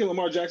 I'm taking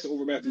Lamar Jackson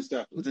over Matthew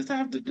Stafford. What does that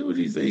have to do with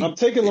anything? I'm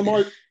taking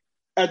Lamar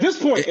at this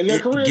point in their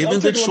career. Given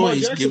the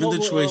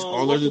choice,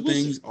 all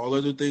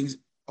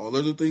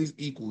other things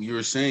equal.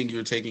 You're saying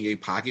you're taking a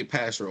pocket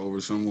passer over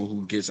someone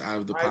who gets out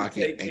of the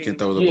pocket and can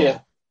throw the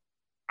ball.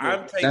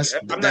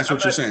 That's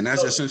what you're saying.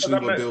 That's essentially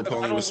what Bill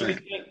Polian was saying.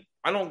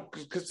 I don't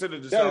consider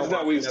this that is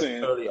not what he's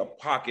saying. A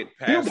pocket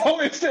passer. Bill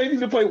Polian saying he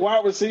needs to play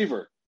wide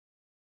receiver.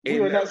 We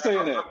are not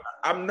saying that.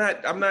 I'm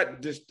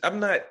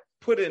not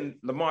putting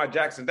Lamar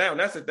Jackson down.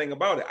 That's the thing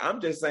about it. I'm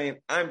just saying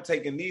I'm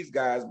taking these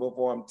guys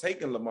before I'm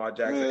taking Lamar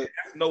Jackson.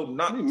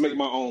 Not make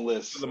my own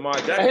list. Lamar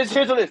Jackson.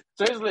 Here's the list.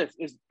 So here's the list.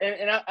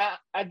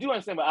 I do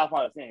understand what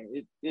Alphonse is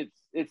saying. It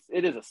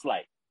is a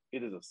slight.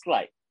 It is a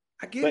slight.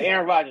 I get but it.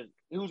 Aaron Rodgers,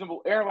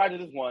 Aaron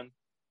Rodgers is one.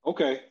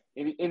 Okay.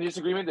 Any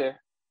disagreement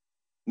there?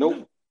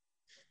 Nope.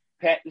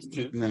 Pat is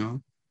two.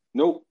 No.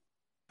 Nope.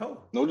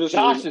 Oh. No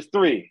disagreement. Josh is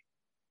three.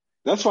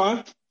 That's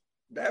fine.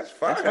 That's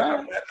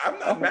fine. I'm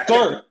not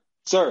mad.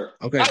 Sir.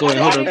 Okay, go ahead.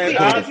 Hold on.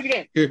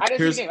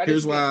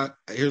 Here's why.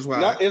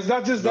 It's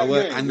not just that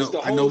game.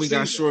 I know we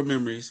got short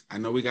memories.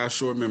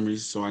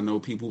 So I know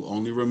people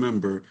only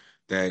remember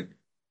that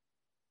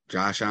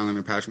Josh Allen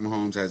and Patrick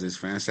Mahomes has this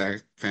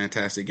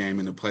fantastic game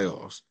in the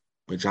playoffs.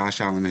 But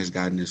Josh Allen has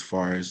gotten as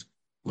far as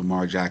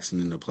Lamar Jackson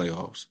in the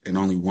playoffs, and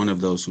only one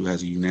of those who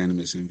has a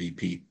unanimous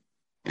MVP.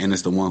 And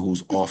it's the one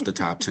who's off the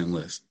top 10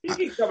 list. You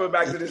keep coming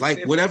back to this.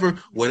 Like whatever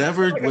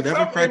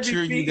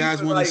criteria you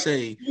guys want to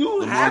say,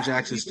 Lamar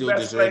Jackson still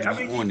deserves to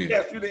be on there.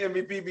 Yes, you're the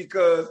MVP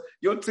because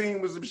your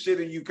team was some shit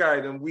and you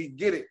carried them. We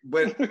get it,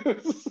 but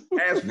as far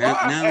as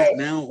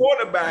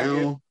quarterback,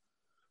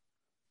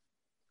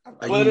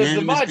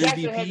 Lamar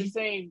Jackson had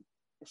the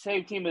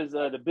same team as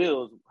the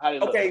Bills.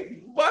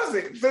 Okay, was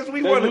it? Since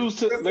we lose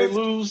to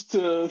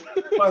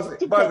Buzz it.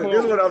 This is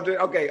what I'm doing.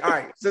 Okay, all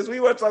right. Since we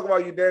were talking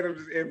about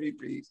unanimous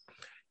MVPs.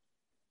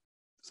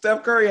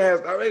 Steph Curry I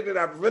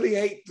really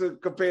hate to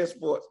compare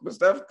sports, but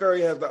Steph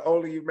Curry has the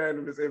only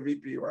unanimous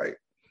MVP, right?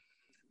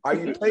 Are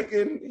you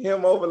taking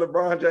him over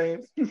LeBron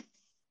James?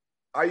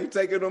 Are you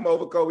taking him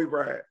over Kobe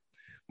Bryant,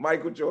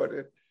 Michael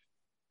Jordan,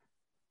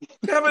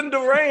 Kevin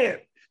Durant?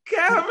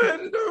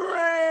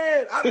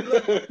 I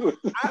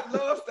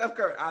love Steph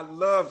Curry.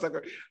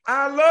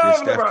 Is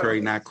Steph Curry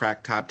not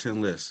crack top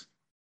 10 list?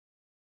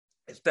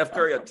 Is Steph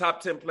Curry a top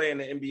 10 player in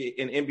the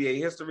NBA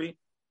history?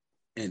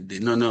 And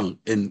no.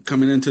 And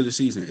coming into the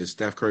season, is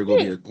Steph Curry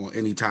going to be on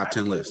any top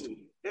 10 list?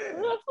 Yeah.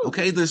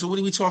 Okay, so what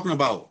are we talking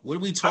about?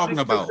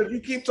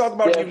 You keep talking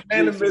about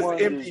unanimous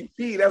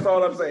MVP. That's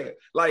all I'm saying.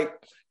 Like,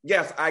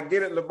 yes, I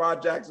get it. Lamar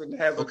Jackson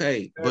has.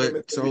 Okay,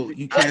 but so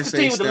you can't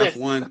say Steph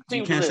won.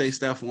 You can't say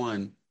Steph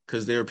won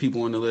because there are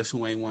people on the list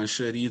who ain't won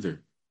shit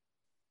either.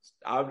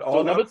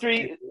 So number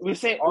three, we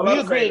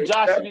agree that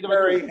Josh should be number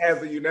Curry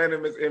has a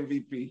unanimous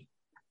MVP.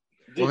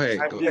 Go ahead.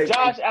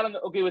 Josh Allen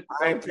okay with?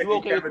 I am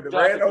taking Kevin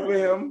Durant over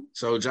him.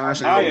 So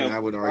Josh Allen, I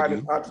would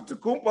argue.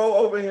 Antetokounmpo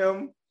over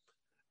him.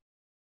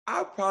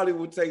 I probably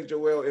would take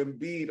Joel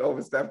Embiid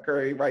over Steph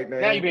Curry right now.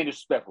 Now you're being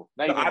disrespectful.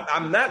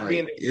 I'm not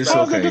being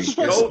disrespectful. It's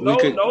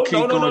okay.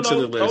 Keep going to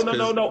the list.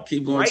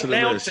 Keep going to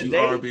the list.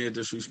 Today, you are being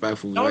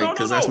disrespectful, right?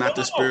 Because that's not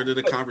the spirit of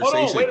the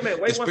conversation.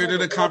 The spirit of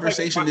the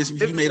conversation is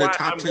if you made a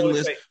top 10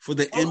 list for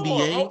the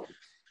NBA,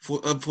 for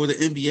the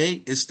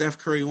NBA, is Steph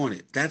Curry on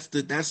it. That's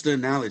the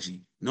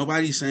analogy.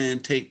 Nobody's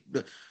saying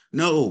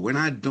no, we're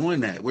not doing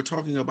that. We're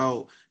talking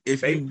about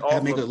if you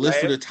make a list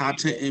for the top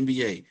 10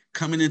 NBA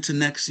coming into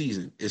next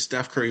season, is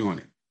Steph Curry on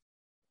it?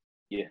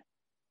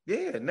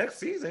 Yeah, next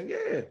season,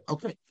 yeah.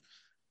 Okay.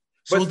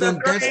 So then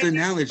that's the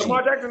analogy.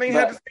 Lamar Jackson ain't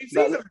had the same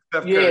season as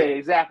Steph Curry. Yeah,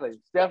 exactly.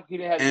 Steph, he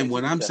didn't have. And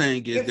what I'm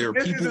saying is there are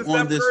people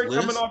on this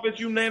list coming off as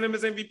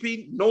unanimous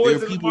MVP. There are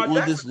people on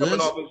this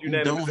list who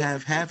don't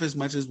have half as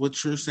much as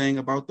what you're saying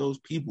about those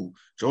people.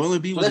 Joel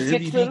Embiid was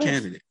an MVP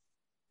candidate.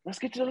 Let's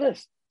get to the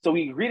list. So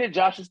we agreed that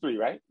Josh is 3,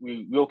 right?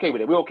 We okay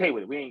with it. We're okay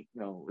with it. We ain't,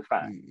 it's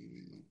fine.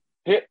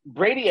 Hit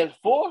Brady as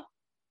 4.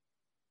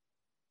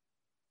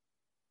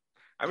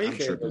 I mean,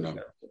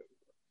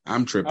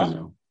 I'm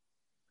tripping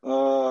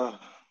though.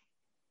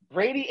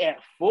 Brady at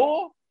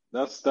 4?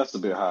 That's a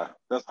bit high.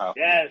 That's high.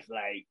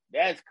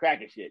 That's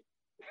cracking shit.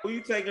 Who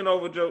you taking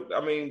over,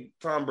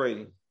 Tom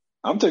Brady?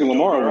 I'm taking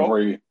Lamar over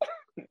Brady.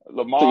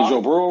 Lamar. Taking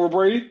Joe Burrow over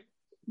Brady.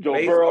 Joe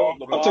Burrow.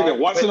 I'm taking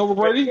Watson over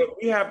Brady.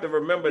 We have to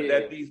remember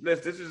that these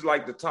lists. This is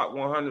like the top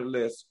 100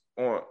 list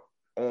on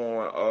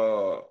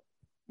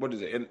what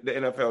is it? The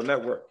NFL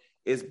Network.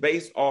 It's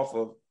based off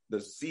of the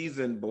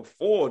season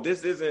before.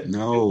 This isn't.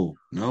 No.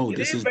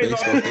 This is based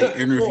off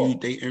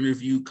they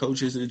interviewed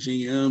coaches and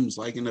GMs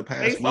like in the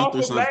past month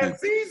or something.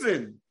 Last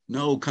season.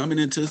 No, coming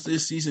into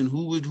this season,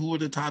 who are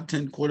the top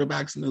 10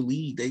 quarterbacks in the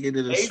league? They get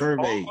a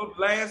survey. Off of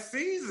last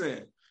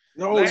season.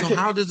 No, so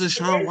how does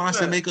Deshaun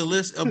Watson make a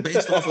list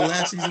based off of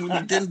last season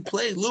when he didn't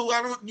play? Lou,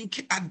 I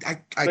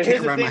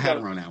can't wrap my head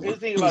around that one.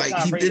 Like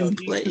he didn't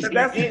play.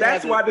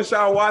 That's why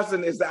Deshaun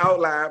Watson is the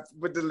outlier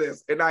with the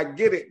list, and I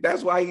get it.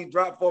 That's why he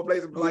dropped 4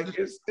 places. But like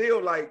it's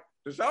still like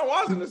Deshaun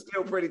Watson is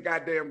still pretty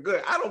goddamn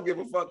good. I don't give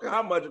a fuck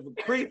how much of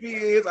a creep he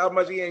is, how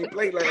much he ain't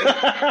played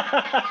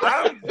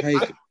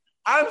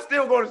I'm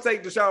still going to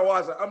take Deshaun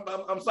Watson.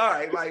 I'm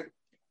sorry, like.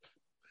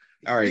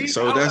 All right,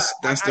 so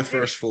that's the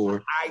first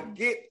 4.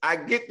 I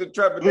get the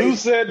trepidation. Who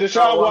said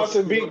Deshaun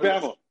Watson beat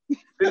Bama?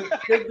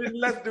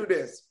 Let's do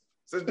this.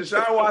 Since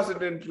Deshaun Watson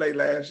didn't play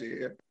last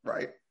year,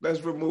 right?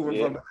 Let's remove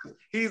him from the list.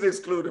 He's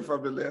excluded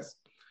from the list.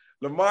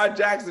 Lamar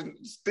Jackson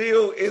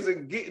still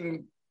isn't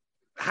getting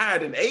higher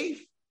than 8th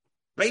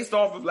based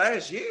off of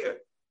last year.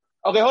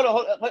 Okay, hold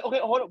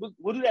on.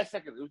 We'll do that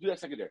second. We'll do that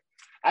second there.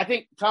 I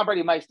think Tom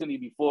Brady might still need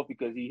to be 4th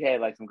because he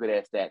had like some good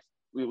ass stats.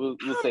 We'll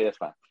say that's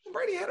fine.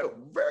 Brady had a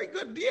very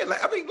good year.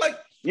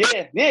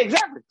 Yeah,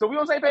 exactly. So we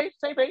on same page.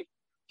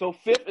 So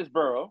 5th is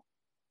Burrow.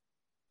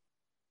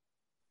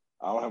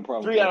 I don't have a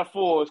problem. 3 out of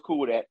 4 is cool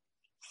with that.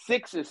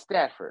 6 is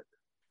Stafford.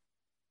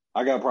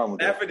 I got a problem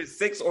with Stafford is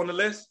 6 on the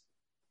list,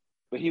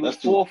 but he was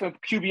 4th in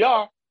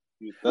QBR.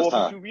 He was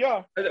 4th in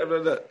QBR.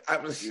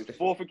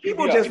 Look,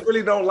 people just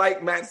really don't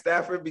like Matt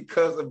Stafford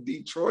because of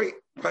Detroit.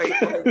 Right?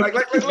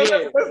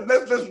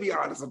 Let's be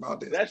honest about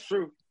this. That's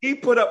true. He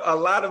put up a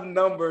lot of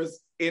numbers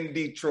in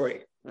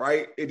Detroit,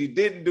 right? And he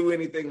didn't do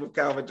anything with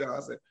Calvin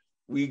Johnson.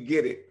 We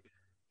get it.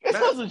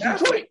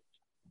 Detroit.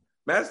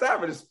 Matt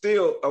Stafford is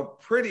still a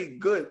pretty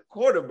good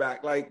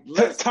quarterback. Like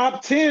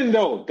top 10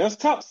 though. That's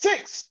top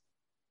 6.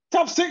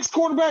 Top 6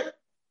 quarterback.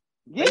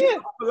 Yeah.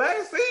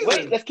 Last season.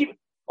 Wait, let's keep it.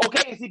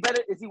 Okay, is he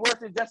better? Is he worse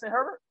than Justin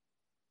Herbert?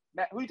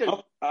 Matt, who you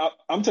taking?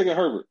 I'm taking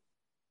Herbert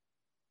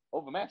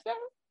over Matt Stafford.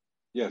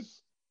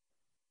 Yes.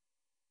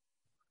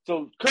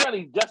 So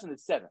currently, Justin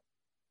is 7th.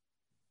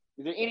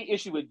 Is there any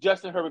issue with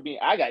Justin Herbert being?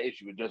 I got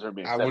issue with Justin Herbert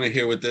being 7th. I want to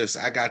hear with this.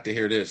 I got to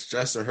hear this.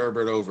 Justin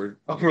Herbert over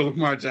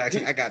Lamar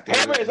Jackson. I got to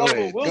hear it.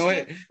 Go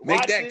ahead.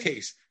 Make that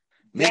case.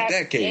 Make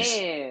that case.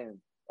 And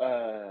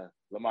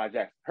Lamar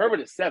Jackson.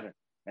 Herbert is 7th.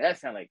 And that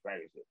sounds like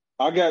crazy.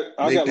 I got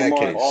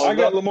Lamar. I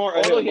got Lamar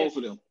ahead of both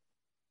of them.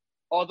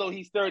 Although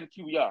he's 3rd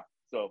in QBR,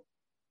 so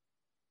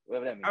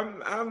whatever that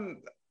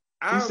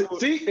means.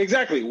 See,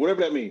 exactly.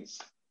 Whatever that means.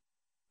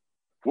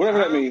 Whatever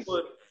that means.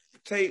 Would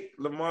take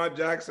Lamar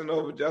Jackson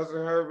over Justin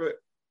Herbert,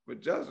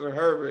 but Justin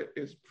Herbert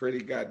is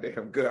pretty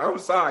goddamn good. I'm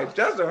sorry,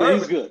 Justin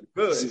Herbert is good.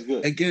 He's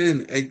good.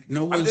 Again,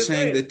 no one's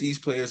saying that these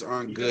players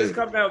aren't good. It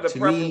comes down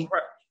to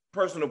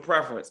personal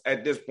preference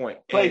at this point.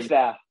 Play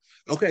style.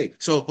 Okay,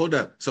 so hold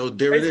up. So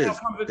there it is.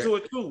 Comes into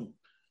it too.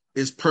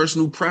 It's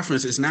personal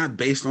preference. It's not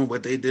based on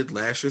what they did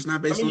last year. It's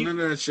not based on none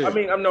of that shit.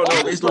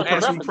 It's based on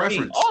personal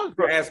preference.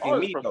 You're asking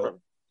me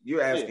though.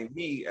 You're asking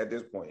me at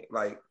this point,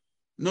 like.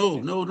 No.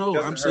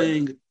 I'm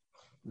saying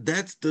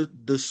that's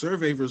the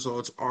survey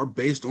results are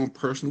based on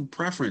personal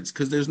preference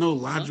because there's no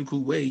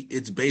logical way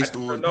it's based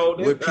on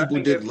what people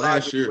did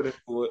last year.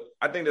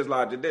 I think there's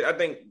logic. I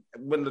think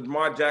when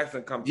Lamar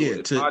Jackson comes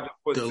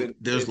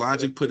there's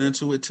logic put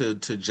into it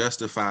to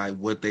justify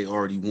what they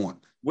already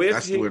want.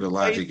 That's where the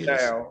logic is.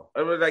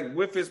 Like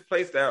with his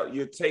play style,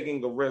 you're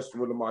taking a risk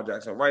with Lamar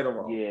Jackson, right or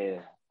wrong?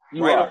 Yeah,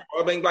 you are.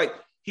 I mean, like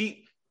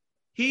he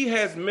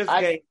has missed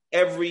games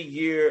every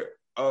year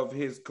of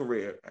his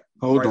career.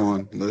 Hold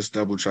on, let's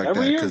double check that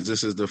because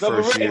this is the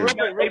first year.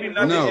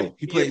 No,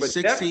 he played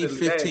 16,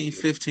 15,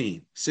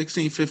 15.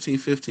 16, 15,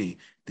 15.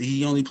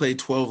 He only played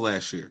 12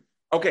 last year.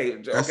 Okay,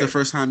 that's the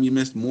first time you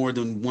missed more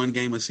than one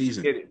game a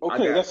season.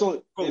 Okay,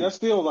 that's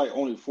still like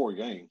only 4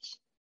 games.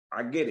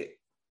 I get it.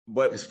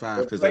 But it's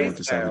 5 because they went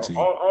to 17.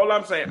 All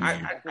I'm saying,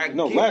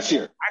 last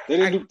year they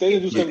didn't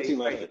do 17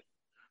 last year.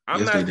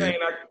 I'm not saying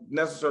I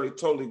necessarily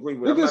totally agree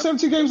with. They did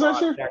 17 games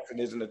last year. Jackson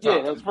is in the top.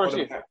 Yeah, that was first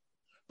year.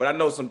 But I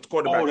know some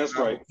quarterbacks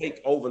will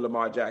take over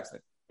Lamar Jackson,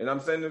 and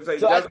I'm saying to say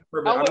so I'm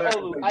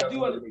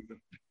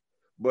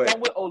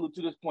with Olu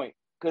to this point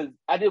because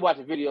I did watch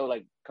a video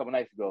like a couple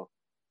nights ago.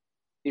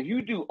 If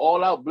you do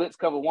all out blitz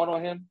cover 1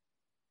 on him,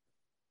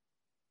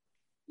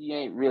 he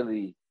ain't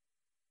really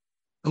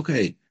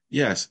okay.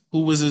 Yes.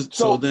 Who was his?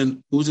 So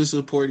then, who's his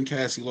supporting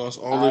cast? He lost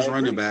all his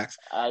running backs.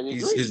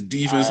 His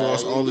defense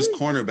lost all his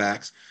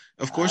cornerbacks.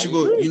 Of course, you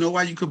go. You know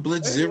why you could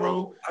blitz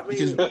 0?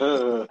 Because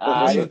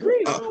I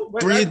agree.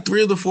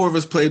 3 of the 4 of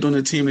us played on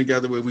a team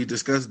together where we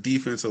discussed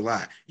defense a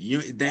lot.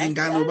 They ain't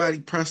got nobody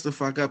pressed the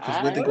fuck up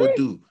because what they gonna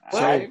do?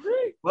 I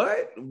agree.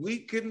 But we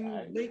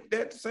can make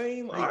that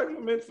same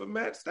argument for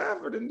Matt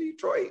Stafford in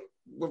Detroit.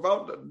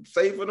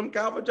 save for them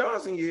Calvin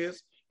Johnson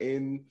years.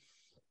 And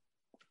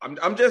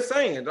I'm just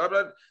saying.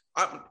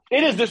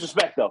 It is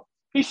disrespect, though.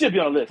 He should be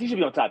on the list. He should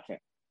be on top 10.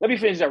 Let me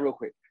finish that real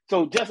quick.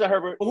 So Justin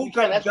Herbert.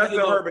 Justin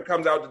Herbert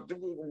comes out.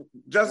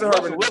 Justin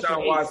Herbert and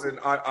Deshaun Watson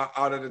are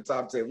out of the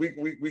top 10. We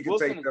can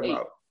take them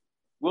out.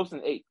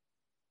 Wilson 8.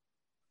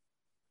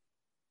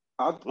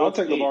 I'll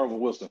take Lamar over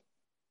Wilson.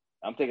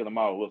 I'm taking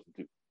Lamar over Wilson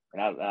too,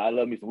 and I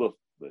love me some Wilson,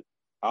 but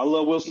I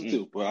love Wilson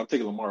too. But I'm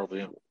taking Lamar over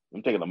him.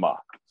 I'm taking Lamar.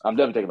 I'm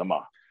definitely taking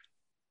Lamar.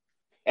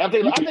 And I'm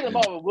taking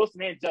Lamar over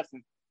Wilson and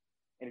Justin.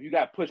 And if you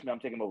got to push me, I'm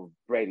taking him over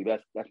Brady.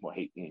 That's more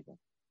hate than anything.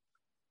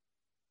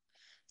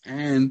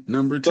 And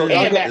number 10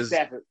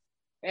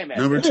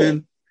 number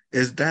 10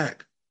 is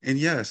Dak. And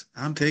yes,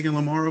 I'm taking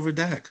Lamar over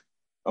Dak.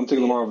 I'm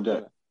taking Lamar over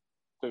Dak.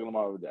 Taking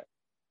Lamar over Dak.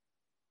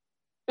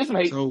 There's some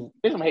hate.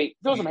 There's some hate.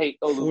 There's some hate.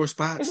 4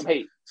 spots. There's some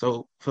hate.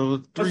 So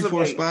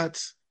 3-4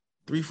 spots.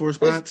 3-4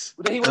 spots.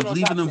 Of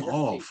leaving them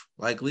off.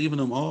 Like leaving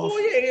them off. Oh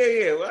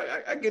yeah. Well,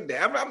 I get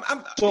that.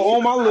 I'm so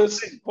on my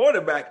list,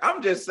 quarterback.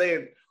 I'm just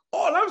saying.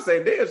 All I'm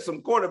saying, there's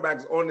some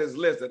quarterbacks on this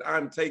list that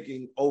I'm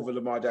taking over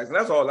Lamar Jackson.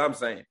 That's all I'm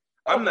saying.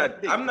 I'm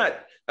not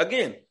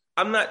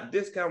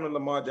discounting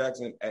Lamar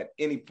Jackson at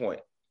any point.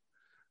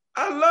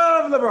 I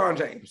love LeBron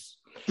James.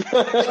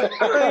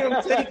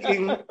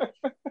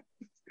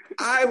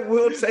 I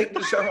will take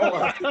Deshaun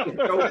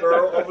Watson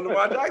over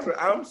Lamar Jackson.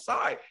 I'm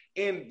sorry.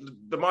 And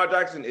Lamar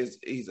Jackson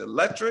he's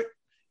electric.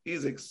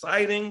 He's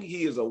exciting.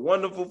 He is a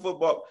wonderful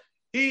football.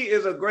 He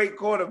is a great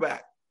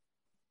quarterback.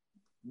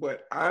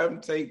 But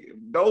I'm taking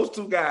those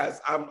two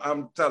guys.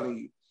 I'm telling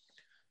you,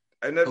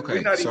 and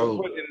we're not even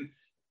putting.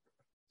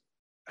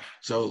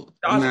 So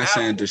I'm not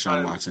saying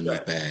Deshaun Watson is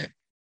bad,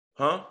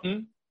 huh?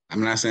 I'm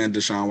not saying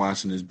Deshaun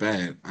Watson is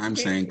bad. I'm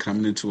saying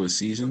coming into a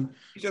season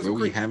where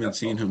we haven't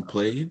seen him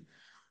play.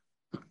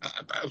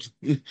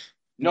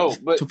 No,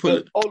 but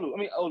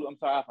Olu, I'm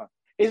sorry.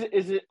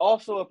 Is it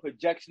also a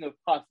projection of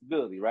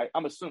possibility? Right?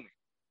 I'm assuming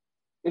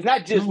it's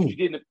not just what you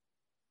did.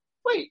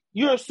 Wait,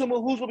 you're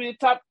assuming who's going to be the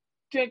top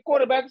 10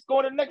 quarterbacks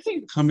going into next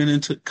season. Coming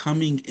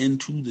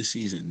into the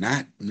season,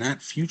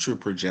 not future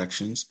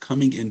projections.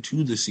 Coming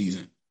into the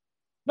season.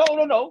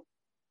 No.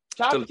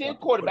 Top 10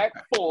 quarterback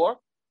for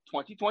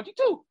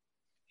 2022.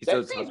 He's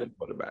a top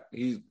quarterback.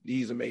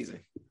 He's amazing.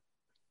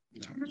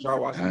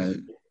 Deshaun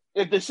Watson.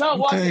 If Deshaun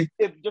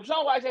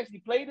Watson actually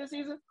played this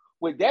season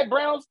with that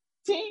Browns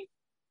team,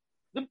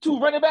 them 2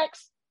 running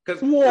backs. Don't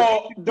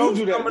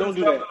do that. Don't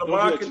do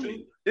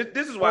that.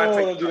 This is why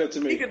don't do that to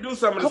me. He can do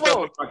some of the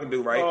stuff I can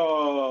do, right?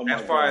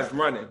 As far as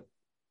running.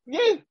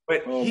 Yeah.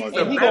 But he's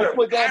a better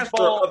passer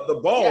of the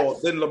ball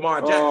than Lamar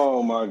Jackson.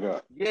 Oh, my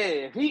God. Yeah.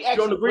 If he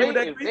actually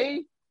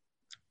played,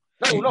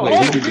 No.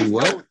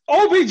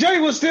 OBJ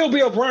would still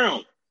be a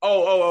Brown.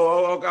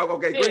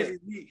 Okay. Yeah.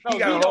 He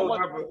got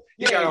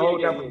a whole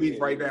type of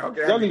beef right now.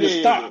 Okay, y'all need to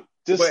stop.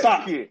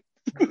 Stop.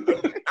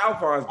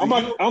 Alphonse,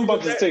 I'm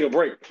about to take a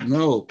break.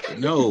 No,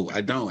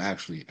 I don't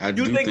actually. I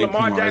do think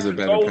Lamar Jackson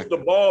throws the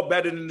ball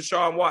better than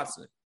Deshaun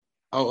Watson?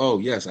 Oh,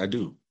 yes, I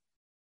do.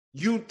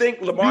 You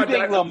think Lamar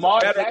Jackson is a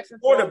better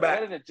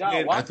quarterback?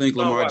 I think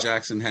Lamar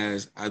Jackson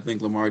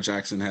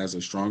has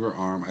a stronger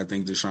arm. I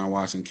think Deshaun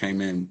Watson came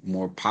in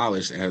more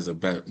polished and has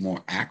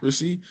more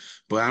accuracy,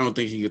 but I don't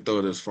think he could throw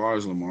it as far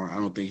as Lamar. I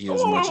don't think he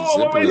has as much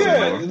zipper as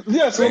Lamar.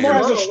 Yes, Lamar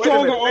has a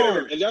stronger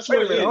arm, and that's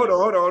what it is. Hold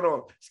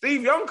on.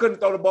 Steve Young couldn't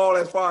throw the ball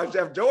as far as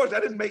Jeff George.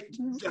 That didn't make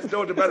Jeff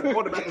George a better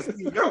quarterback than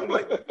Steve Young.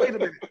 Like, wait a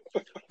minute.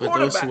 But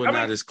those two are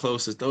not as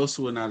close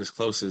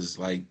as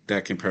like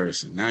that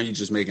comparison. Now you're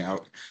just making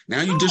out.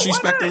 Now you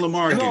disrespecting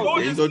Lamar again.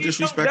 There you go,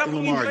 disrespecting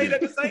Lamar again.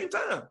 At the same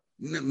time.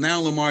 Now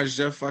Lamar is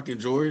Jeff fucking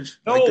George.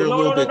 No, like they're a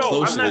little bit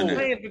closer I'm than not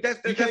saying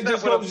that's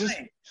not what I'm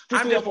saying.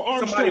 I'm just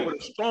somebody with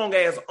a strong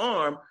ass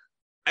arm,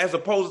 as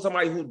opposed to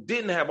somebody who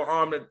didn't have an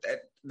arm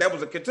that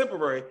was a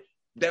contemporary,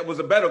 that was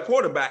a better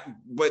quarterback.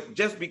 But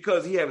just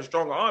because he had a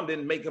stronger arm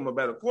didn't make him a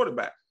better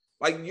quarterback.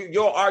 Like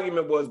your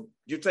argument was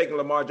you're taking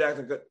Lamar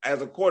Jackson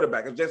as a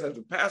quarterback, just as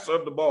a passer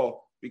of the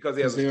ball, because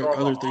he has there are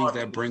other things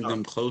that bring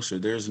them closer.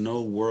 There's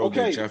no world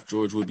that Jeff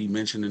George would be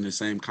mentioned in the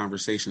same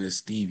conversation as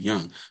Steve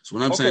Young. So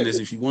what I'm saying is,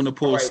 if you want to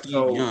pull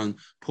Young,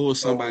 pull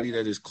somebody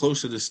that is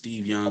closer to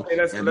Steve Young.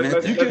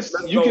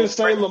 You can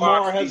say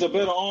Lamar has a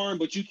better arm,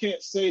 but you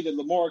can't say that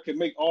Lamar can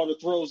make all the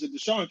throws that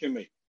Deshaun can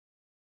make.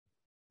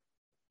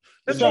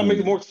 Deshaun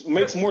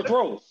makes more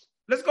throws.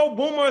 Let's go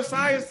Boomer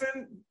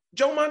Esiason,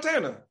 Joe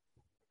Montana.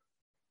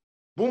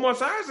 Boomer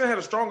Esiason had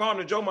a strong arm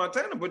than Joe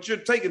Montana, but you're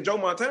taking Joe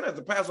Montana as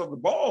the pass of the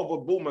ball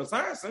with Boomer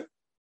Esiason.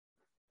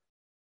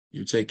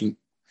 You're taking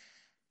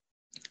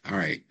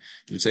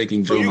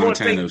Joe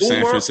Montana of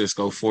San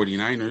Francisco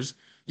 49ers.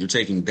 You're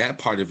taking that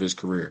part of his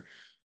career.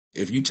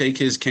 If you take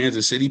his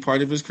Kansas City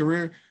part of his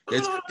career,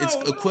 it's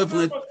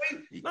equivalent.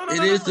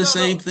 It is the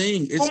same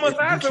thing. Boomer Esiason was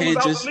out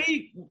the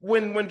league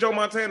when Joe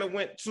Montana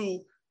went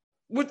to.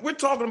 We're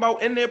talking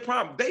about in their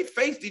prime. They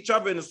faced each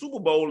other in the Super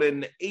Bowl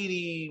in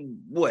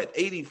 85,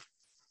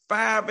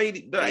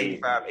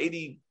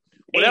 80,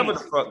 whatever the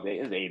fuck.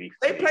 It's 80.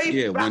 They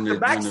played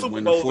back-to-back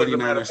Super Bowls. When the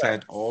 49ers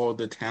had all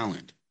the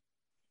talent.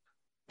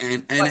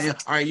 And all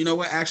right, you know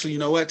what? Actually, you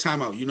know what?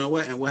 Time out. You know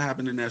what? And what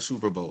happened in that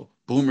Super Bowl?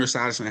 Boomer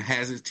Esiason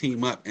has his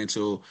team up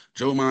until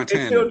Joe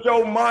Montana. Until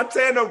Joe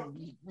Montana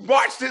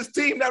watched his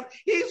team. Now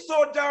he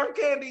saw John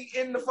Candy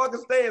in the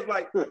fucking stands.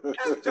 Like,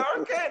 that's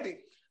John Candy.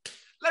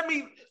 Let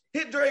me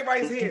hit Dre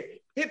Rice here,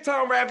 hit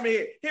Tom Rathman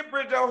here, hit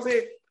Britt Jones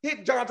here,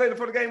 hit John Taylor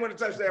for the game winning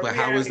touchdown. But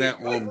how is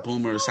that on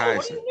Boomer Esiason?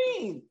 What do you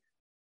mean?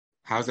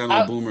 How's that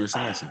on Boomer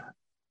Esiason?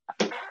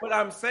 What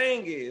I'm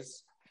saying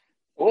is,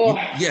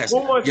 yes,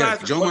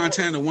 Joe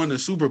Montana won the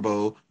Super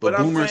Bowl, but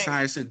Boomer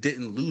Esiason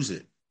didn't lose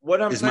it. What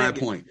I'm is saying my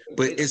point.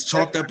 But it's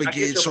chalked up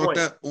again. Chalked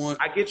up on.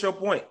 I get your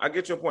point.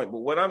 But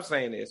what I'm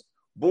saying is,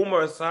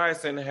 Boomer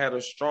Esiason had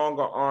a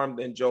stronger arm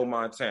than Joe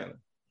Montana.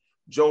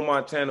 Joe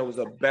Montana was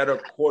a better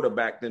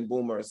quarterback than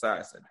Boomer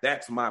Esiason.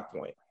 That's my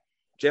point.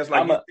 Just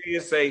like you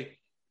say,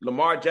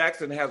 Lamar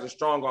Jackson has a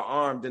stronger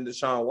arm than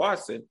Deshaun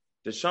Watson.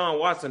 Deshaun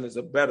Watson is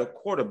a better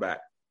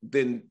quarterback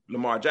than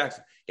Lamar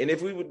Jackson. And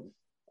if we would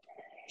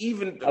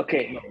even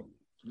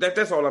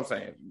that's all I'm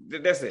saying.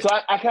 That's it. So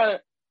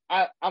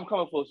I'm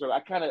coming full circle.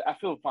 I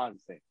feel fine to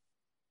say.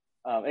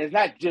 And it's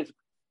not just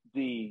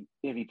the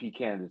MVP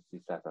candidacy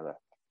stuff like that,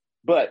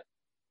 but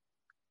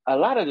a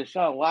lot of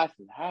Deshaun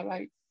Watson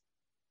highlights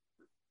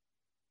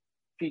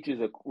features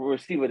a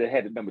receiver that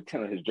had the number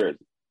 10 on his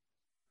jersey.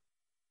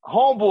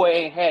 Homeboy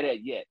ain't had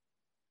that yet.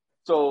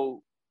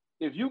 So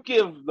if you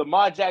give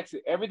Lamar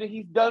Jackson everything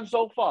he's done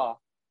so far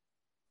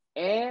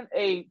and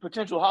a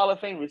potential Hall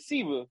of Fame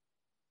receiver,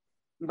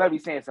 you might be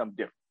saying something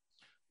different.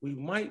 We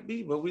might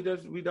be, but we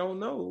don't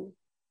know.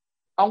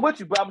 I'm with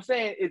you, but I'm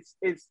saying it's.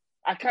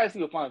 I kind of see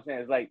what I'm saying.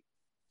 It's like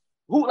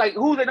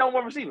who's the number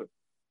one receiver?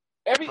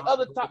 Every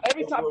top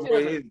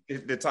 10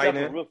 is the tight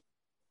end.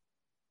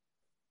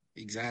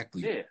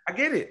 Exactly. Yeah, I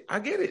get it.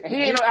 And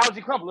he ain't no Algie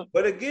Crumpler.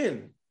 But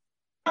again,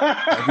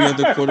 every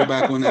other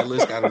quarterback on that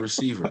list got a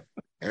receiver.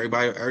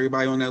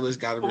 Everybody on that list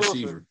got a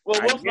receiver.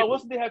 Well,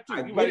 Wilson did have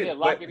two.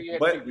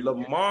 But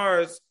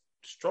Lamar's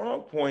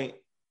strong point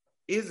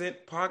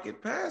isn't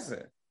pocket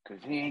passing.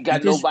 Because he ain't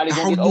got nobody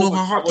going to get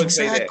over.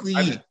 Exactly.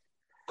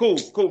 Cool.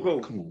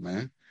 Come on,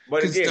 man.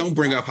 But again, don't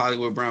bring up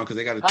Hollywood Brown because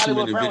they got a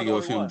 2-minute video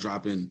of him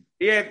dropping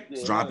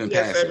passes.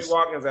 Sammy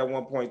Watkins at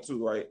 1.2,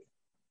 right?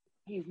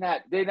 He's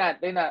not. They're not.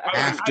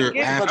 After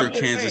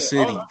Kansas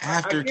City.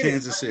 After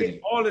Kansas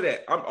City. All of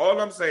that. All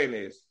I'm saying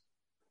is,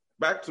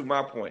 back to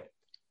my point.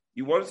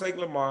 You want to take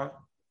Lamar?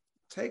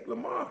 Take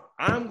Lamar.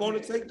 I'm going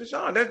to take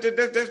Deshaun.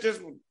 That's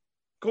just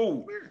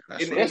cool.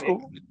 That's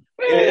cool.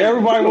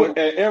 Everybody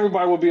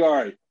will be all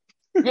right.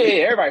 Yeah,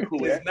 everybody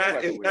cool. It's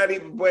not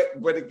even.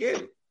 But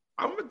again,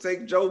 I'm gonna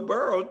take Joe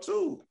Burrow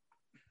too.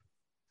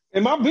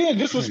 Am I being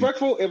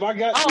disrespectful if I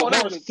got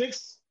Lamar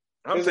sixth?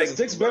 I'm taking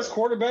sixth best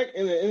quarterback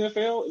in the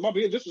NFL. Am I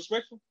being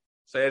disrespectful?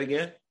 Say it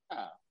again.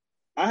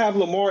 I have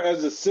Lamar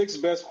as the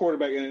sixth best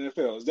quarterback in the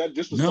NFL. Is that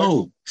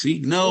disrespectful?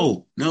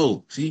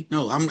 No.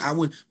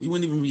 We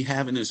wouldn't even be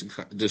having this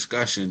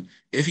discussion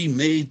if he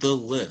made the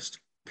list.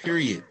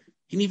 Period.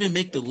 He didn't even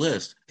make the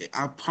list.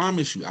 I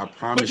promise you.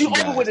 But you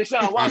over with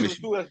Deshaun Watson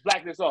threw us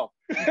blackness off.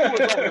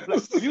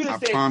 I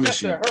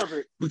promise you.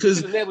 Herbert,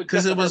 because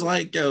it was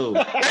like, yo,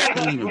 I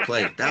didn't even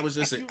play. That was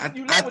just I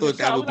thought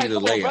that would be the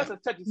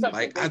layup.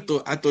 Like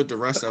I thought the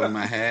rest of them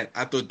I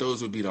thought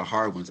those would be the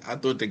hard ones. I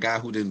thought the guy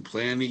who didn't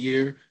play in the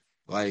year,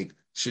 like,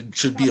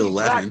 should be 11.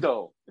 Black,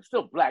 though. It's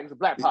still black. It's a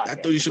black podcast. I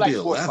thought you should be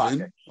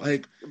 11.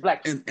 Like,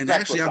 black. And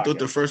actually, I thought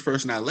the first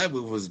person I led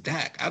with was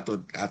Dak. I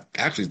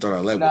actually thought I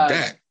led with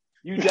Dak.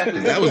 You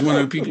definitely that was one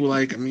of the people.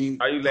 Like, I mean,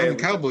 I'm a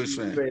Cowboys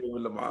fan.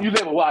 You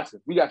live with Watson.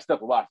 We got stuff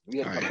with Watson.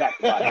 We got to come back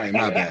to Watson. All right,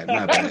 my bad.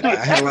 I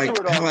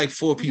had like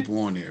 4 people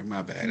on there.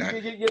 My bad.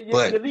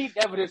 Your lead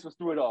evidence was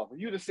threw it off.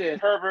 You just said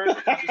Herbert.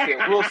 You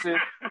said Wilson.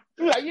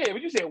 You like, yeah,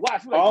 but you said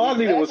Watson. All I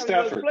needed was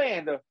Stafford.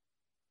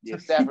 Yeah,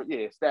 Stafford.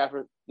 Yeah,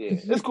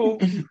 it's cool.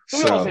 So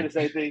we don't say the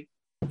same thing.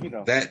 You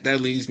know. That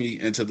leads me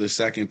into the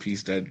second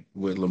piece that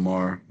with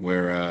Lamar,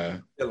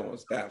 where still on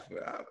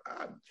Stafford.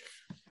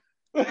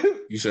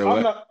 You said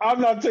what? I'm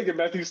not taking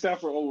Matthew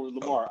Stafford over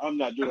Lamar. I'm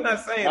not doing. I'm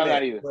not saying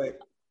that either. But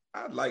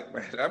I like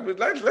Matt. I mean,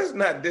 let's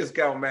not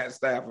discount Matt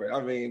Stafford.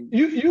 I mean,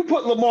 you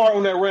put Lamar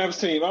on that Rams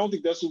team. I don't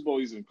think that Super Bowl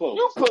is even close.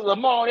 You put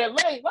Lamar on that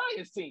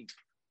Lions team.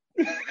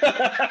 They're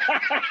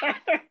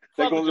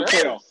going to the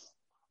playoffs.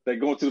 They're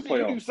going to the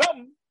playoffs.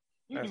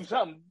 You do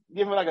something.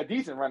 Give him like a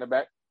decent running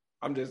back.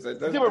 I'm just saying.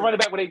 Give him a running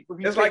back with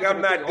it's like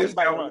I'm not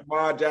discounting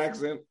Lamar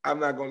Jackson.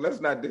 I'm not going.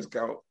 Let's not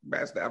discount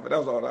Matt Stafford.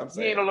 That's all I'm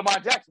saying. He ain't no Lamar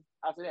Jackson.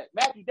 I said that.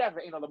 Matthew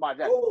Stafford ain't no Lamar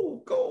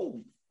Jackson.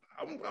 Go.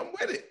 I'm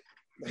with it.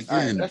 Again, all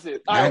right, that's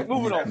it. All right,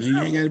 moving on.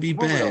 You ain't got to be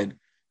bad,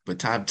 but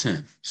top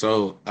 10.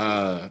 So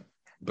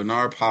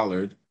Bernard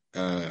Pollard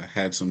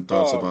had some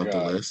thoughts about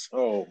the list.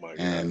 Oh my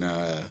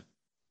god!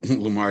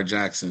 And Lamar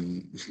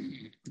Jackson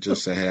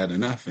just had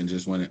enough and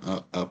just went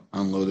up,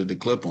 unloaded the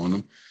clip on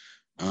him.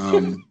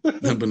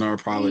 Then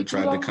Bernard Pollard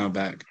tried to come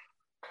back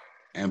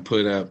and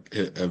put up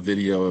a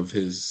video of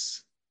his.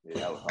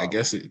 I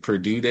guess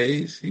Purdue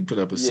days. He put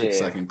up a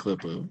 6-second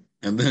clip of,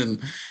 and then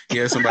he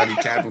had somebody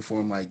capping for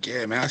him like,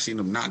 "Yeah, man, I seen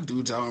him knock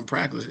dudes out in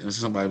practice." And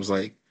somebody was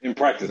like, "In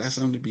practice, that's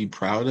something to be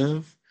proud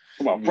of."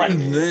 Come on, right.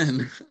 And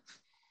then,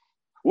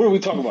 what are we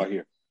talking about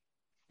here?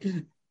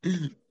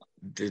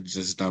 They're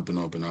just dumping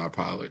on Bernard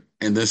Pollard.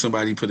 And then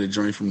somebody put a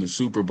joint from the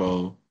Super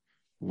Bowl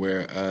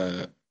where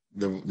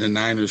the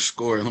Niners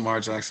scored. Lamar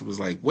Jackson was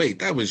like, wait,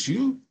 that was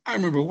you? I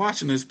remember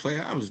watching this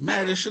play. I was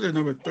mad as shit at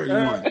number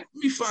 31. Let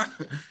me find.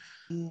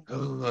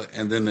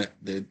 And then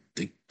the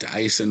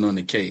icing on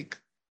the cake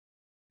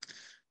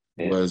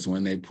was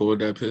when they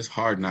pulled up his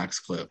Hard Knocks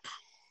clip.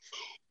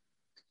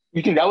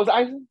 You think that was the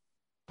icing?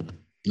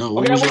 No,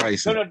 what was the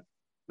icing?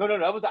 No,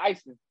 that was the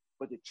icing.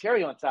 But the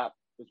cherry on top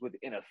was what the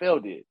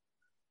NFL did.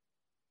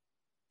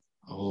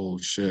 Oh,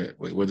 shit.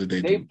 Wait, what did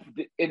they do?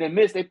 In the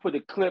midst, they put a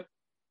clip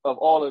of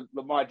all of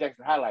Lamar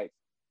Jackson highlights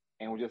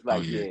and were just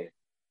like, yeah,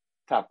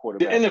 top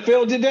quarterback. The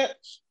NFL did that?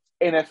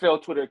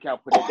 NFL Twitter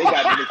account put it. They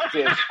got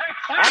it.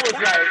 I was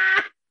like,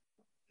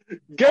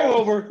 game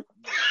over.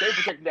 They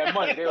protected that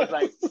money. They was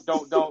like,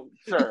 don't,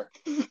 sir.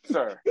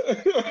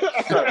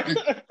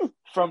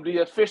 From the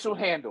official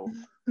handle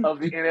of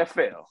the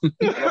NFL,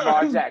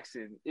 Lamar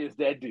Jackson is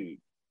that dude.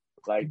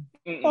 Like,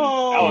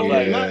 oh, I was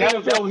like,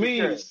 that was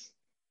memes.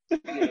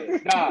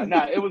 Yeah.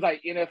 Nah. It was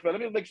like NFL. Let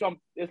me make sure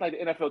it's like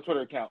the NFL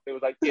Twitter account. It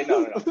was like, yeah,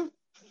 no.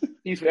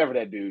 He's forever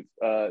that dude.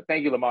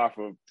 Thank you, Lamar,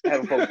 for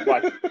having folks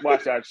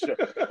watch our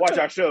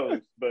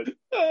shows. But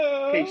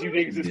in case you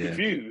niggas is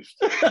confused,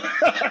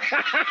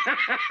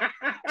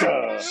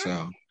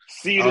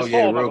 see you this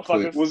fall, real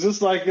quick. Was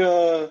this like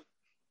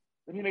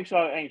Let me make sure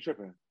I ain't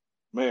tripping,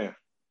 man.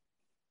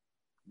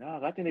 No,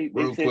 I think they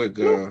real said,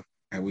 quick,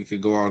 and we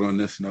could go out on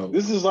this note.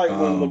 This is like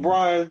when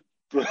LeBron,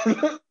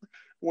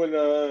 when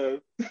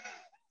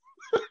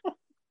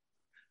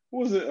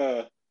what was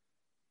it?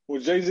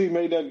 When Jay-Z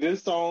made that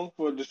diss song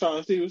for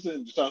Deshaun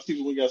Stevenson got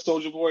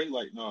Soulja Boy.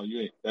 Like, no,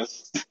 you ain't.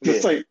 That's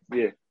like,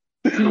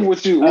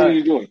 what are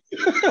you doing?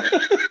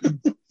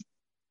 The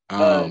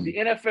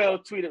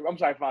NFL tweeted. I'm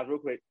sorry, Fonz, real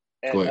quick.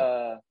 It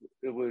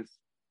was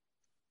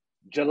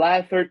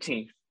July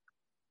 13th,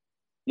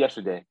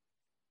 yesterday,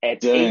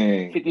 at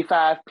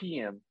 8:55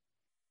 p.m.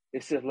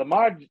 It says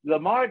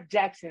Lamar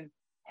Jackson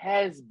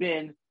has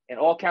been, in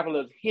all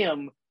capitals,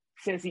 him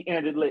since he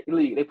entered the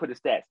league. They put the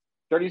stats: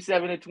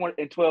 37 and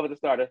 12 as a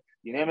starter,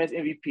 unanimous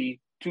MVP,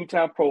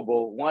 2-time Pro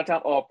Bowl,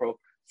 1-time All-Pro,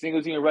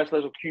 single-season rush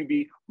level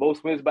QB,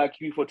 most wins by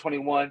QB for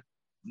 21.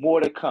 More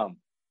to come,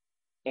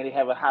 and they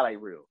have a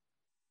highlight reel.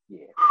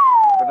 Yeah,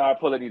 Bernard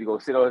Pollard need to go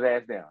sit on his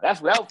ass down.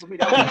 That was for me.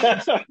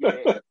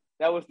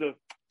 That was the.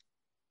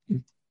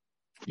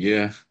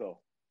 Yeah. So.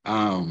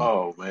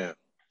 Oh man.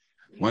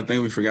 One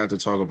thing we forgot to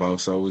talk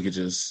about, so we could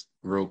just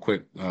real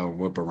quick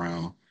whip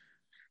around.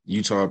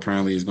 Utah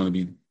apparently is going to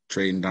be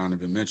trading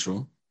Donovan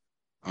Mitchell.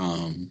 What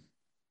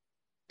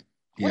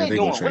are they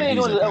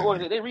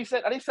doing? They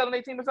reset? Are they selling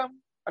their team or something?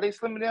 Are they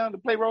slimming down to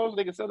play roles so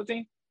they can sell the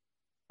team?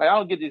 Like, I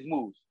don't get these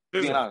moves.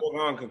 This is a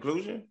foregone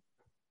conclusion?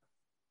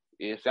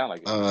 Yeah, it sounds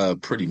like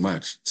it. Pretty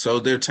much. So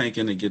they're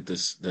tanking to get the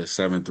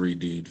 7-3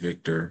 dude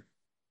Victor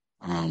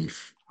from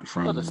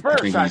the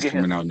Spurs, I think he's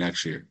coming out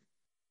next year.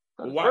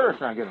 The Spurs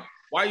trying to get him.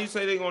 Why you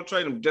say they're gonna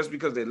trade him? Just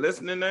because they're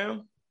listening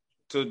now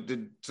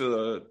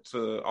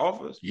to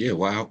offers? Yeah,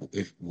 why?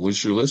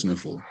 What you're listening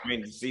for? I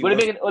mean, see, what at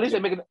least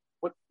they're making.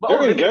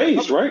 They're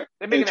engaged, right?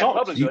 They're making that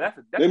public.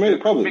 They made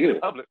it public. Making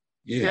it public.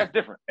 Yeah, that's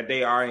different. And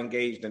they are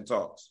engaged in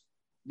talks.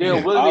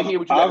 They're willing to hear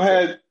what you I've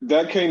had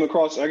that came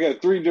across. I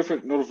got 3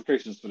 different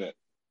notifications for that.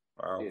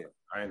 Wow, yeah.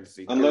 I didn't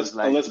see. Unless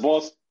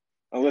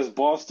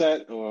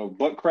Ballstat or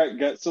Butt Crack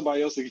got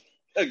somebody else again.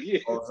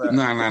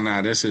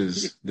 No. This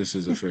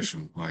is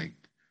official. Like,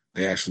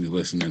 they actually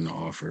listening to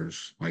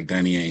offers. Like,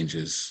 Danny Ainge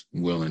is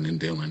willing and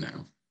dealing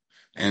now,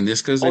 and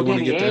this because they want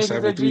to get that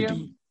 7-3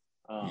 dude.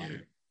 Yeah,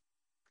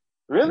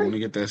 really? They want to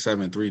get that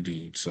 7-3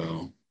 dude.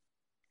 So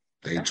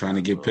they trying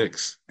to get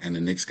picks, and the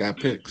Knicks got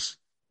picks.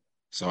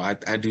 So I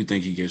do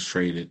think he gets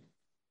traded.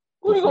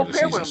 Who you gonna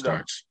pair with him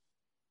starts?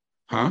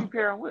 Though? Huh? Who you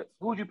pair him with?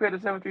 Who would you pair the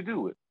 7-3 dude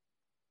with?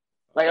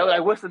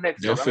 Like what's the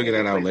next? They'll figure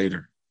that out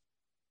later.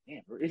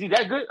 Damn, is he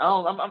that good?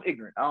 I'm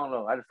ignorant. I don't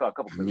know. I just saw a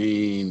couple. I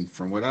mean,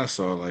 from what I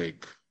saw,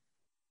 like,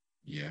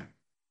 yeah.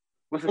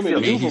 What's the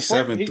he's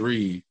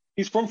 7-3.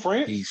 He's from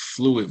France. He's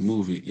fluid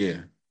moving.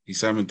 Yeah, he's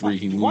 7-3.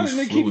 He moves. Why didn't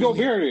they keep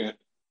Gobert in?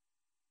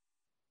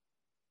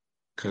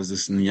 Because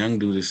this young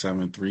dude is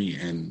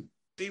 7-3, and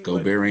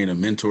Gobert ain't a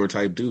mentor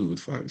type dude.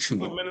 Fuck, I'm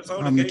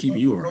gonna keep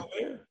you around.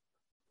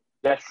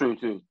 That's true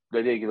too.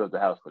 They did give up the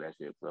house for that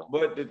shit. So,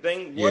 but the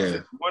thing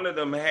was, one of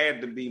them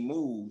had to be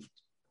moved.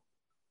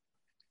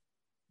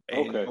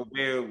 And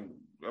Gobert,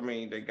 I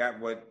mean, they got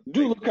what.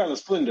 Dude look kind of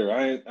slender.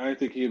 I didn't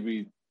think he'd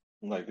be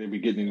like they'd be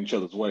getting in each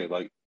other's way.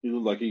 Like he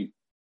looked like he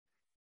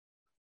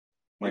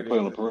might play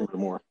on the perimeter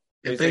more.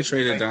 If they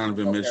traded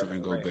Donovan Mitchell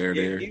and Gobert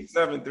there, he's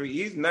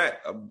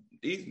 7-3.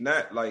 He's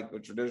not like a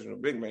traditional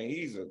big man.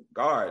 He's a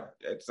guard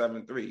at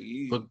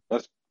 7-3.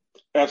 That's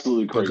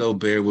absolutely crazy. But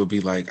Gobert would be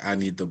like, I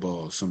need the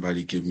ball.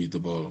 Somebody give me the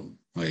ball.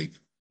 Like,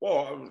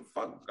 well,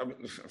 fuck. I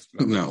mean,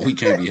 no, we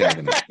can't be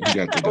having that. We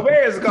got the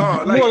Gobert is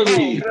gone.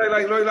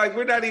 Like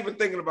we're not even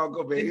thinking about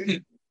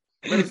Gobert.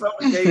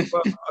 Minnesota gave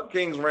up a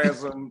king's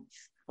ransom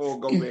for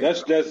Gobert.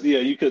 That's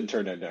you couldn't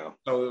turn that down.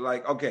 So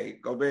like, okay,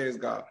 Gobert is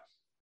gone.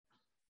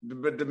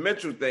 But the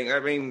Mitchell thing, I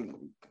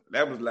mean,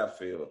 that was left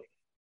field.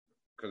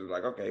 Because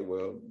like, okay,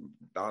 well,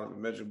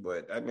 Donovan Mitchell,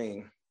 but I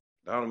mean,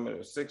 Donovan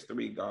Mitchell,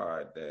 6'3"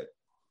 guard that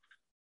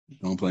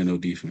don't play no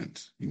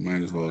defense. You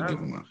might as well give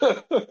him up.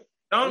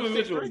 Donovan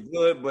Mitchell is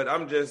good, but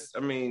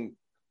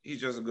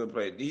he's just a good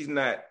player. He's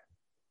not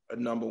a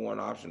number one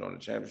option on the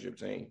championship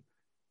team.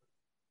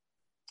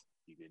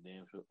 He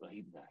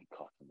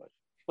cost too much.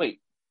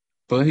 Wait.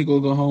 But he go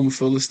home and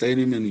fill the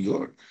stadium in New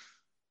York.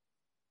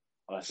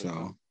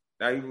 So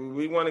now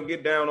we want to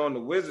get down on the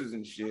Wizards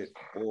and shit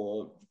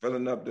or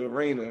filling up the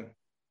arena.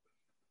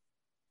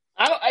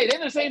 Hey, they're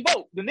in the same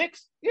boat. The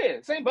Knicks,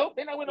 same boat.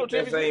 They're not winning no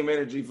championship. Same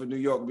energy for New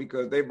York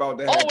because they about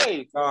to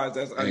have stars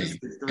that's under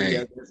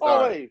 6'3".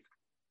 Always.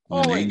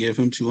 When they give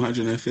him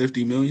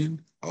 $250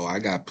 million, I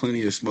got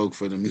plenty of smoke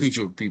for the New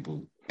York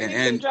people.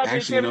 And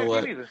actually, you know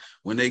what?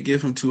 When they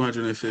give him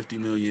 $250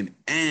 million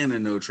and a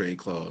no trade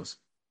clause,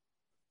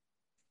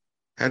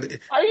 how do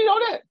you know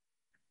that?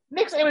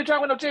 Knicks ain't been trying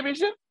to win no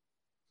championship.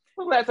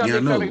 When last time I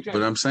know,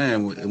 but I'm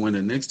saying when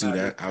the Knicks do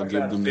that, I'll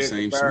give them the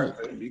same smoke.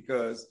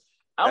 Because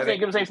I don't think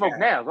give them the same smoke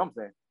now. Is what I'm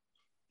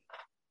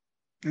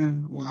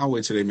saying. Well, I'll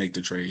wait till they make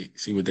the trade,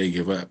 see what they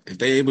give up. If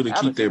they're able to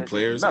keep their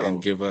players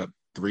and give up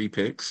 3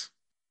 picks,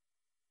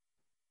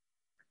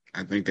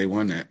 I think they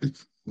won that.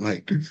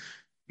 Like,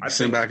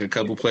 send back a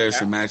couple players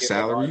to match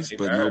salaries,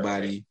 but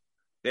nobody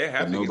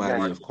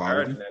of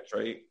quality. That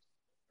trade.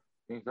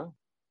 I think so.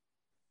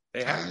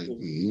 They have to.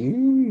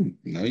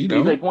 No, you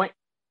don't. Point?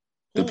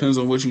 Depends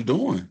on what you're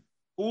doing.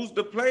 Who's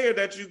the player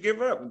that you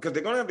give up? Because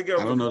they're going to have to give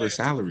up. I don't know the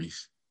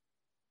salaries.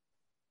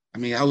 I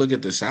mean, I look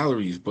at the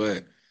salaries,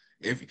 but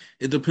if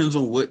it depends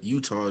on what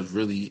Utah is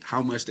really,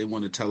 how much they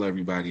want to tell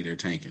everybody they're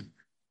tanking.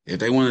 If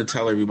they want to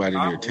tell everybody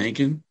they're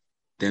tanking,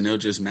 then they'll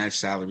just match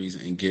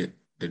salaries and get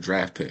the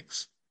draft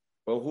picks.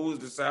 But who's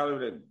the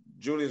salary that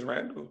Julius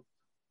Randle?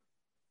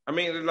 I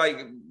mean, like,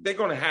 they're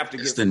going to have to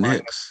get the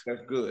Knicks.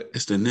 That's good.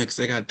 It's the Knicks.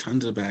 They got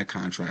tons of bad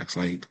contracts.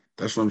 Like,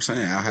 that's what I'm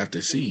saying. I'll have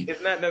to see.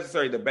 It's not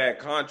necessarily the bad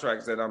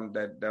contracts that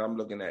I'm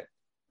looking at.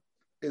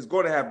 It's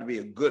going to have to be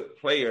a good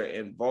player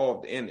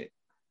involved in it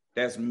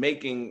that's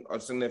making a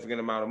significant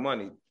amount of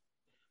money.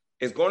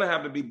 It's going to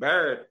have to be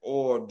Barrett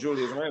or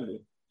Julius Randle.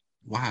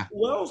 Why?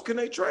 Who else can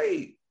they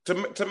trade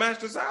to match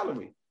the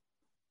salary?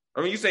 I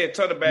mean, you say a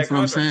ton of bad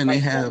contracts. I'm saying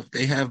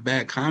they have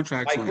bad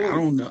contracts. Like I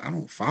don't know. I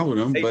don't follow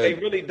them. But they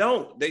really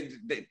don't.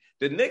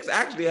 The Knicks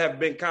actually have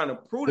been kind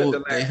of prudent.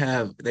 Well, they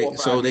have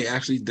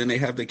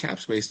the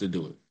cap space to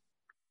do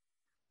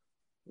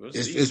it.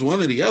 It's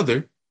one or the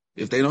other.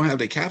 If they don't have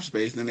the cap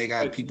space, then they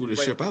got people to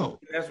ship out.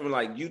 That's when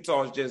like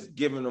Utah's just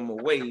giving them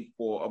away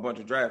for a bunch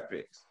of draft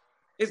picks.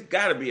 It's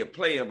got to be a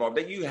player involved.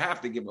 You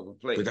have to give up a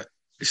player.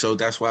 So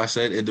that's why I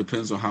said it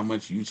depends on how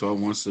much Utah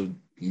wants to,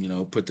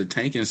 put the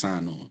tanking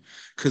sign on.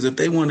 Because if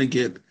they want to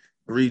get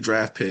 3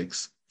 draft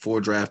picks,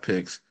 4 draft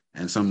picks,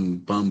 and some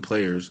bum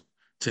players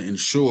to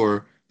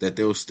ensure that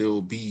they'll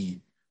still be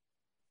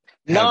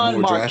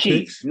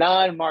non-marquee.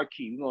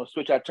 Non-marquee. We're going to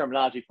switch our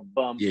terminology from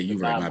bum. Yeah, you're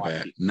right. My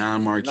bad.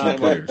 Non-marquee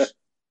players.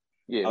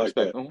 Yeah, I like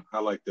that. I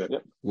like that.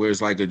 Yep.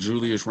 Whereas like a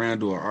Julius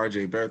Randle or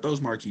RJ Barrett,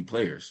 those marquee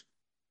players.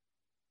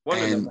 I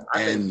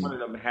think one of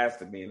them has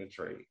to be in a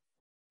trade.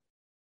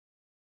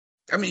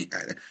 I mean,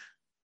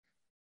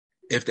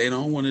 if they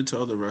don't want to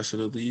tell the rest of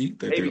the league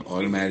that they're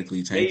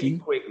automatically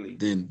tanking,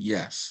 then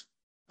yes.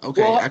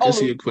 Okay, I can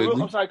see it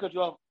quickly. I'm sorry to cut you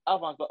off,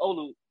 Alphonse, but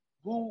Olu,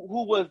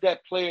 who was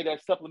that player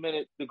that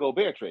supplemented the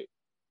Gobert trade?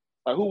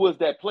 Like, who was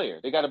that player?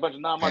 They got a bunch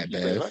of non-marquee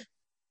players,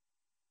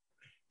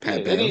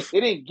 right? They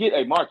didn't get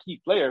a marquee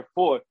player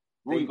for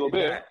Rudy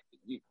Gobert.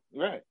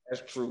 Right.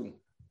 That's true.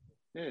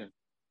 Yeah.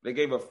 They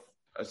gave up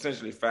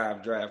essentially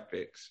 5 draft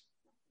picks.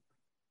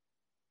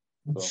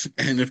 So,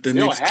 and if the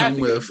Knicks come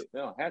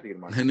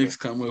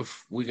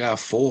with, we got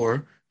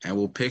 4, and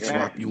we'll pick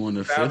swap you on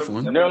the 5th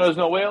one. Nerlens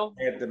Noel?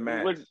 At the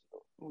match.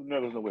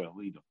 Nerlens Noel, what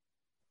are you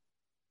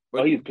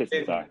doing? He's pissed.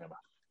 Sorry.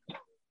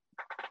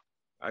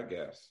 I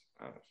guess.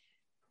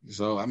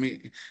 So, I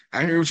mean,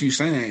 I hear what you're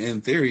saying.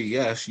 In theory,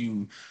 yes,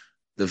 you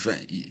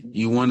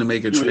want to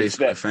make a trade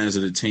so the fans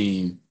of the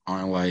team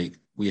aren't like,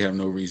 we have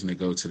no reason to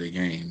go to the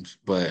games.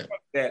 But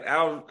that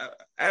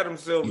Adam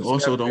Silver. You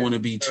also don't want to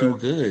be too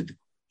good.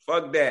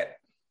 Fuck that.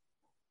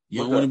 You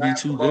don't want to be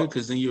too good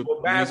because then you're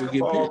for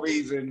basketball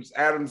reasons.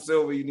 Adam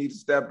Silver, you need to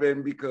step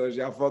in because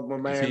y'all fuck my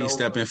man. If he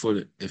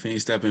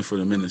ain't stepping for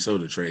the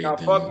Minnesota trade, y'all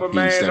then fuck my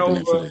man over.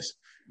 In for this.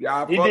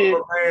 Y'all fuck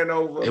my man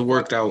over. It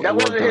worked out. It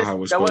worked out how it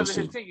was supposed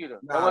to.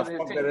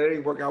 That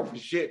didn't work out for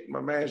shit. My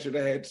man should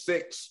have had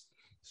 6,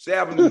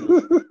 7.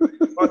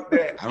 Fuck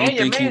that. I don't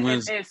think he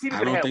wins.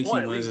 I don't think he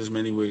wins as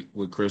many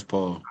with Chris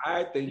Paul.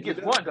 I think he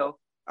gets 1 though.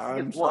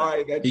 I'm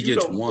sorry that he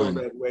gets 1,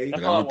 that way.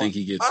 But I don't think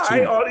he gets 2.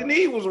 Right, all he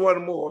need was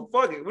 1 more.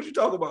 Fuck it. What you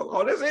talking about?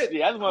 Oh, that's it.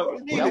 Yeah, I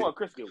want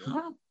Chris to get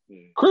 1.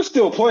 Chris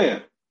still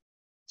playing.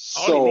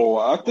 So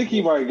I think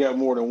he might get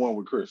more than 1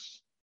 with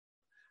Chris.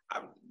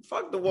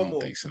 Fuck the 1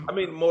 more. Think so. I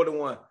mean, more than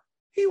 1.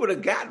 He would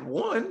have got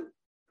 1.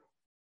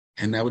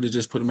 And that would have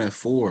just put him at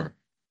 4.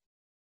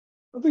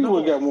 I think he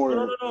would have got more.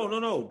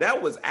 No.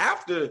 That was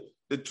after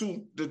the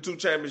two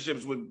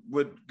championships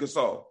with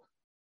Gasol.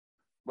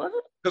 Was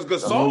it?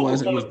 Because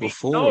Gasol was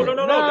before. No.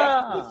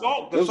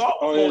 Gasol.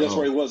 That's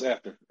right. It was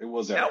after.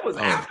 That was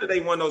after they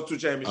won those two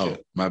championships.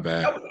 Oh, my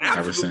bad. That was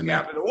absolutely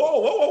after.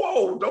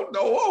 Whoa! Don't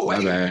know. Whoa!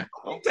 My bad.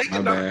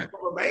 My bad.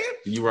 Man.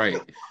 You're right.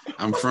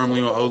 I'm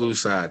firmly on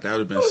Olu's side. That would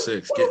have been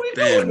 6.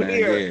 Damn, man.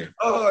 Here?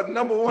 Yeah.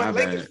 Number one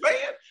Lakers fan.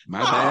 My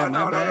bad.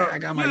 I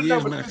got my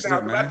years mixed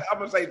up, man. I'm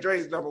gonna say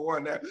Dre's number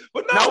one now,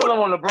 but no, I'm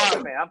on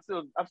LeBron, man. I'm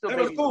still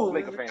baby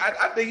Lakers fan.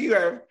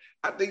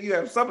 I think you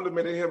have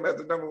supplemented him as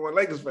the number one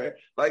Lakers fan.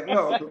 Like,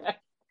 no.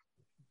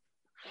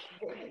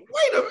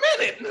 Wait a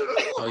minute.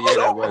 Oh yeah,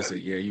 that was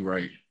it. Yeah, you're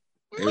right.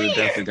 They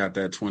definitely got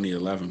that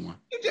 2011 one.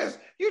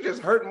 You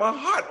just hurt my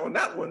heart on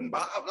that one,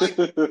 Bob.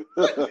 Like,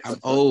 I'm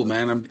old,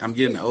 man. I'm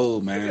getting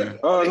old, man.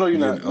 Oh no, you're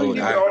not. Old.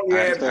 I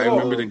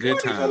remember the good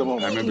times. I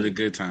remember the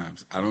good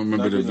times. I don't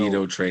remember the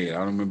veto trade. I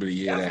don't remember the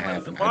year that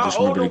happened. I just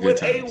remember the good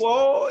times.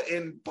 AWOL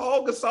and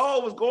Paul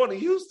Gasol was going to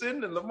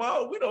Houston, and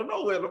Lamar. We don't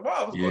know where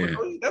Lamar was going to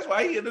go. That's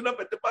why he ended up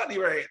at the Bunny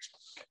Ranch.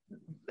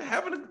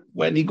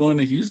 Wasn't he going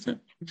to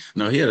Houston?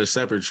 No, he had a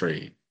separate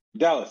trade.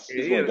 Dallas.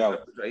 He's going to Dallas.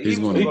 He's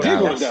going to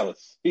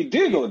Dallas. He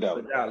did go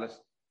to Dallas.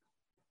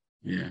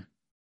 Yeah.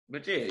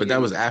 But that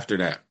was after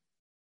that.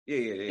 Yeah.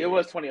 It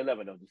was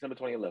 2011 though, December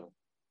 2011.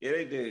 Yeah,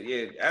 they did.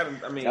 Yeah,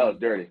 I mean that was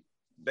dirty.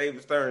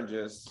 David Stern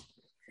just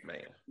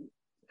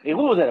Hey,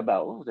 what was that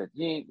about? What was that?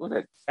 What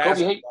was that?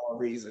 Kobe hate?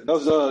 Reason. That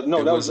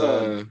was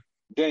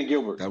Dan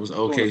Gilbert. That was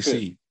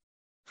OKC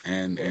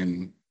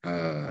and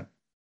the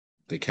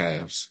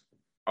Cavs.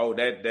 Oh,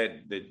 that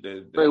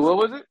Wait, what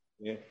was it?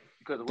 Yeah.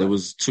 There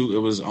was two. It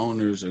was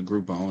owners, a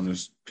group of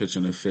owners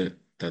pitching a fit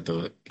that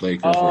the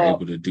Lakers were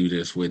able to do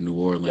this with New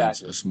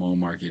Orleans, a small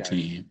market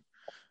team.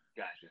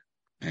 Gotcha.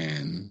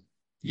 And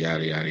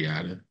yada yada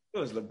yada. It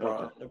was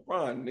LeBron.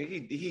 LeBron,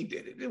 he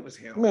did it. It was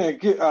him. Man,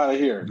 get out of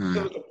here. Nah,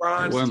 it was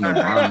LeBron. It wasn't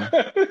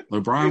LeBron.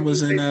 LeBron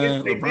was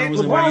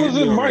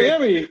in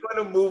Miami. We're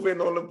going to move in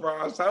on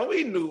LeBron's time.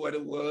 We knew what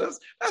it was.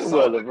 That's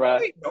all.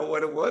 LeBron. We know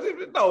what it was.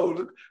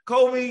 No,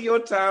 Kobe, your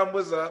time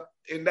was up.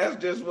 And that's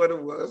just what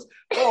it was.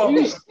 We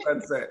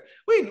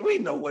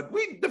know what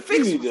the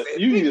fix.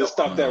 You need to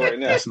stop that right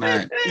now. That's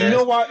not. You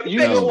know why? You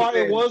know why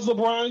it was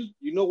LeBron?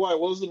 You know why it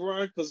was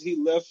LeBron? Because he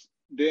left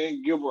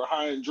Dan Gilbert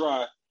high and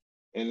dry,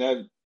 and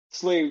that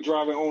slave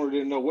driving owner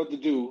didn't know what to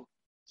do.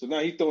 So now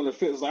he throwing the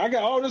fit. It's like, I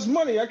got all this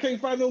money, I can't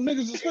find no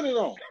niggas to spend it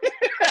on.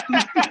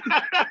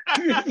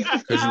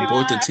 Because you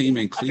bought the team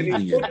in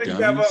Cleveland, you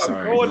dummy.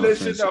 Sorry,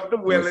 coalition of the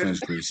willing,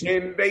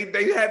 and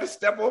they had to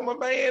step on my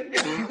man.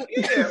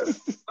 Yeah,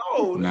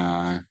 no,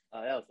 nah.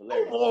 Oh, that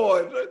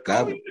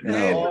was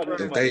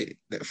hilarious.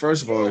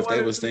 First of all, if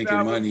they was thinking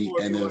money,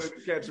 and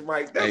if catch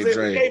Mike, that's it.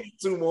 They gave you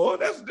two more.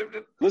 That's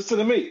listen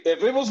to me.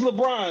 If it was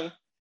LeBron,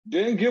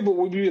 Dan Gilbert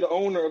would be the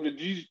owner of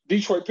the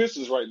Detroit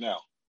Pistons right now.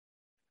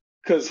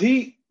 Because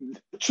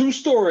true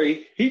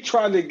story, he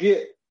tried to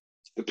get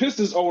the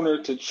Pistons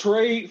owner to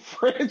trade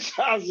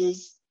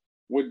franchises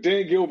with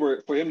Dan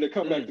Gilbert for him to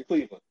come back to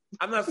Cleveland.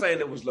 I'm not saying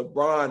it was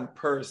LeBron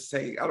per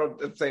se.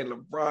 I'm saying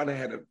LeBron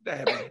had a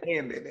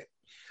hand in it.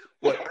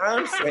 What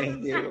I'm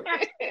saying is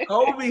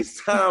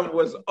Kobe's time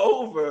was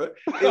over.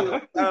 It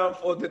was time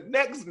for the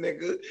next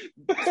nigga,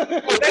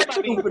 that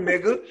super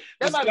nigga,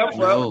 to step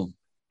up.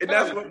 And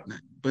that's what.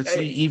 But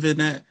see, even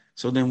that.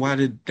 So then, why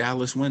did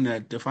Dallas win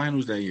the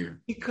finals that year?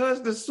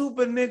 Because the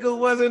super nigga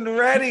wasn't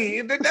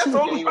ready. That's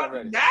only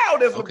now.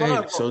 That's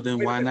okay. So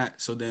then, why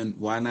not? So then,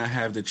 why not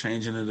have the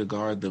changing of the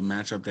guard, the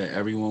matchup that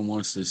everyone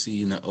wants to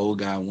see, and the old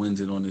guy wins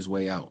it on his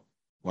way out,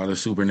 while the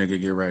super nigga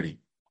get ready?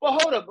 Well,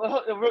 hold up.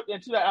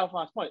 And to that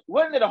Alphonse point,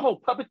 wasn't it a whole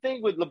puppet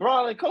thing with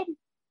LeBron and Kobe?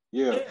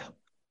 Yeah.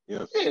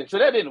 So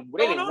that didn't.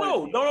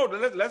 No.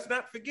 Let's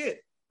not forget.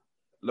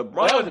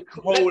 LeBron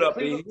hold up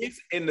his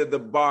end of the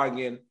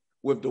bargain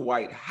with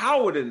Dwight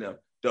Howard in them.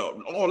 The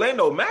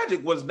Orlando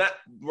Magic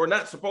were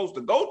not supposed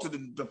to go to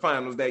the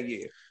finals that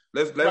year.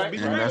 Let's be real.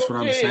 That's what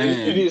I'm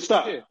saying. You need to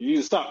stop. You need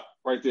to stop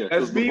right there.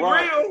 Let's be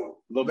real.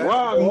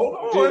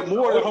 LeBron did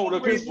more to hold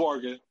up his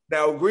bargain.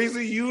 Now,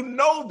 Greasy, you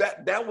know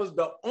that was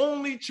the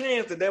only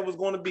chance that was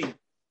going to be.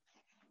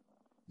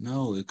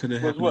 No, it could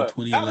have happened in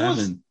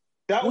 2011.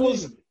 That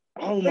was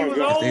oh my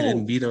God. If they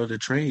didn't veto the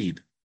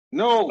trade.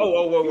 No,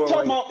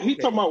 he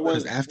talking about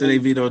when after they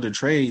vetoed the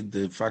trade,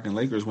 the fucking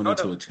Lakers went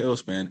into a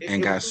tailspin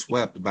and got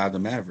swept by the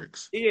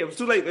Mavericks. Yeah, it was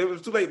too late. It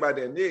was too late by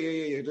then. Yeah.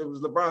 It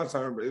was LeBron's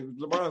turn. It was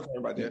LeBron's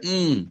turn by then.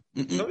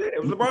 It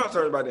was LeBron's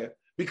turn by then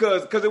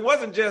because it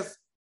wasn't just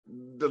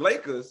the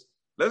Lakers.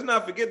 Let's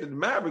not forget that the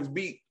Mavericks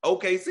beat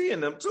OKC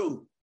in them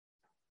too.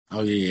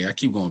 Oh yeah. I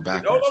keep going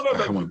backwards.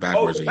 I went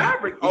backwards.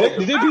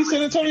 Did they beat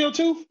San Antonio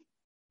too?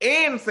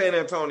 And San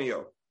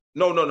Antonio.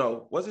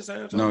 No. Was it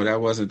San Antonio? No,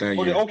 that wasn't that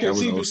year. That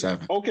was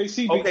 07.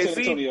 OKC beat San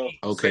Antonio.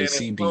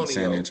 OKC beat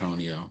San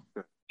Antonio.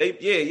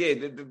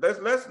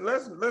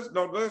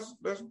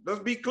 Let's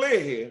be clear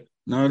here.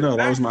 No,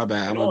 that was my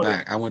bad. I went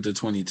back. I went to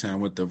 2010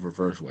 with the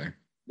reverse way.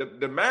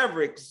 The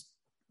Mavericks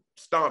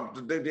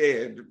stomped.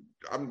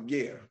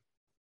 Yeah.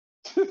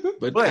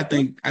 But I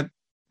think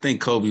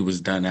think Kobe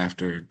was done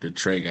after the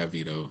trade got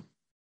vetoed.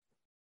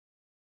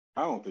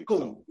 I don't think cool.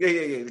 so.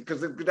 Yeah.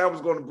 Because that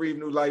was going to breathe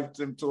new life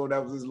to him.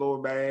 That was his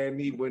lower man.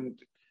 He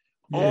wouldn't.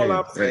 Yeah, all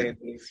I'm saying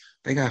is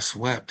they got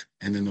swept,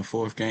 and in the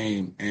fourth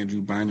game,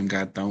 Andrew Bynum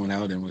got thrown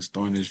out and was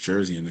throwing his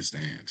jersey in the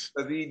stands.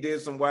 Because he did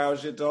some wild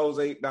shit to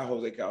Jose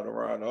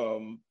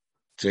Calderon,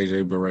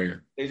 JJ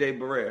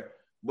Barea.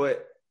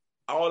 But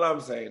all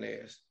I'm saying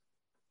is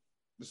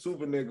the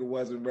super nigga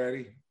wasn't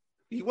ready.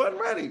 He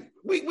wasn't ready.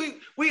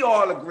 We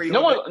all agree.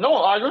 No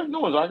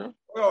one's arguing.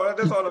 Oh,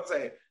 that's all I'm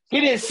saying. He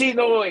didn't seize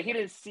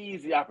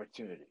the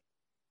opportunity.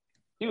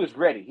 He was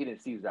ready. He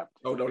didn't seize the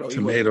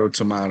opportunity. No.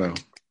 Tomato.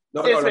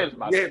 No. Yeah,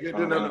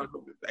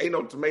 ain't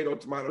no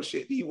tomato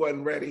shit. He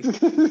wasn't ready. He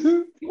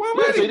wasn't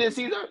ready. So he didn't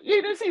seize it. Yeah,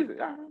 he didn't seize it.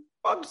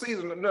 Fuck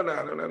season. No.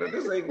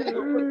 This ain't.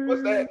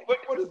 What's that?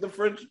 What is the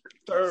French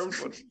term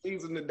for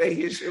season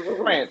today? And shit.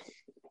 France.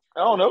 I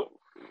don't know.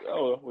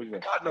 What you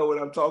mean? I know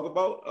what I'm talking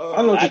about.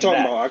 I know what you're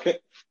talking about. I can't.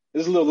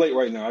 It's a little late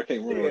right now. I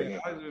can't remember right now.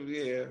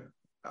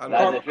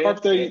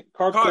 Carpe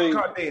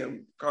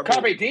diem.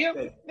 Carpe diem?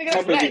 Nigga,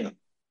 that's Latin.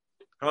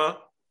 Huh?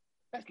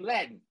 That's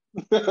Latin.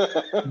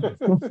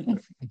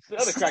 The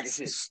other cracking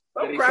shit.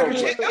 Cracking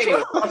shit. That's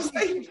what I'm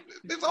saying.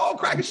 It's all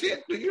cracking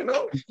shit, you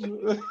know. I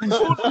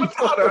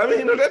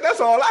mean,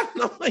 that's all I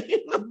know.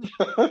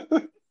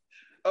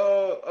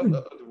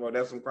 Well,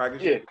 that's some cracking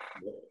shit.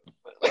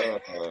 Man.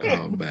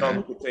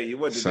 I can tell you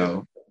what did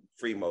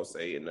Fremo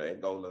say in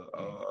Angola.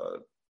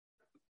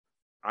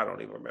 I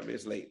don't even remember.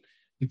 It's late.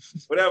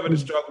 Whatever the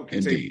struggle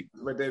continued,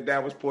 but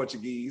that was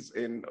Portuguese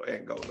in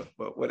Angola.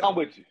 But whatever. I'm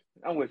with you.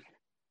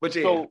 But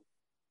yeah. So,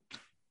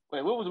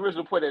 wait, what was the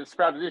original point that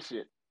sprouted this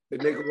shit? The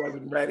nigga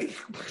wasn't ready.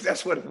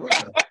 That's what it was.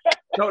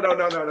 No.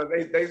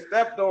 They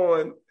stepped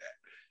on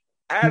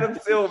Adam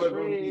Silver.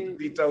 Oh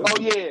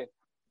yeah.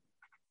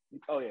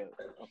 Okay.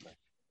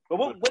 But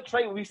what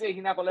trade would we say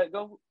he's not gonna let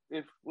go?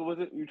 What was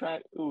it?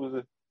 Who was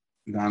it?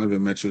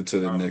 Donovan Mitchell to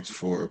the Knicks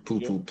for a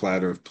poo-poo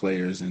platter of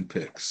players and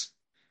picks.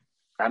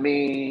 I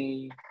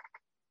mean,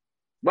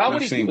 why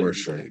would he seen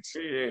worse trades?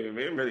 Yeah, it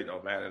really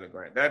don't matter in the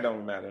grand. That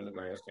don't matter in the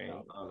grand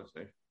scheme,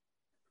 honestly.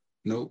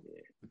 Nope.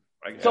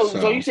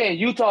 So you saying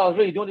Utah is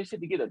really doing this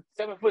shit to get a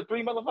 7'3"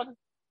 motherfucker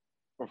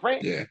from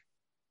France? Yeah.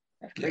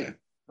 That's crazy.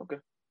 Yeah. Okay.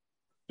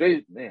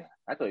 Man,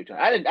 I thought you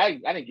trying. I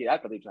didn't get. I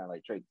thought they were trying to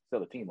like sell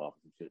the team off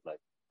and shit,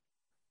 like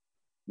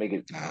make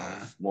it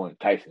more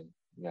enticing.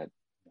 You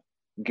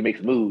can make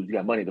some moves. You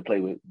got money to play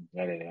with.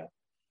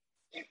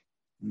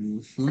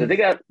 Because they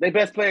got their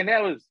best player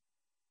now is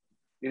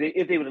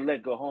if they would have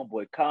let go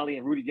homeboy Conley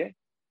and Rudy Gay,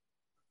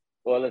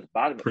 or let's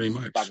pretty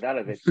much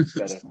Bogdanovich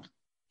better.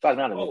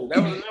 Oh, that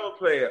was another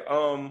player.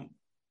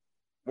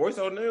 Royce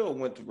O'Neal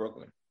went to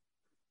Brooklyn.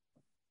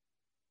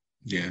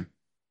 Yeah,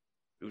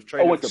 he was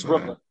traded. Went to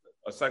Brooklyn.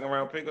 A second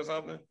round pick or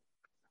something.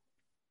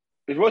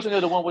 Is Royce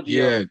O'Neal the one with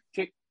the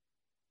tick?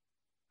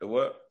 The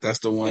what? That's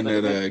the one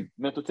that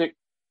mental tick.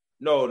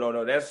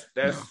 No. That's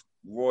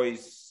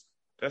Royce.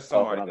 That's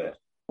somebody else.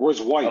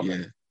 Royce White. Okay.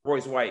 Yeah.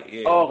 Royce White.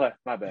 Yeah. Oh, okay.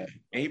 My bad.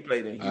 And he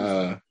played in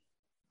Houston.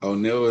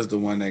 O'Neal is the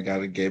one that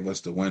gave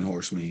us the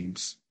Windhorse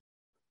memes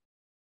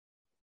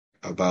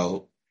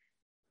about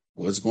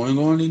what's going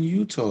on in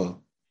Utah.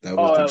 That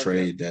was the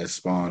trade that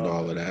spawned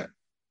all of that.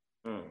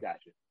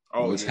 Gotcha.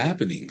 What's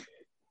happening?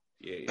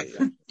 Yeah.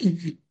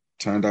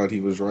 Turned out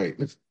he was right.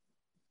 And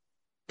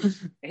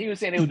he was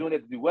saying they were doing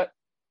it to do what?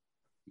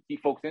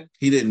 Keep folks in?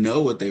 He didn't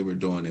know what they were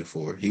doing it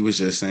for. He was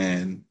just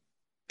saying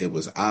it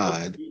was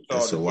odd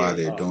as to why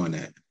they're doing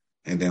that.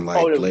 And then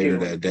later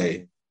that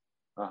day,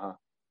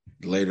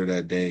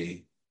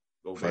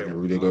 fucking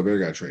Rudy Gobert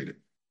got traded.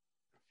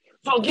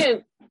 So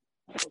again,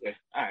 okay,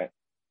 all right.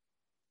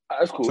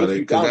 That's cool. So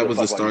because that was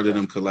the start of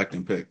them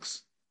collecting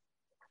picks.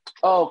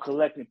 Oh,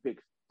 collecting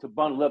picks to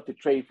bundle up to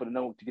trade for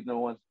to get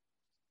number ones.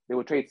 They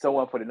would trade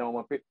someone for the number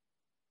one pick.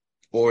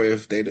 Or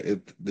if they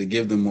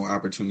give them more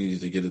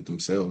opportunities to get it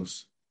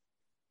themselves.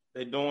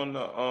 They're doing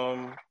the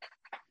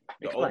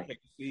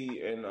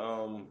OKC and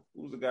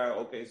who's the guy at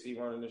OKC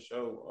running the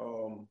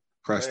show?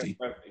 Presti.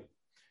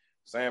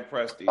 Sam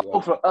Presti.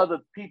 For other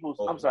people's.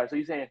 I'm sorry. So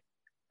you're saying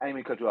I didn't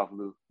mean to cut you off,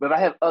 Lou. But if I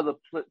have other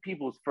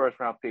people's first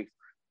round picks,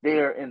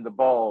 they're in the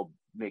ball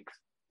mix.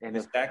 And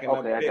it's stacking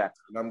up picks.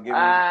 And I'm giving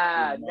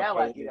now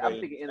I get it. I'm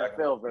thinking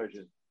NFL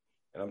version.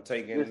 And I'm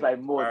taking it's like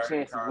more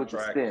chances with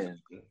the spin.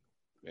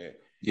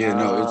 Yeah,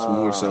 no, it's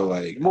more so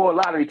like more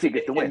lottery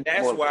tickets to win. And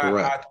that's why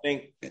correct. I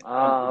think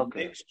the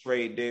next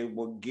trade they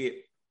will get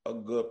a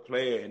good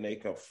player and they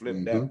can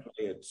flip that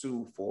player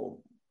too for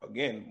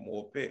again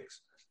more picks.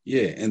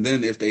 Yeah, and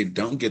then if they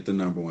don't get the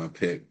number one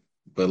pick,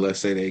 but let's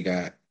say they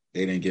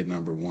didn't get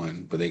number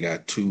one, but they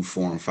got 2,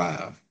 4, and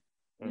 5.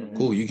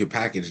 Cool, you can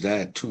package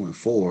that 2 and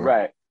 4,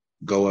 right?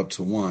 Go up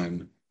to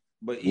 1.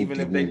 But even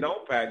if they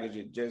don't package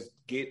it, just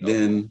get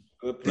then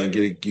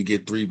you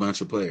get 3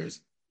 bunch of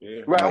players.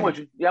 Yeah. Right, I'm with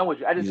you. Yeah, I'm with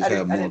you. I just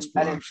have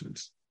multiple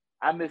options.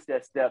 I missed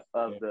that step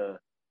of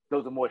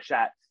those are more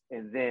shots,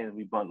 and then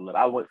we bundle it.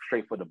 I went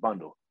straight for the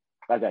bundle.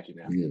 I got you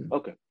now. Yeah.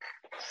 Okay.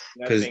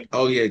 Because the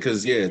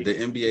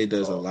NBA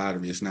does a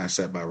lottery. It's not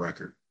set by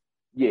record.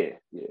 Yeah.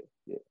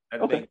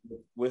 I think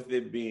with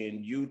it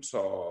being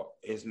Utah,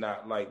 it's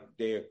not like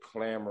they're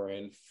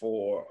clamoring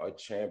for a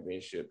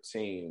championship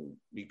team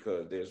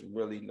because there's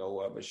really no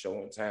other show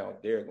in town.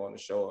 They're going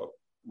to show up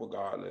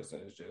regardless,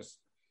 and it's just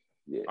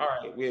all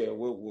right. Yeah,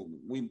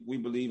 we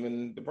believe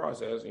in the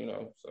process,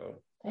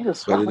 So,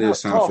 but it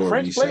is time for a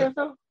French reset. Players,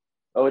 though?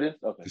 Oh, it is.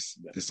 Okay,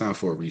 it's time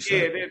for a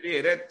reset.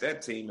 Yeah.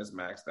 That team is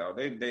maxed out.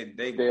 They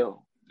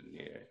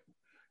yeah.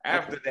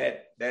 After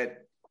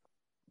that.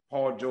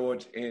 Paul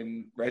George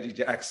and Reggie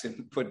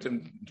Jackson put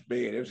them to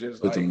bed. It was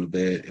just put them to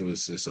bed. It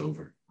was just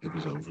over. It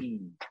was over.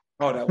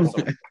 Oh, that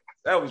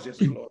was just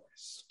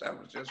glorious. That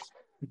was just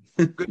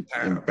good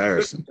time.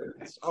 Embarrassing.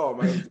 Oh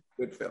man,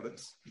 good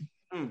feelings.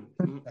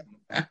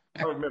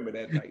 I remember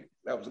that night.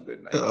 That was a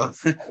good night.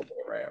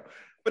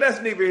 But that's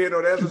neither here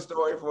nor there. That's a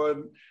story for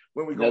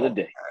when we go another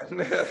day.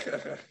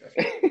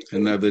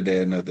 Another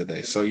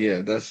day. So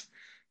yeah, that's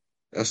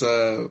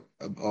all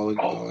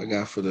I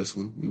got for this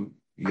one.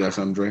 You got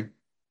something, Dre?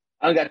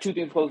 I got two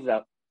things to close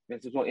out.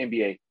 This is on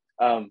NBA.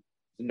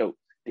 Note: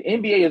 the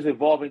NBA is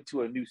evolving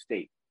to a new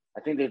state.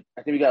 I think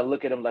we got to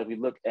look at them like we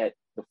look at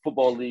the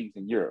football leagues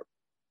in Europe.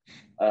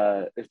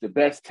 It's the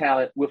best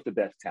talent with the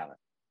best talent.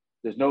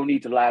 There's no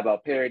need to lie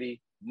about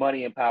parity.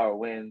 Money and power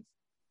wins.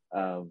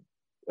 I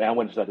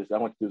want to start this. I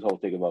want to do this whole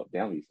thing about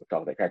damn. We used to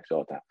talk about that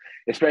all the time,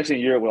 especially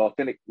in Europe,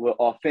 where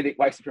authentic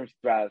white supremacy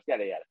thrives.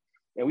 Yada yada.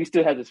 And we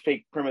still have this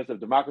fake premise of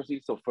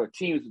democracy. So for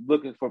fans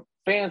looking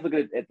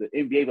at the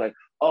NBA, like,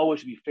 oh, it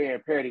should be fair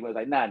and parity. But it's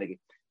like, nah, nigga,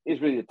 it's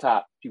really the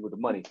top people with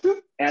the money.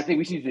 And I think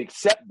we need to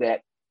accept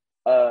that.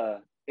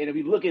 And if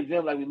we look at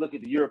them like we look at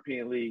the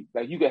European League,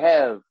 like you could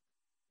have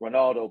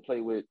Ronaldo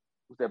play with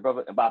their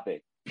brother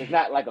Mbappe. It's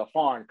not like a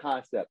foreign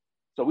concept.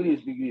 So we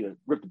need to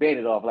rip the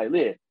Band-Aid off. Like,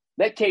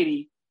 let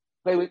KD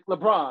play with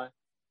LeBron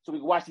so we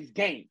can watch these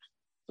games.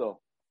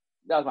 So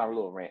that was my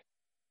little rant.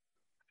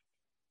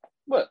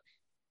 But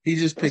he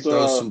just picked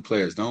those two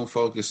players. Don't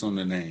focus on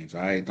the names,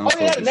 all right? Don't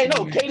focus on the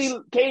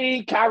names.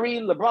 KD, Kyrie,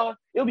 LeBron.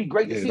 It would be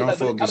great to see. Don't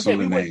focus on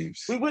the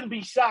names. We wouldn't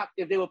be shocked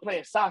if they were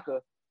playing soccer.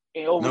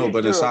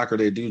 But in soccer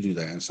they do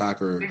that. In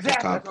soccer, the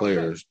top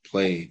players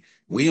play.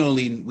 We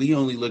only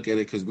look at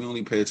it because we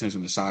only pay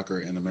attention to soccer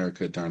in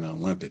America during the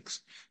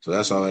Olympics. So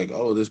that's all like,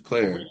 this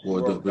player.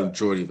 Well, the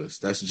majority of us.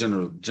 That's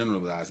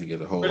generalizing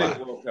it a whole lot.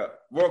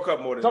 World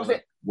Cup more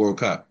than World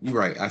Cup. You're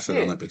right. I said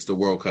Olympics. The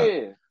World Cup.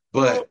 Yeah.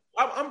 But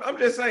I'm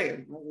just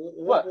saying.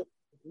 What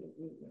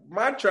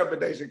my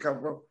trepidation come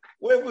from?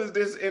 Where was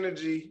this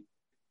energy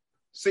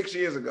 6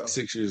 years ago?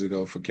 6 years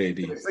ago for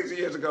KD. 6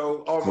 years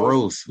ago, almost.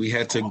 Growth. We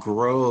had to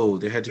grow.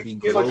 There had to be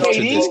growth to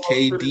this.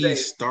 KD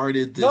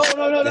started this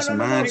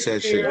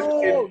mindset shit.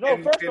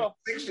 First off,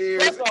 6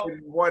 years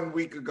and 1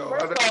 week ago.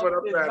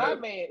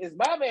 It's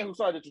my man who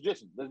started the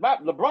tradition.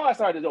 LeBron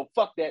started to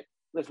fuck that.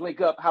 Let's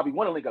link up how we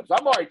want to link up. So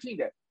I'm already team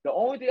that. The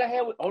only thing I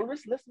had with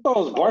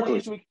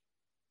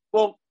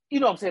well, you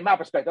know what I'm saying, my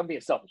perspective, I'm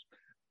being selfish.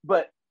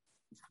 But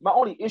my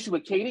only issue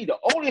with KD, the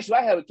only issue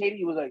I had with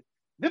KD was like,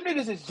 them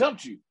niggas just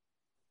jumped you.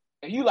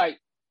 And you like,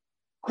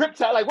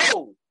 gripped out, like,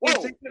 whoa.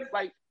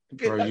 Like,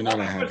 bro, you know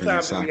that happens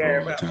in soccer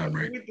all the time,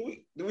 right?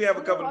 Do we have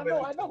a couple of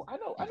minutes? I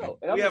know.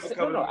 And we have a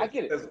couple of minutes. I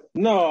get it.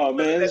 No,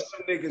 man.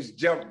 Some niggas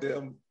jumped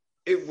them.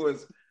 It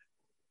was,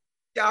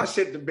 y'all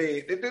shit the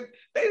bed.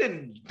 They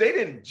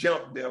didn't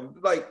jump them.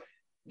 Like,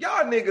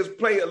 y'all niggas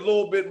play a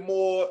little bit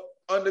more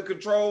under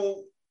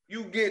control.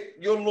 You get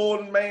your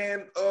Lord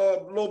man a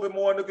little bit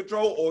more under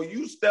control, or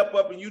you step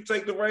up and you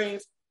take the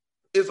reins.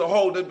 It's a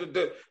whole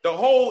the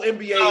whole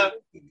NBA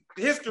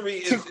history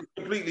is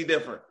completely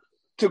different.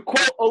 To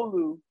quote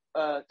Olu,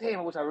 I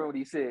wish I remember what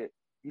he said.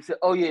 He said,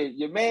 "Oh yeah,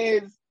 your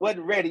man's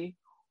wasn't ready,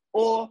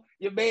 or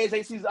your man's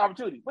ain't seen the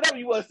opportunity. Whatever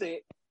you want to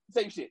say,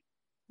 same shit.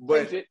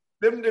 But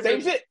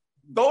same shit.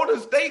 Golden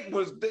State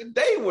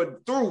they were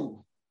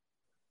through.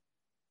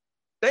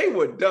 They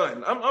were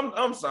done.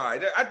 I'm sorry.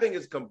 I think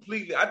it's a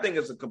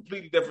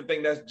completely different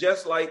thing. That's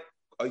just like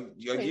a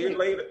year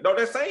later. No,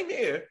 that same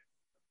year,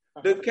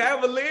 the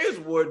Cavaliers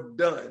were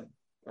done.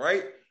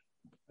 Right?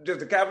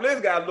 Just the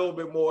Cavaliers got a little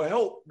bit more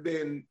help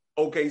than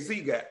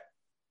OKC got.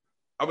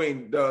 I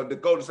mean, the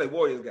Golden State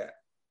Warriors got.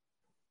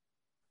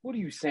 What are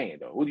you saying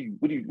though? What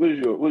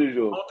is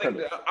your?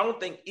 I don't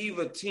think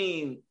either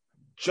team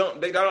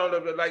jumped. They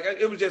don't like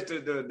it was just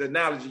the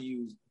analogy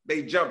used.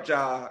 They jumped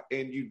y'all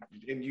and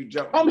you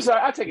jumped. I'm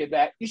sorry, I take it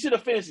back. You should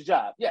have finished the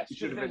job. Yes, you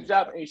should have finished the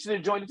job and you should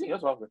have joined the team.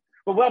 That's what I'm saying.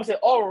 But what I'm saying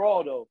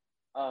overall though,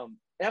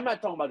 and I'm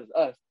not talking about just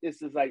us. It's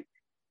just like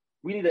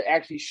we need to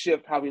actually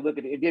shift how we look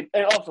at it.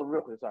 And also,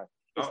 real quick, sorry.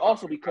 It's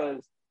also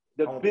because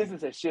the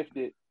business has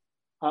shifted.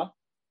 Huh?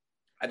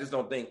 I just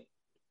don't think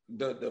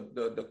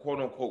the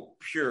quote unquote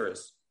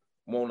purists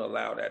won't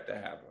allow that to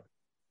happen.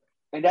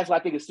 And that's why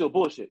I think it's still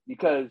bullshit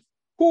because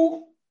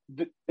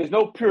there's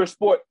no pure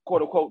sport,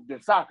 quote unquote,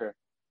 than soccer.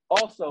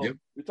 Also,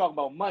 we're talking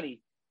about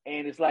money,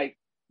 and it's like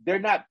they're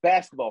not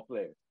basketball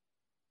players.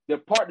 They're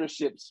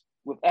partnerships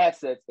with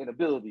assets and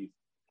abilities.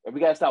 And we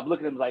got to stop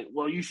looking at them like,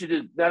 well, you should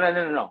have.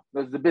 No.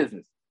 This is the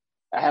business.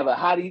 I have a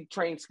highly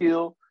trained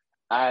skill.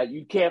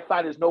 You can't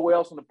find this nowhere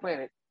else on the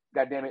planet,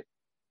 goddammit.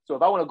 So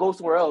if I want to go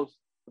somewhere else,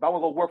 if I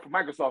want to go work for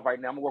Microsoft right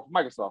now, I'm gonna work for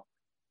Microsoft.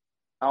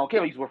 I don't care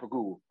if I used to work for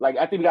Google. Like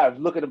I think we gotta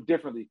look at them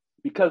differently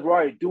because we're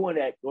already doing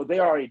that, or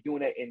they're already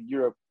doing that in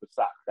Europe with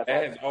soccer. That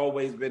has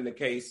always been the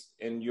case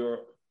in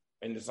Europe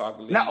in the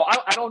soccer league. Now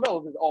I don't know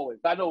if it's always,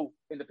 but I know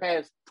in the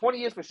past 20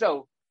 years for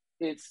sure,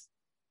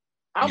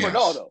 I'm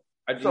Ronaldo.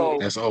 So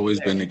that's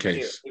always been the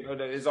case.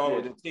 It's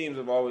always the teams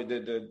have always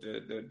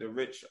the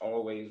rich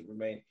always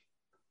remain,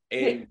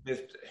 and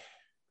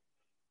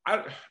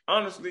I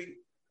honestly,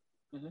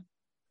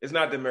 it's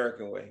not the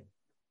American way.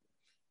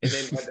 And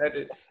then,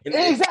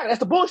 exactly, that's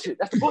the bullshit.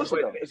 That's the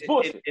bullshit. It's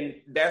bullshit, and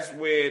that's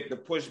where the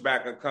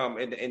pushback will come,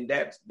 and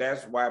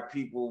that's why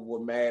people were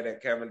mad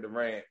at Kevin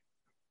Durant.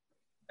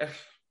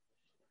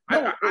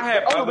 I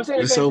have other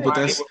people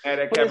mad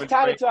at Kevin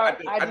Durant.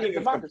 I think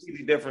it's a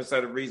completely different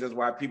set of reasons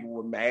why people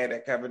were mad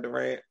at Kevin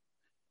Durant.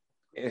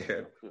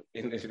 And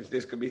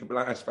this could be a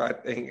blind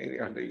spot thing.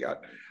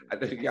 I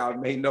think y'all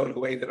may know the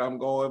way that I'm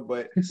going,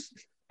 but it's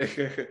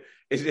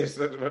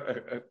just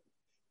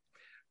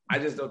I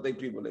just don't think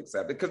people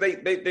accept it because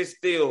they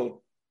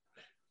still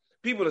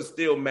people are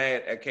still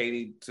mad at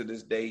KD to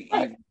this day,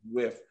 even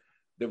with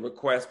the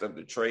request of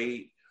the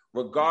trade,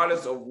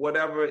 regardless of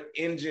whatever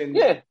engine,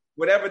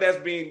 whatever that's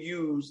being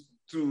used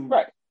to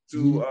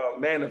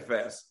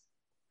manifest.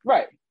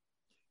 Right.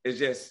 It's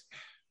just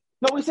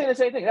no. We say the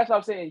same thing. That's what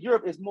I'm saying.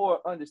 Europe is more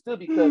understood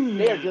because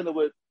they're dealing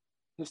with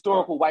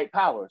historical white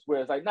powers.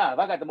 Whereas, like, nah, if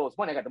I got the most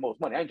money, I got the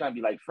most money. I ain't trying to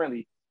be like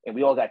friendly and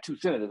we all got 2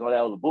 senators. All that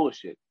other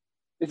bullshit.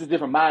 It's a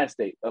different mind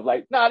state of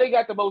like, nah, they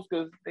got the most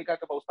because they got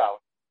the most power.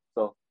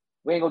 So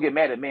we ain't gonna get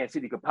mad at Man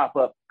City could pop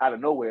up out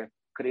of nowhere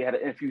because they had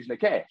an infusion of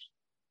cash.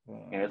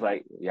 And it's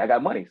like, yeah, I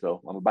got money,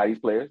 so I'm gonna buy these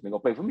players. They're gonna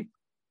play for me.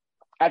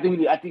 I think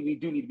we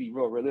do need to be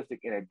real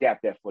realistic and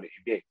adapt that for the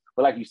NBA.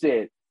 But like you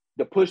said,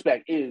 the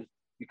pushback is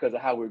because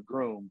of how we're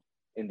groomed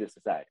in this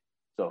society.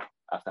 So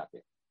I'll stop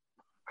there.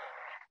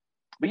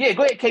 But yeah,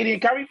 go ahead, KD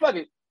and Kyrie. Fuck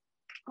it.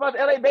 Come out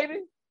to LA,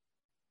 baby.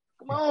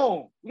 Come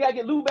on. We gotta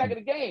get Lou back in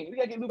the game. We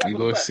gotta get Lou back in the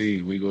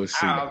game. We go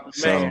see.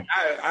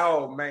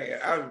 Oh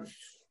man.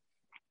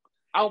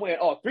 I'm wearing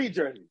all 3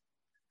 jerseys.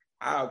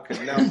 I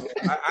could never.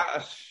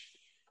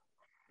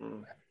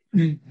 Home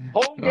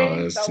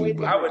games.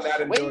 I would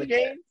not enjoy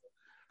that.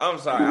 I'm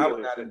sorry, I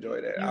would not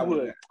enjoy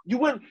that. You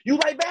would. You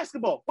like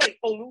basketball? Wait,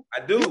 Olu. I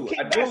do.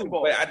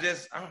 But I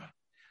just.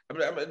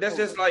 That's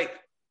just like.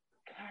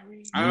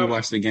 You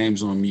watch the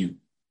games on mute.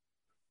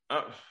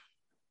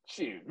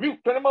 Shit, mute.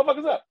 Turn the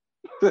motherfuckers up.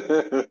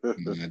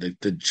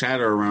 The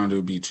chatter around it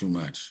would be too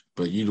much,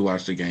 but you'd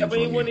watch the games. I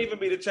mean, it wouldn't even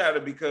be the chatter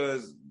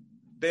because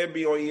they'd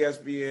be on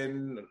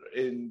ESPN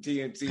and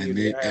TNT. And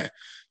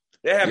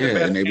they have the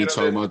best, and they be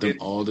talking about them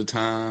all the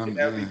time.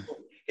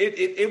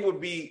 It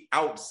would be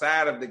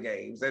outside of the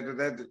games. That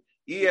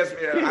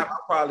ESPN, I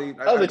probably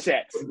other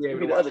chats.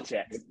 The other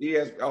chats.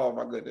 Oh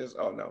my goodness!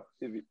 Oh no.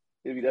 It'd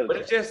be the other. But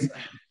it's just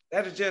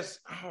that is just.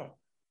 Oh.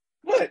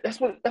 What? That's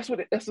the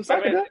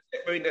soccer.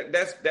 I mean,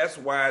 that's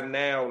why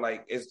now,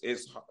 like,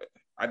 it's.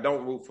 I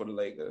don't root for the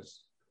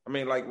Lakers. I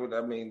mean,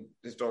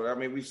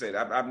 we've said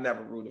I've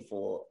never rooted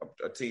for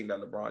a team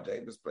that LeBron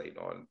James has played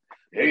on.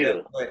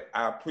 Yeah. But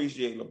I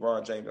appreciate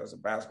LeBron James as a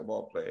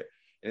basketball player,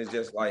 and it's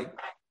just like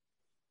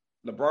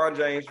LeBron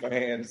James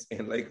fans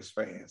and Lakers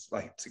fans,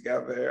 like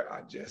together.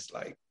 I just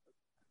like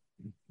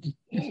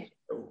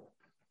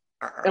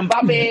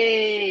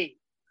Mbappe.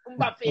 If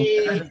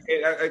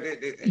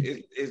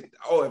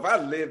I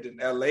lived in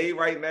LA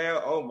right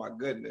now, oh my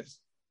goodness.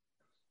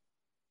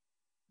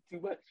 Too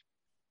much.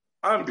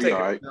 I'm taking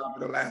a job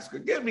in Alaska.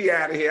 Get me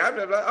out of here.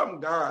 I'm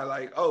done.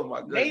 Like, oh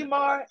my goodness.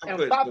 Neymar and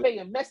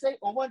Mbappe and Messi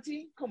on one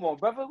team? Come on,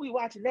 brother. We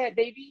watching that,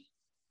 baby.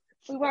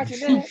 We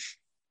watching that.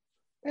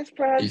 That's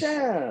prime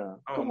time.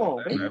 Come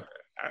on, baby.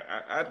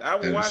 I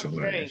would watch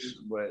games,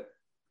 but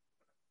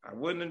I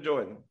wouldn't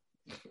enjoy them.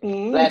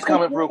 Last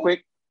comment real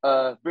quick.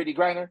 Brittany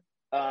Griner.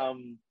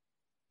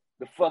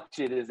 The fuck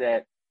shit is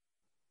that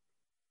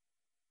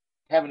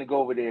having to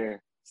go over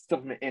there,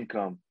 supplement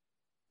income.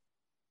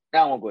 I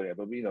don't want to go there,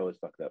 but we know it's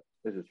fucked up.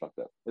 This is fucked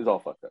up. It's all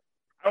fucked up.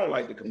 I don't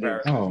like the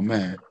comparison. Oh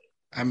man,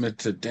 I meant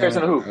to.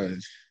 Comparison to who?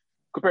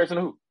 Comparison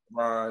to who?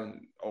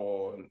 Ron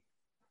or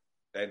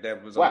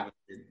that was. Wow.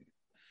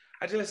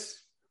 I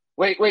just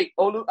wait.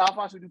 Olu,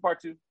 Alphonse, we do part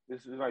 2.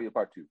 This is already a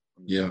part 2.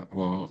 Yeah.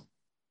 Well.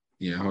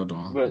 Yeah. Hold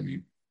on. But,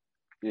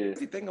 what's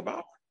he think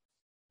about?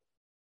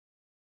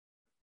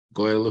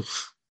 Go ahead, Lou.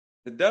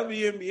 The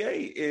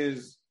WNBA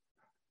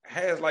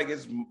has like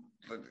its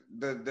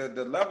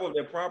the level of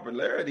their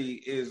popularity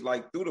is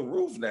like through the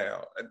roof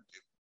now.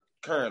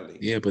 Currently.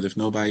 Yeah, but if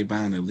nobody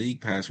buying the league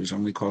pass, which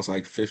only costs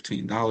like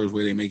 $15,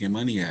 where they making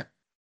money at?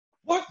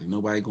 What? If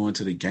nobody going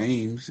to the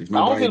games, if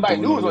nobody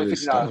doing all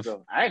this stuff.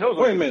 Though. I ain't know.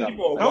 Wait a minute.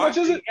 How much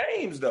is it?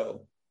 Games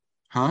though.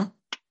 Huh?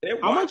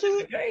 How much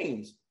is it?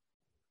 Games.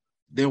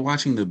 They're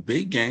watching the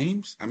big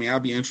games. I mean,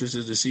 I'll be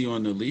interested to see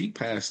on the league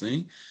pass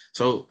thing.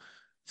 So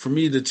for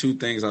me, the 2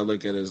 things I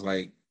look at is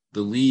like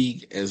the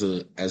league as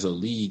a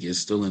league is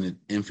still in an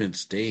infant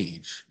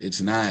stage. It's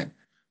not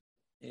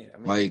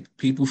like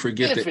people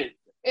forget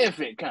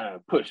infant kind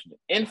of pushing it.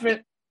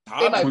 Infant.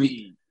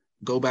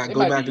 Go back and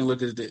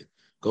look at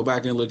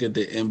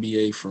the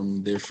NBA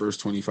from their first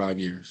 25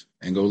 years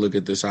and go look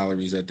at the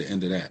salaries at the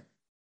end of that.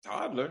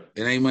 Toddler.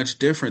 It ain't much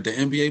different. The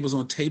NBA was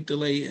on tape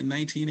delay in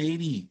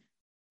 1980.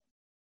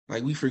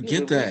 Like, we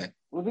forget that.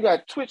 Well, we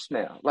got Twitch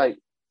now. Like,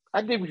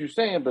 I get what you're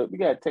saying, but we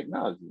got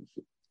technology and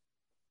shit.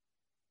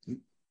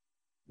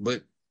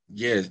 But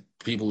yeah,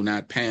 people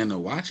not paying to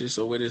watch it.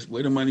 So where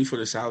the money for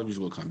the salaries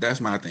will come?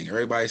 That's my thing.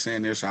 Everybody's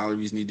saying their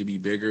salaries need to be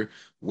bigger.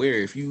 Where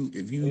if you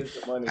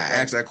I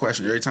ask that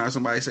question every time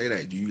somebody say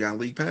that, do you got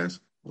League Pass?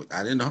 Well,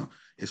 I didn't know.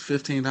 It's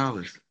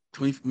 $15,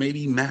 20,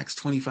 maybe max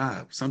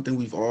 25. Something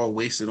we've all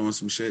wasted on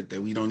some shit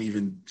that we didn't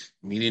even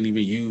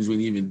use.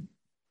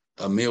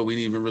 A meal we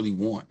didn't even really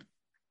want.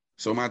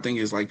 So my thing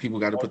is, like, people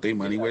got to put their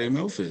money where their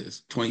mouth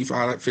is.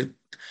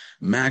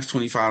 Max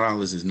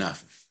 $25 is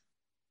nothing.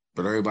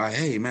 But everybody,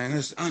 hey man,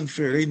 that's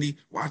unfair. They need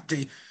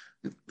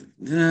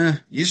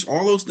yes,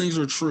 all those things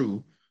are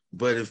true.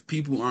 But if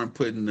people aren't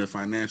putting the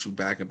financial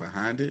backing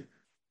behind it,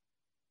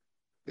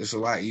 it's a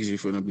lot easier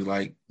for them to be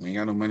like, we ain't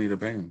got no money to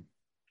pay them.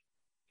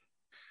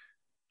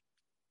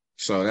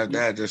 So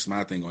that's just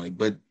my thing on it.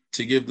 But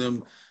to give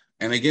them,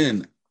 and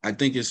again, I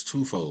think it's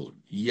twofold.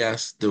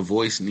 Yes, the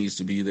voice needs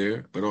to be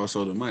there, but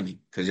also the money.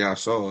 Because y'all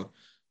saw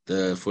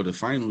for the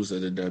finals of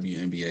the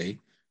WNBA,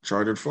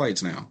 chartered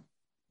flights now.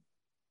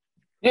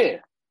 Yeah,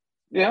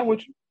 I'm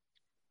with you.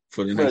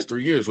 For the next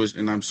 3 years,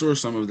 and I'm sure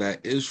some of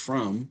that is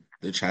from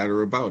the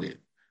chatter about it.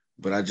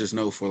 But I just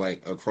know for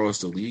like across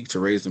the league to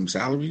raise them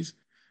salaries,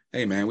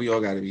 hey man, we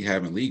all got to be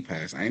having League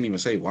Pass. I ain't even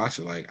say watch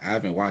it. Like, I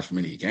haven't watched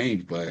many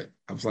games, but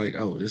I was like,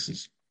 oh, this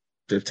is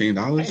 $15.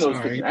 I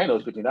know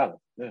it's $15.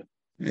 Yeah.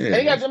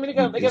 They got a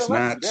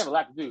lot. They have a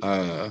lot to do.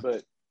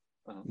 But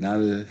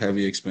not a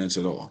heavy expense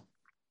at all.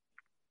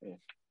 Yeah.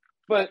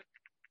 But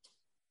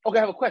okay,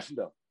 I have a question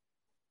though.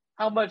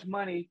 How much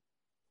money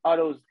are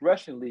those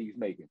Russian leagues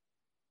making?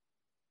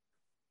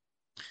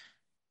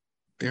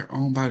 They're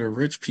owned by the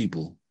rich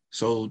people.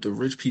 So the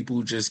rich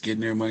people just getting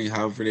their money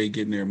however they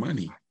getting their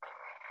money.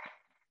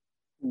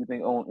 Who do you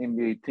think own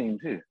NBA teams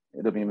here?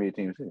 WNBA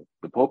teams here?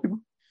 The poor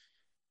people?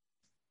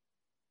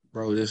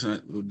 Bro,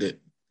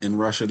 in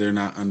Russia, they're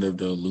not under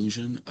the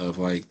illusion of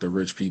like the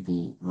rich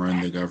people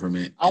run the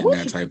government in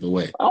that type of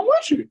way. I'm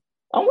with you.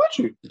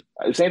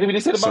 Same thing we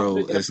just said about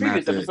in the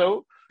previous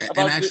episode. And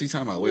actually,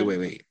 talking about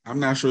wait. I'm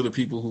not sure the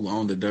people who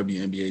own the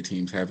WNBA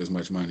teams have as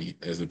much money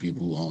as the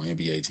people who own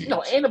NBA teams.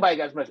 No, ain't nobody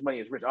got as much money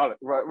as Russian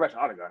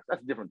oligarchs.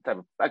 That's a different type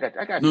of. I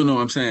got. No.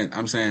 I'm saying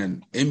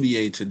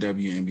NBA to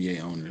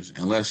WNBA owners.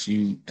 Unless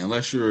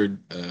you're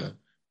an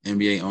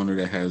NBA owner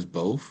that has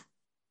both,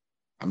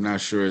 I'm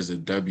not sure as a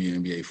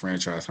WNBA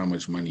franchise how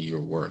much money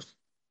you're worth.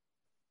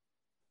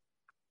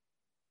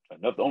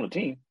 Enough to own a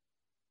team.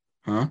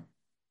 Huh?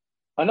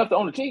 Enough to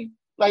own a team.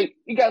 Like,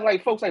 you got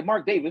like folks like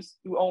Mark Davis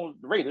who owns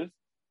the Raiders,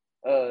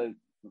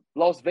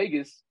 Las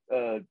Vegas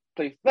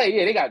place. Like,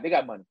 yeah, they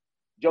got money.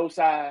 Joe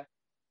Tsai,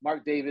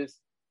 Mark Davis,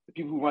 the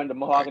people who run the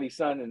Mahogany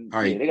Sun, and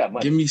right. They got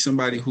money. Give me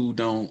somebody who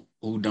don't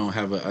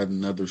have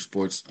another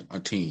sports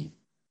team.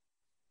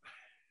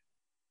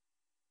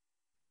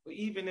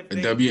 Even if a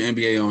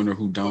WNBA owner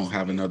who don't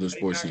have another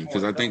sports team,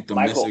 because I think the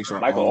Mystics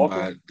are owned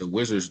by the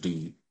Wizards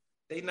dude.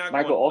 They not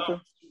going to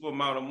dump a super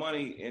amount of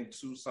money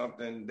into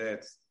something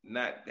that's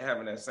not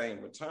having that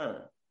same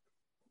return.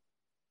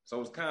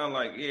 So it's kind of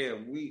like, yeah,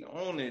 we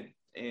own it,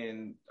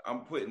 and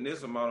I'm putting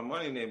this amount of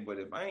money in it, but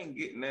if I ain't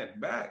getting that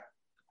back,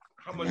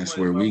 how much? That's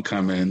where we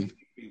come in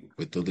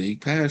with the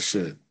League Pass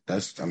shit.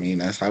 That's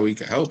how we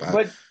can help.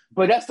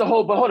 But that's the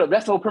whole. But hold up,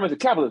 that's the whole premise of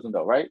capitalism,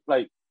 though, right?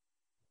 Like,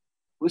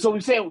 so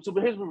we're saying. So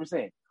here's what we're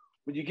saying: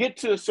 when you get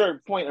to a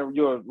certain point of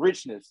your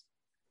richness,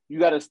 you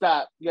got to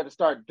stop. You got to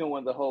start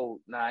doing the whole.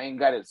 Nah, I ain't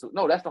got it. So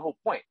no, that's the whole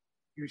point.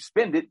 You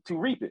spend it to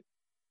reap it.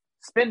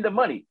 Spend the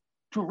money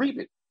to reap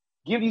it.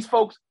 Give these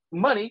folks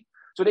money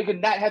so they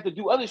can not have to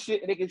do other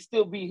shit and they can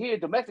still be here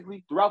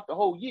domestically throughout the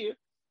whole year.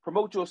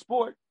 Promote your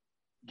sport.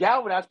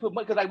 Galvanize, put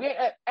money, because like we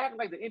ain't acting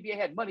like the NBA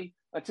had money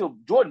until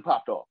Jordan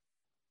popped off.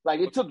 Like,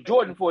 it took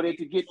Jordan for it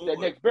to get that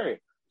next barrier.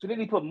 So then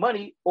he put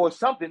money or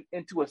something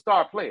into a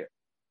star player.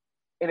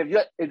 And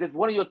if it's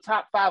one of your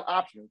top 5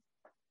 options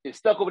is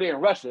stuck over there in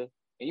Russia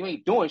and you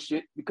ain't doing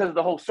shit because of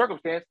the whole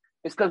circumstance,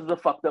 it's because of the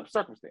fucked up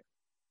circumstance.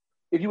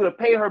 If you would have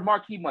paid her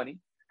marquee money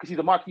because she's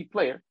a marquee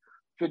player,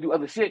 she'll do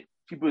other shit,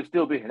 she would have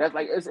still been here. That's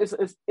like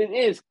it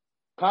is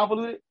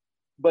convoluted,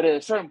 but at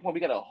a certain point we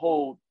gotta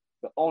hold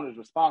the owners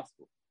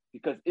responsible.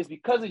 Because it's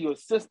because of your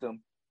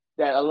system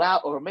that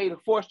allowed or made it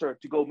forced her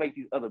to go make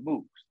these other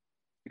moves.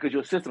 Because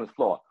your system is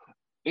flawed.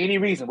 Any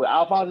reason, what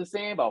Alphonse is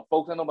saying about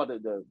folks, I know about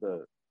the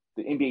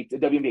NBA, the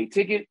WNBA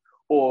ticket,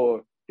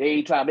 or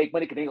they try to make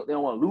money because they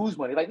don't want to lose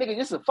money. Like, nigga,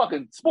 this is a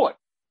fucking sport.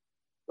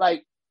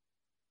 Like,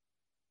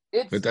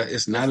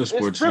 it's not a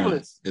sport.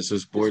 It's a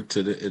sport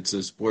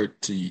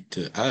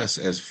to us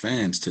as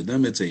fans. To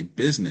them, it's a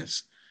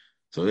business.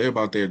 So they're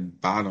about their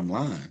bottom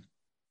line.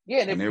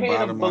 Yeah, and their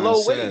bottom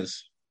line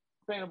says.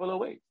 Paying below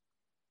wage.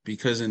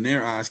 Because in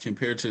their eyes,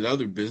 compared to the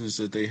other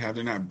businesses they have,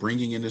 they're not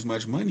bringing in as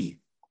much money.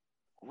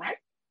 Right.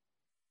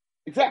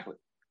 Exactly.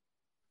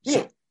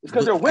 Yeah, it's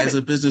because they're women. As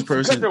a business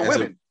person, because they're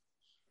women.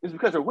 It's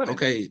because they're women.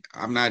 Okay,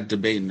 I'm not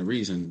debating the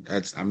reason.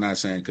 I'm not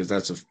saying because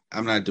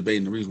I'm not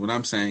debating the reason. What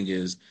I'm saying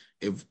is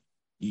if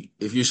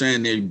you're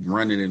saying they're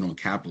running it on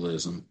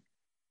capitalism,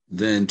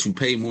 then to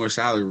pay more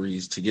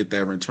salaries to get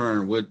that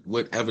return,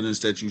 what evidence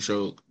that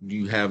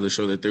you have to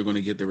show that they're going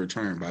to get the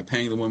return by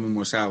paying the women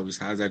more salaries?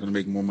 How is that going to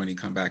make more money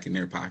come back in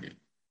their pocket?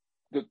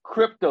 The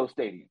crypto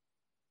stadium.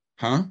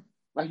 Huh?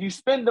 Like you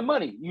spend the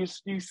money. You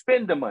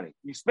spend the money.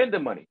 You spend the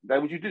money.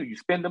 That's what you do. You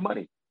spend the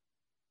money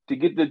to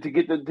get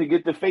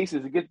the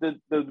faces, to get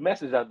the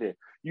message out there.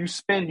 You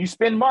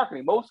spend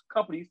marketing. Most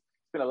companies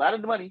spend a lot of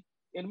the money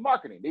in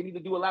marketing. They need to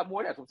do a lot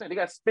more of that. So I'm saying they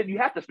got to spend. You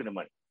have to spend the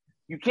money.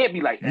 You can't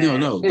be like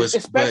no,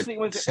 especially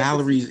when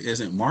salaries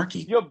isn't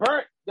marketing. You're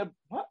burnt.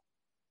 What?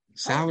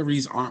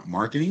 Salaries aren't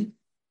marketing.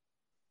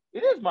 It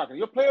is marketing.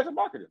 Your players are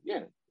marketing.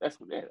 Yeah, that's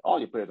all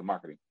your players are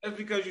marketing. That's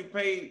because you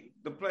pay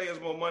the players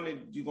more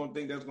money. You're gonna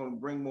think that's gonna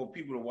bring more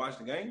people to watch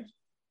the games.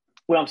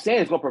 What I'm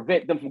saying is gonna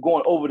prevent them from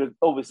going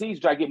overseas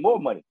to try to get more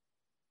money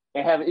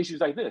and having issues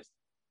like this.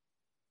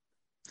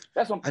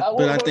 That's what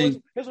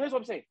here's what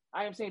I'm saying.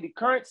 I am saying the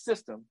current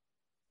system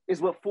is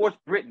what forced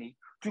Britney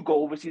to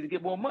go overseas to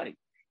get more money.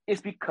 It's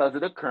because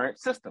of the current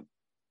system.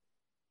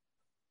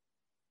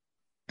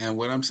 And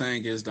what I'm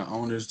saying is the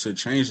owners to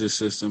change the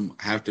system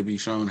have to be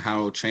shown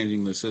how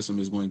changing the system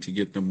is going to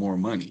get them more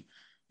money.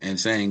 And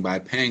saying by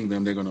paying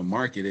them, they're going to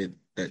market it,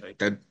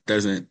 that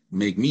doesn't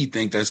make me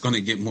think that's going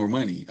to get more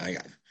money.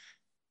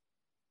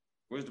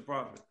 Where's the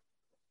profit?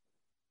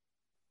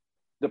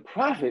 The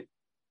profit?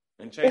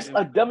 It's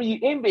a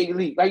WNBA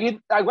league. Like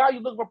why are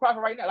you looking for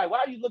profit right now? Like, why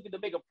are you looking to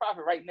make a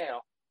profit right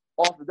now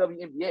off the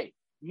WNBA?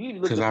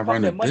 Because I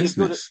run a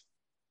business.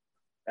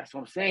 That's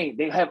what I'm saying.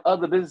 They have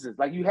other businesses.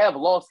 Like you have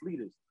lost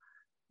leaders.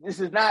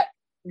 This is not.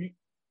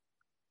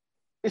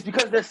 It's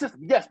because of their system.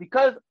 Yes,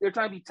 because they're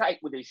trying to be tight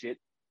with their shit,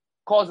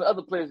 causing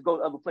other players to go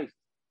to other places.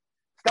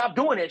 Stop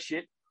doing that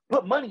shit.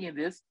 Put money in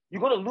this.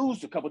 You're going to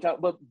lose a couple times,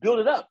 but build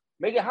it up.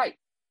 Make it hype.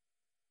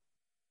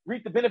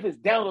 Reap the benefits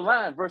down the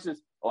line versus,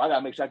 I got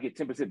to make sure I get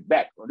 10%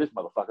 back on this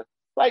motherfucker.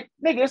 Like,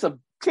 nigga, it's a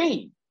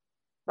team.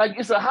 Like,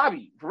 it's a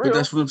hobby, for real. But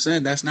that's what I'm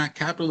saying. That's not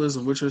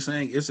capitalism. What you're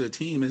saying, it's a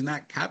team. It's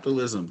not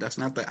capitalism. That's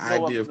not the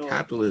idea of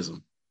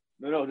capitalism.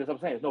 No, that's what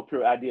I'm saying. It's no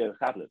pure idea of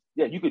capitalism.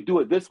 Yeah, you could do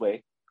it this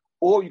way,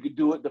 or you could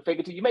do it to fake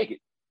it till you make it.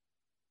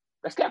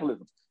 That's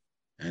capitalism.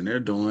 And they're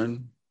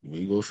doing,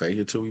 we go fake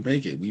it till we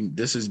make it.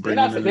 This is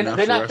bringing in enough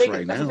for us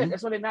right now.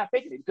 That's when they're not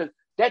faking it, because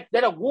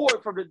that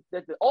award from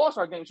the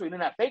All-Star game show, they're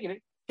not faking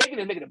it. Faking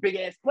it and making a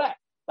big-ass plaque.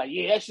 Like,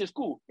 yeah, that shit's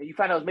cool. And you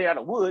find out it's made out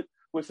of wood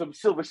with some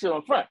silver shit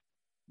on front.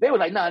 They were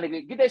like, nah,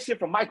 nigga, get that shit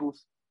from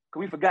Michaels,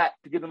 because we forgot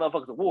to give the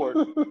motherfuckers award,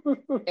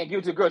 and give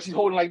it to the girl. She's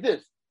holding like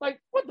this. Like,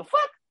 what the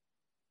fuck?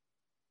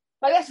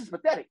 Like, that's just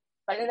pathetic.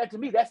 Like, and that, to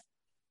me, is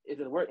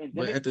it a word?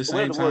 But at the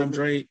same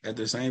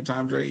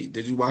time, Dre,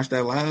 did you watch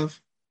that live?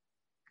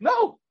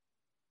 No,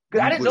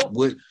 because I didn't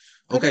know.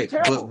 But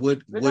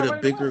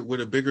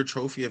would a bigger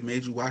trophy have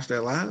made you watch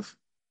that live?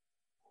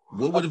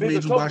 What would have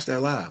made you watch that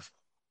live?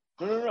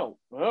 No.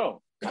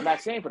 I'm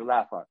not saying for the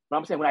live part, but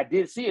I'm saying when I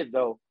did see it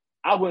though,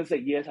 I wouldn't say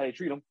yes how they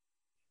treat them.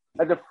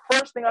 Like the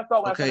first thing I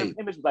thought when I saw the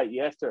image was like,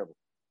 yeah, that's terrible.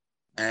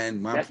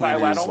 And my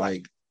point is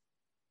like,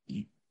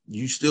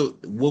 you still,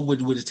 what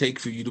would it take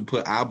for you to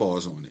put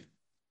eyeballs on it?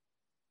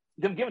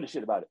 Them giving a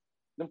shit about it.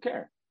 Them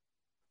caring.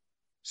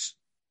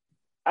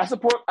 I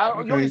support.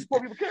 You only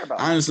support people care about.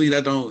 Honestly,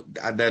 that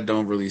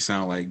don't really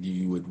sound like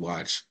you would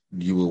watch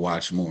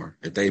more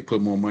if they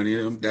put more money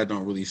in them. That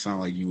don't really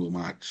sound like you would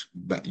watch.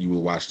 You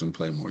would watch them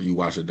play more. You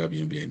watch the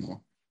WNBA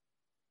more.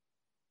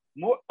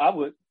 More, I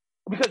would,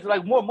 because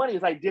like more money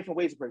is like different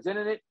ways of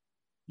presenting it.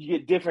 You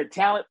get different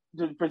talent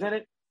to present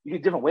it. You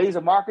get different ways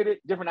of market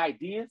it. Different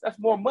ideas. That's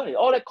more money.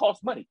 All that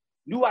costs money.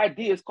 New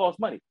ideas cost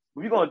money.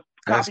 If you're going to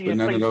copy, but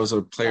none of those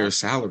are player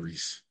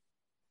salaries.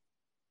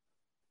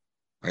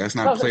 Like, that's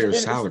not player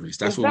salaries.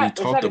 That's what we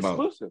talked about.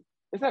 Exclusive.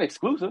 It's not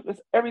exclusive. It's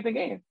everything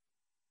in.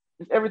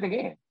 It's everything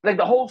in. Like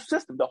the whole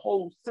system.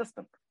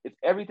 It's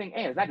everything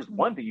in. It's not just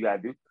one thing you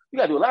gotta do. You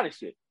gotta do a lot of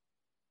shit.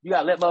 You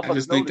gotta let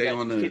motherfuckers know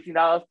that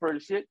 $15 per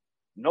shit.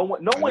 No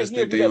one I just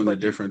think they on a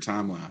different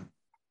timeline.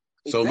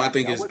 Exactly. So my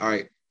thing is, all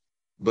right,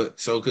 but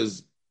so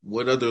because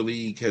what other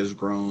league has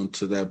grown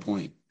to that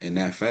point and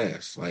that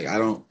fast? Like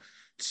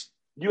UFC.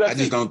 I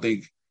just don't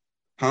think,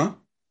 huh?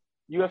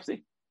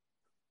 UFC.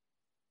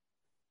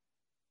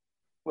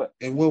 What?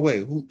 In what way?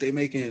 Who they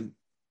making?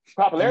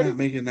 Popularity? They're not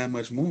making that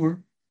much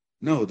more.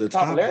 No, the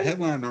top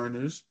headline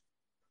earners.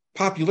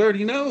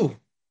 Popularity? No.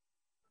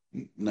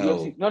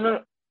 UFC?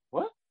 No.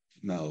 What?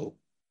 No.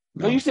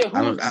 No, you said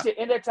who? You said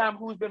in that time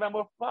who's been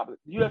more popular?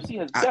 The UFC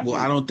has definitely.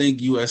 I don't think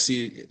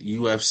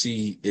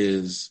UFC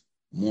is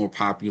more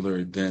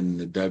popular than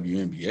the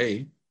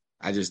WNBA.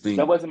 I just think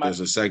there's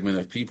a segment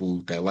of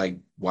people that like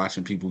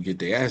watching people get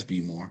their ass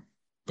beat more.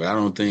 But I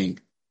don't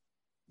think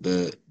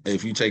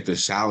if you take the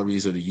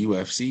salaries of the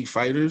UFC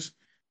fighters,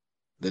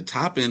 the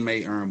top end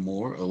may earn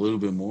more, a little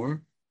bit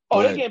more.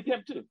 Oh, they're getting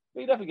pimped too.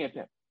 They definitely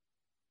getting pimped.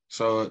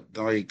 So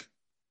like,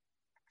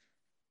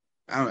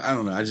 I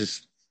don't know.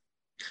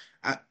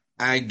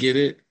 I get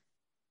it.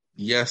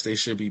 Yes, they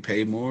should be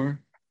paid more,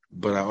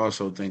 but I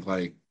also think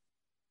like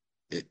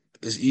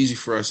it's easy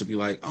for us to be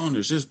like,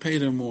 owners, just pay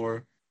them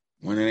more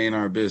when it ain't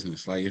our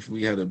business. Like if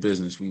we had a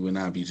business, we would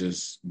not be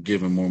just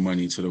giving more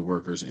money to the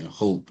workers and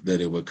hope that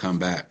it would come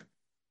back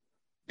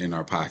in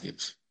our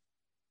pockets.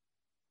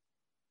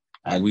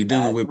 Like we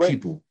dealing with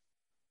people.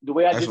 The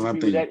way I disagree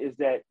with that is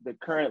that the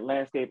current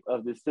landscape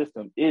of this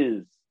system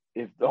is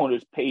if the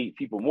owners paid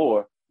people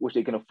more, which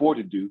they can afford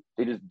to do,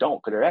 they just don't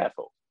because they're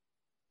assholes.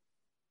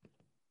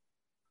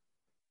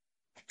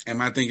 And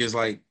my thing is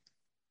like,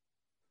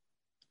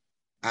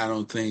 I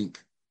don't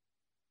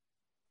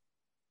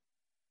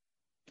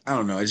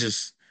know. It's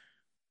just.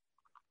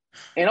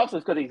 And also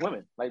it's because they're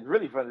women. Like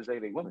really for them to say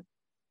they're women.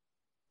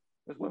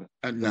 It's women.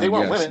 They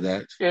weren't women.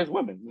 Yeah, it's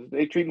women.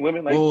 They treating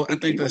women like. Well, I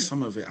think that's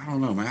some of it. I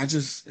don't know, man. I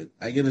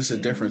get it's a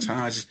different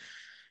time.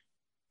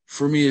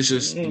 For me, it's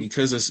just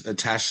because it's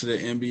attached to the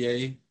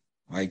NBA.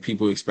 Like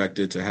people expect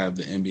it to have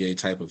the NBA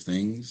type of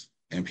things,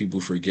 and people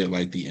forget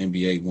like the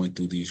NBA went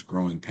through these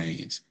growing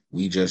pains.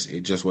 It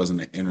just wasn't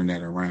the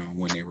internet around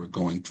when they were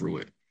going through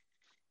it.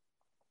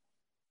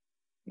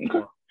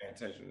 Okay. Pay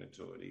attention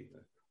to it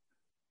either.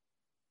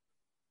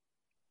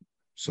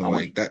 So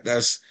like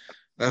that's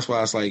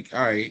why it's like,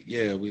 all right,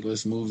 yeah,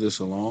 let's move this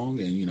along,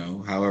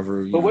 and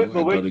however I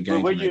go to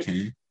games when I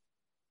can.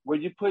 Where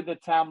you put the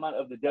timeline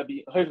of the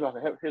here's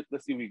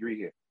let's see if we agree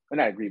here. Or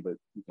not agree, but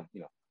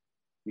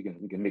we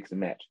can mix and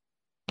match.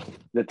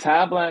 The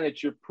timeline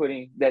that you're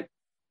putting that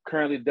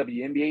currently the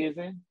WNBA is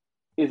in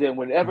is in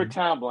whatever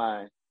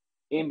timeline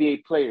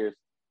NBA players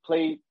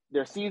played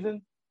their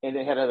season and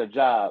then had another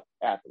job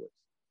afterwards.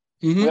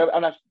 Mm-hmm. Whatever,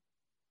 I'm not.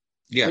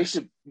 Yes.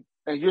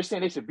 And you're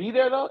saying they should be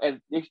there though?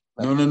 And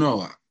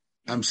No.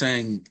 I'm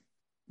saying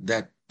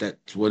that's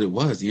what it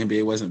was. The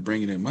NBA wasn't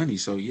bringing in money,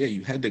 so yeah,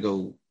 you had to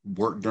go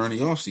work during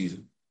the off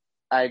season.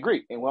 I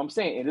agree, and what I'm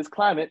saying in this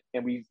climate,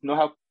 and we know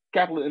how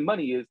capital and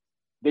money is,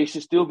 they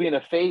should still be in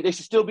a phase. They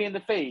should still be in the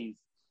phase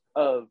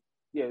of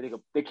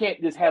they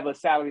can't just have a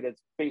salary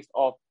that's based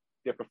off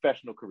their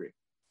professional career.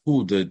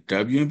 Who, the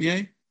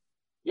WNBA?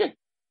 Yeah,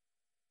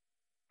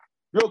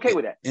 you're okay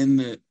with that?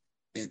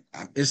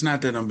 It's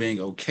not that I'm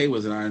being okay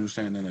with it. I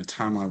understand in a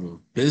time of a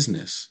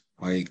business,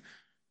 like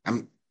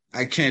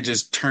I can't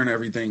just turn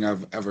everything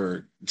I've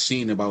ever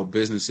seen about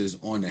businesses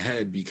on the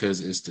head because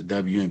it's the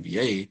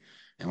WNBA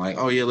and like,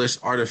 oh yeah,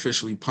 let's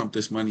artificially pump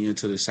this money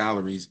into the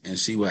salaries and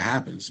see what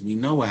happens. We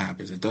know what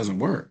happens. It doesn't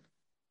work.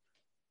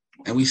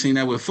 And we've seen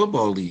that with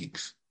football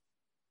leagues.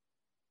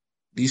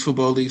 These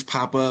football leagues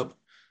pop up.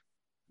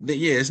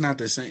 It's not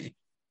the same.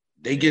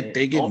 They get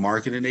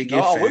marketing, they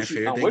get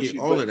fanfare, they get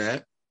all of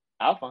that.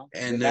 Alpha.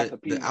 And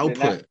the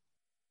output.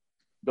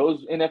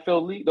 Those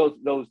NFL leagues,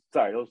 those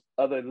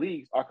other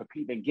leagues are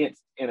competing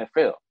against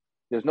NFL.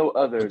 There's no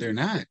other. But they're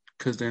not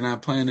because they're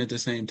not playing at the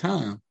same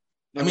time.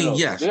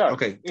 Yes.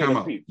 Okay, time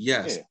out.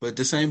 Yes, but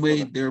the same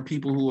way there are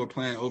people who are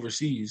playing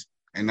overseas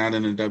and not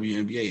in the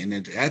WNBA,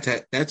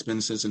 and that's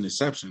been since an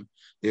inception.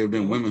 There have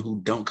been women who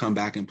don't come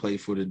back and play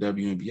for the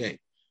WNBA.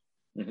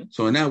 Mm-hmm.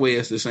 So in that way,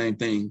 it's the same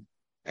thing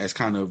as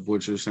kind of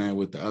what you're saying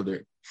with the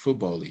other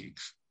football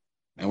leagues.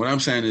 And what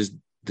I'm saying is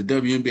the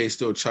WNBA is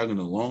still chugging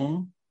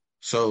along,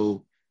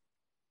 so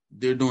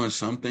they're doing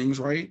some things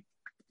right.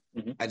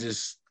 Mm-hmm.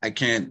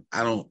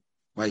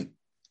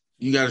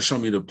 You got to show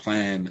me the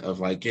plan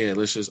of like, yeah,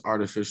 let's just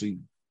artificially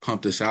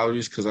pump the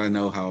salaries because I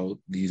know how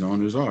these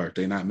owners are. If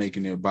they're not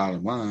making their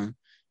bottom line,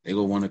 they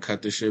will want to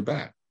cut this shit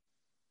back.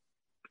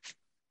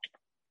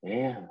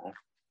 Yeah,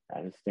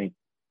 I just think.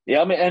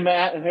 Yeah, I mean, and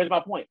here's my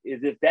point: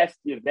 is if that's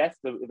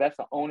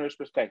the owner's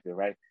perspective,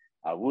 right?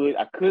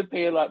 I could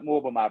pay a lot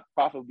more, but my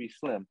profit would be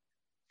slim.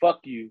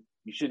 Fuck you!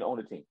 You shouldn't own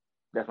a team.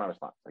 That's my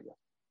response, I guess.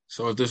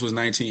 So if this was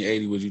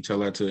 1980, would you tell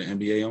that to an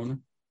NBA owner?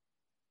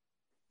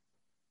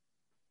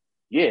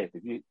 Yeah,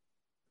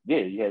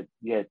 you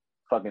had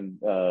fucking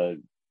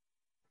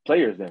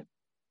players then.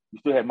 You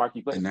still had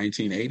marquee players. In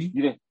 1980?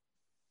 You didn't.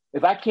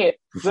 If I can't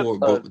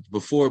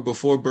before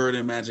Bird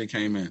and Magic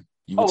came in,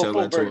 you would tell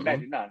that to Bird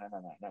Magic. No,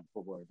 not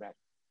before Bird and Magic.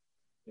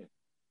 Yeah.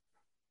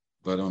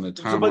 But on the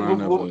timeline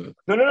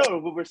No.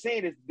 What we're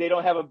saying is they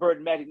don't have a Bird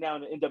and Magic now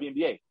in the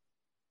WNBA.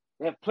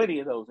 They have plenty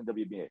of those in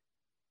WNBA.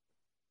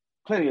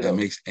 Plenty of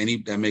those.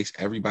 That makes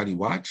everybody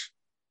watch?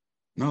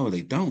 No,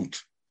 they don't.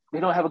 They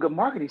don't have a good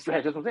marketing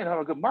strategy. That's what I'm saying. They don't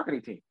have a good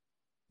marketing team.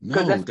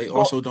 No, they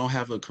also don't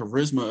have a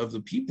charisma of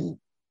the people.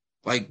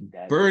 Like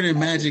Bird and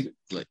Magic,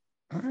 like,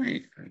 all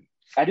right.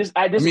 I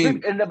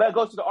mean, and that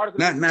goes to the article.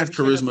 Not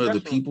charisma of the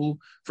people.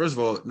 First of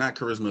all, not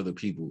charisma of the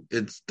people.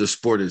 It's the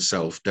sport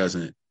itself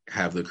doesn't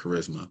have the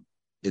charisma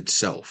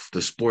itself.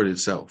 The sport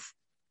itself.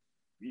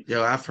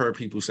 Yo, I've heard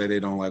people say they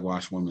don't like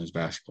watch women's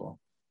basketball.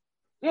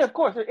 Yeah, of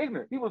course, they're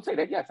ignorant. People say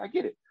that. Yes, I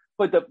get it.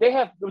 But they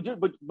have. But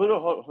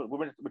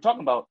we're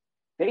talking about.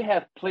 They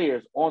have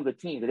players on the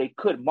team that they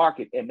could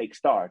market and make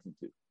stars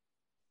into.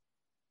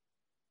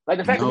 Like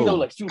the fact that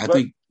like Sue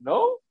Bird.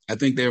 No. I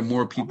think there are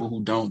more people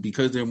who don't,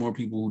 because there are more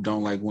people who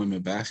don't like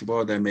women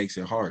basketball. That makes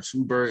it hard.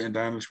 Sue Bird and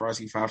Diana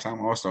Taurasi 5-time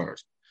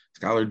All-Stars.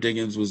 Skylar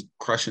Diggins was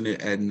crushing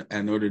it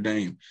at Notre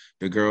Dame.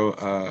 The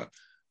girl,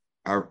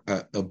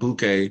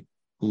 Abuke,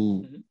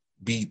 who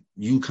beat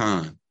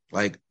UConn.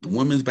 Like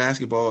women's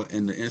basketball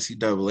in the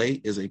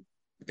NCAA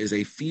is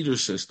a feeder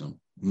system.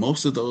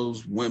 Most of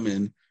those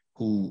women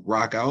who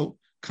rock out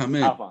come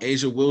in.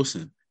 Asia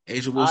Wilson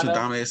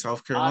dominated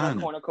South Carolina.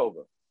 Anna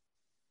Kournikova.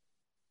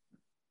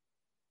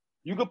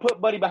 You could put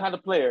money behind a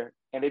player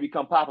and they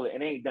become popular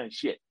and they ain't done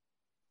shit.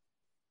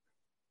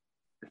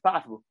 It's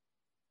possible.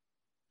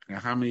 And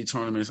how many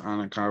tournaments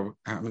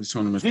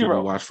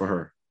people watch for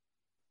her?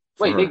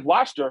 They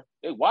watched her,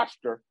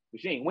 but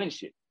she ain't win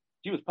shit.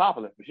 She was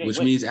popular, but she ain't Which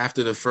means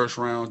after the first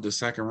round, the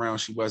second round,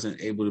 she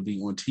wasn't able to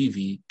be on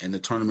TV and the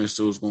tournament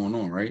still was going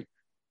on, right?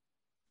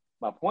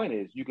 My point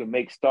is you can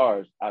make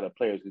stars out of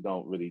players who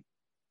don't really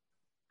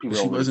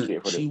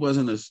she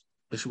wasn't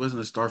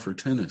a star for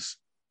tennis.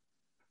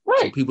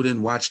 Right. So people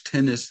didn't watch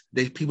tennis.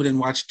 People didn't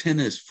watch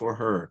tennis for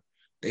her.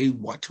 They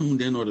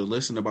tuned in or to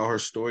listen about her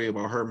story,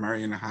 about her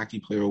marrying a hockey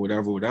player or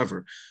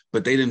whatever.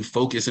 But they didn't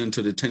focus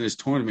into the tennis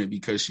tournament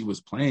because she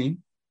was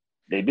playing.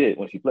 They did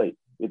when she played.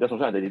 That's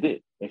what I'm saying. They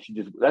did. And she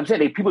just, I'm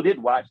saying people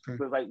did watch. Okay.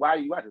 But like, why are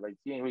you watching? Like,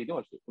 she ain't really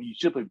doing shit. When you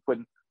should be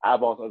putting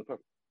eyeballs on other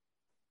people.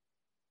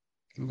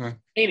 Okay.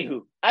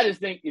 Anywho, I just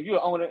think if you're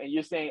an owner and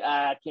you're saying,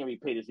 I can't really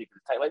pay this because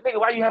it's tight. Like, nigga,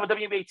 why do you have a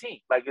WNBA team?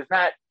 Like, it's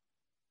not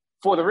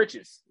for the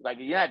riches. Like,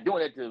 you're not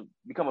doing it to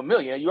become a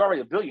millionaire. You're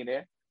already a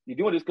billionaire. You're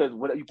doing this because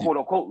you quote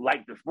unquote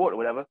like the sport or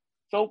whatever.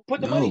 So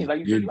put the money in.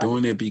 Like you're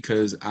doing it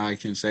because I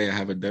can say I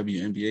have a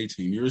WNBA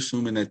team. You're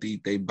assuming that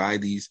they buy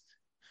these.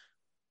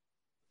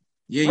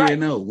 Yeah,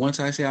 no. Once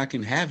I say I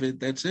can have it,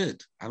 that's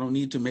it. I don't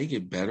need to make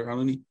it better.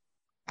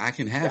 I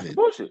can have that's it.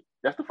 Bullshit.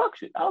 That's the fuck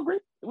shit. I'll agree.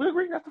 We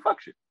agree. That's the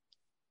fuck shit.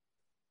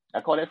 I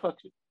call that fuck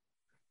shit.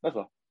 That's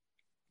all.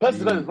 Plus,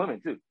 it's because it's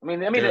women too. I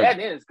mean, at the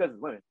end, it's because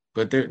it's women.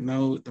 But there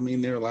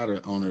are a lot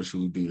of owners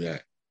who do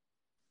that.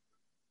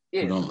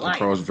 Yeah,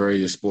 across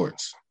various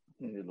sports.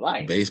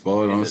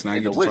 Baseball, it's not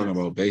even talking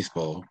about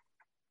baseball.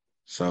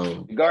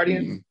 So the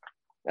Guardian,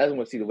 I just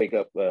want to see the wake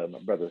up my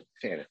brother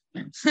Shannon.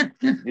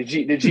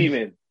 the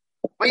G-men.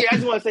 But yeah, I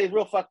just want to say it's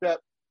real fucked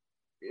up.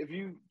 If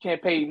you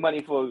can't pay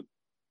money for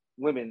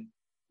women,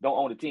 don't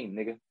own the team,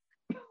 nigga.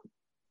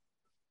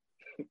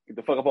 Get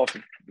the fuck up off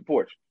the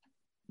porch.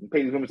 And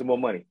pay these women some more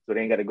money so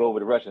they ain't got to go over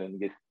to Russia and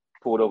get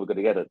pulled over because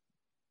they got a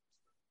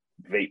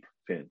vape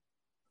pen.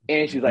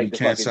 And she's like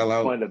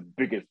one of the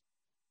biggest.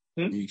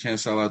 You can't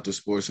sell out the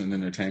sports and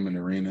entertainment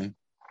arena.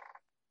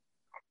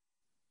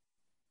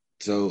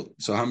 So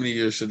how many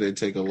years should they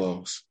take a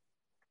loss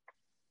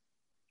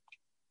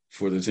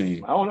for the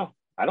team? I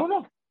don't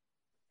know.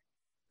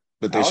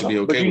 But they should be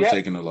okay with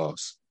taking a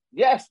loss.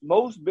 Yes,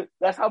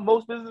 that's how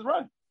most businesses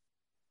run.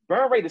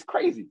 Burn rate is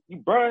crazy. You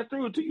burn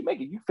through until you make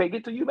it. You fake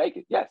it till you make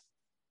it. Yes.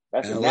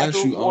 That's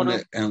unless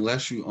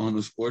you own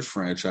a sports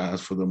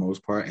franchise for the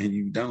most part, and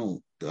you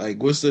don't.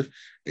 Like,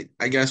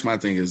 I guess my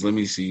thing is, let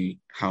me see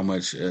how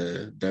much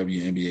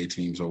WNBA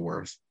teams are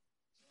worth.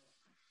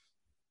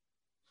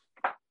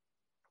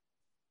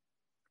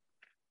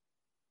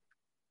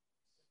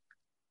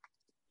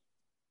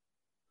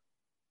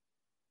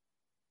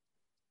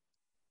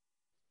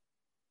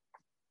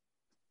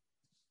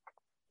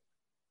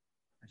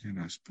 I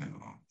cannot spell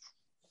off.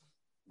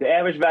 The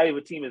average value of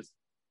a team is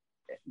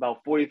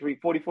about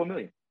 44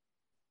 million.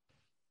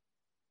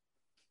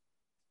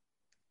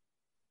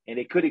 And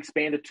they could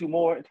expand to 2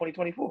 more in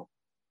 2024.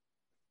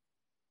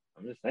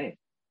 I'm just saying.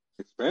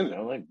 Expand.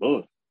 Sounds like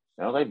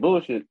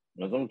bullshit.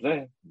 That's what I'm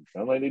saying.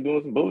 Sounds like they're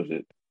doing some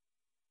bullshit.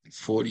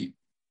 40,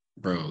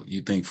 bro.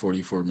 You think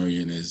 44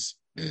 million is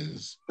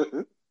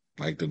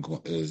like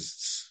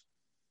is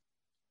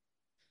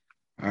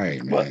all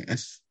right, man.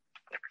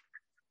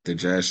 The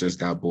Jazz just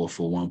got bought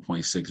for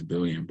 $1.6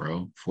 billion,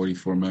 bro.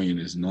 44 million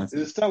is nothing.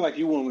 It's not like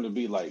you want them to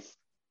be like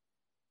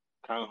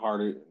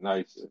kind-hearted,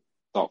 nice,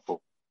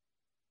 thoughtful.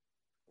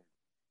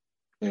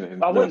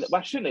 And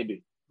why shouldn't they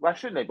be? Why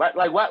shouldn't they? What's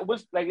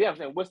I'm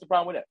saying, what's the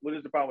problem with that? What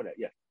is the problem with that?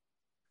 Yeah,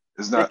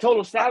 it's not the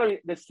total salary.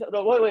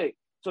 Wait.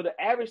 So the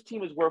average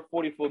team is worth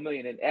 44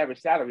 million, and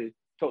average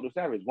total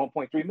salary is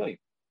 1.3 million.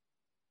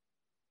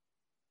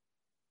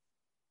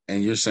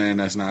 And you're saying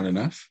that's not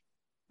enough?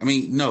 I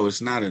mean, no,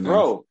 it's not enough.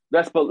 Bro,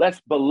 that's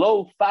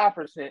below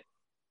 5%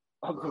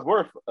 of the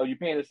worth of you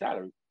paying the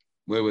salary.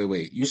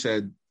 Wait. You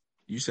said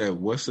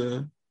what's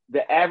the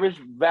average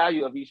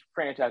value of each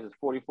franchise is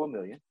 44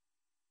 million.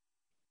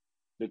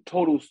 The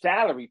total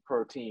salary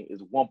per team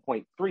is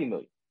 1.3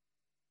 million.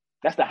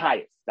 That's the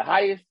highest. The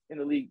highest in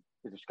the league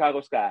is the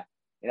Chicago Sky,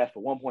 and that's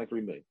for 1.3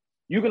 million.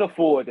 You can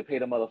afford to pay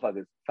the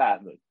motherfuckers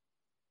 $5 million.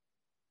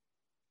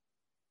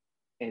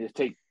 And just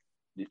take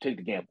the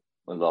gamble.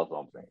 That's all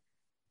I'm saying.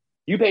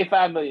 You pay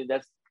 $5 million,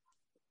 that's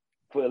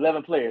for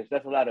 11 players,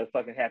 that's a lot of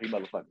fucking happy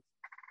motherfuckers.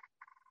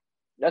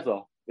 That's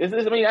all. I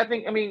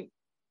think, we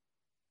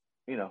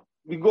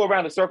can go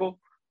around the circle,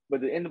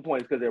 but the end of the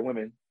point is because they're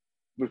women,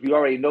 which we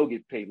already know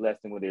get paid less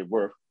than what they're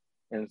worth.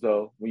 And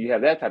so when you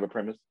have that type of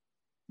premise,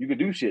 you could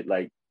do shit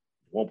like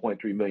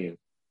 1.3 million.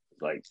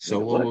 Like, so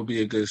what would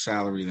be a good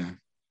salary then?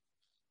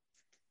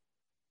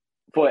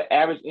 For an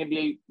average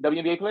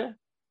WNBA player?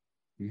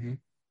 Mm-hmm.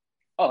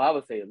 Oh, I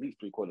would say at least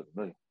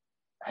 $750,000.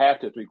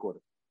 Half to $750,000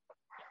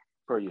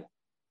 per year.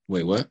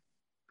 Wait, what?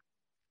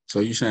 So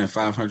you're saying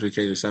 $500K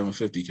to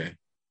 $750K?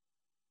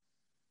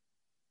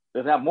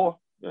 If not more,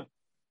 yeah.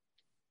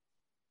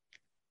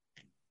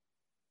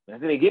 I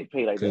think they get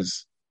paid like that.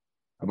 Because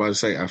I'm about to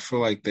say, I feel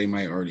like they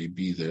might already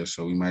be there,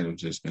 so we might have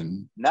just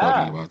been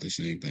talking about the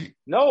same thing.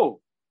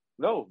 No,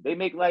 they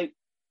make like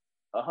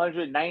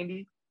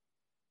 190.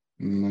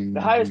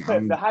 The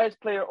highest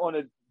player on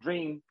a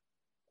Dream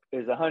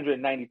is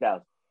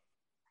 190,000.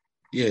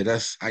 Yeah,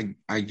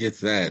 I get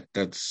that.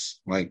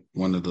 That's like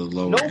one of the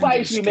lower.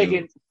 Nobody should be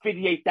making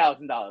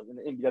 $58,000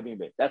 in the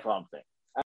WNBA. That's what I'm saying.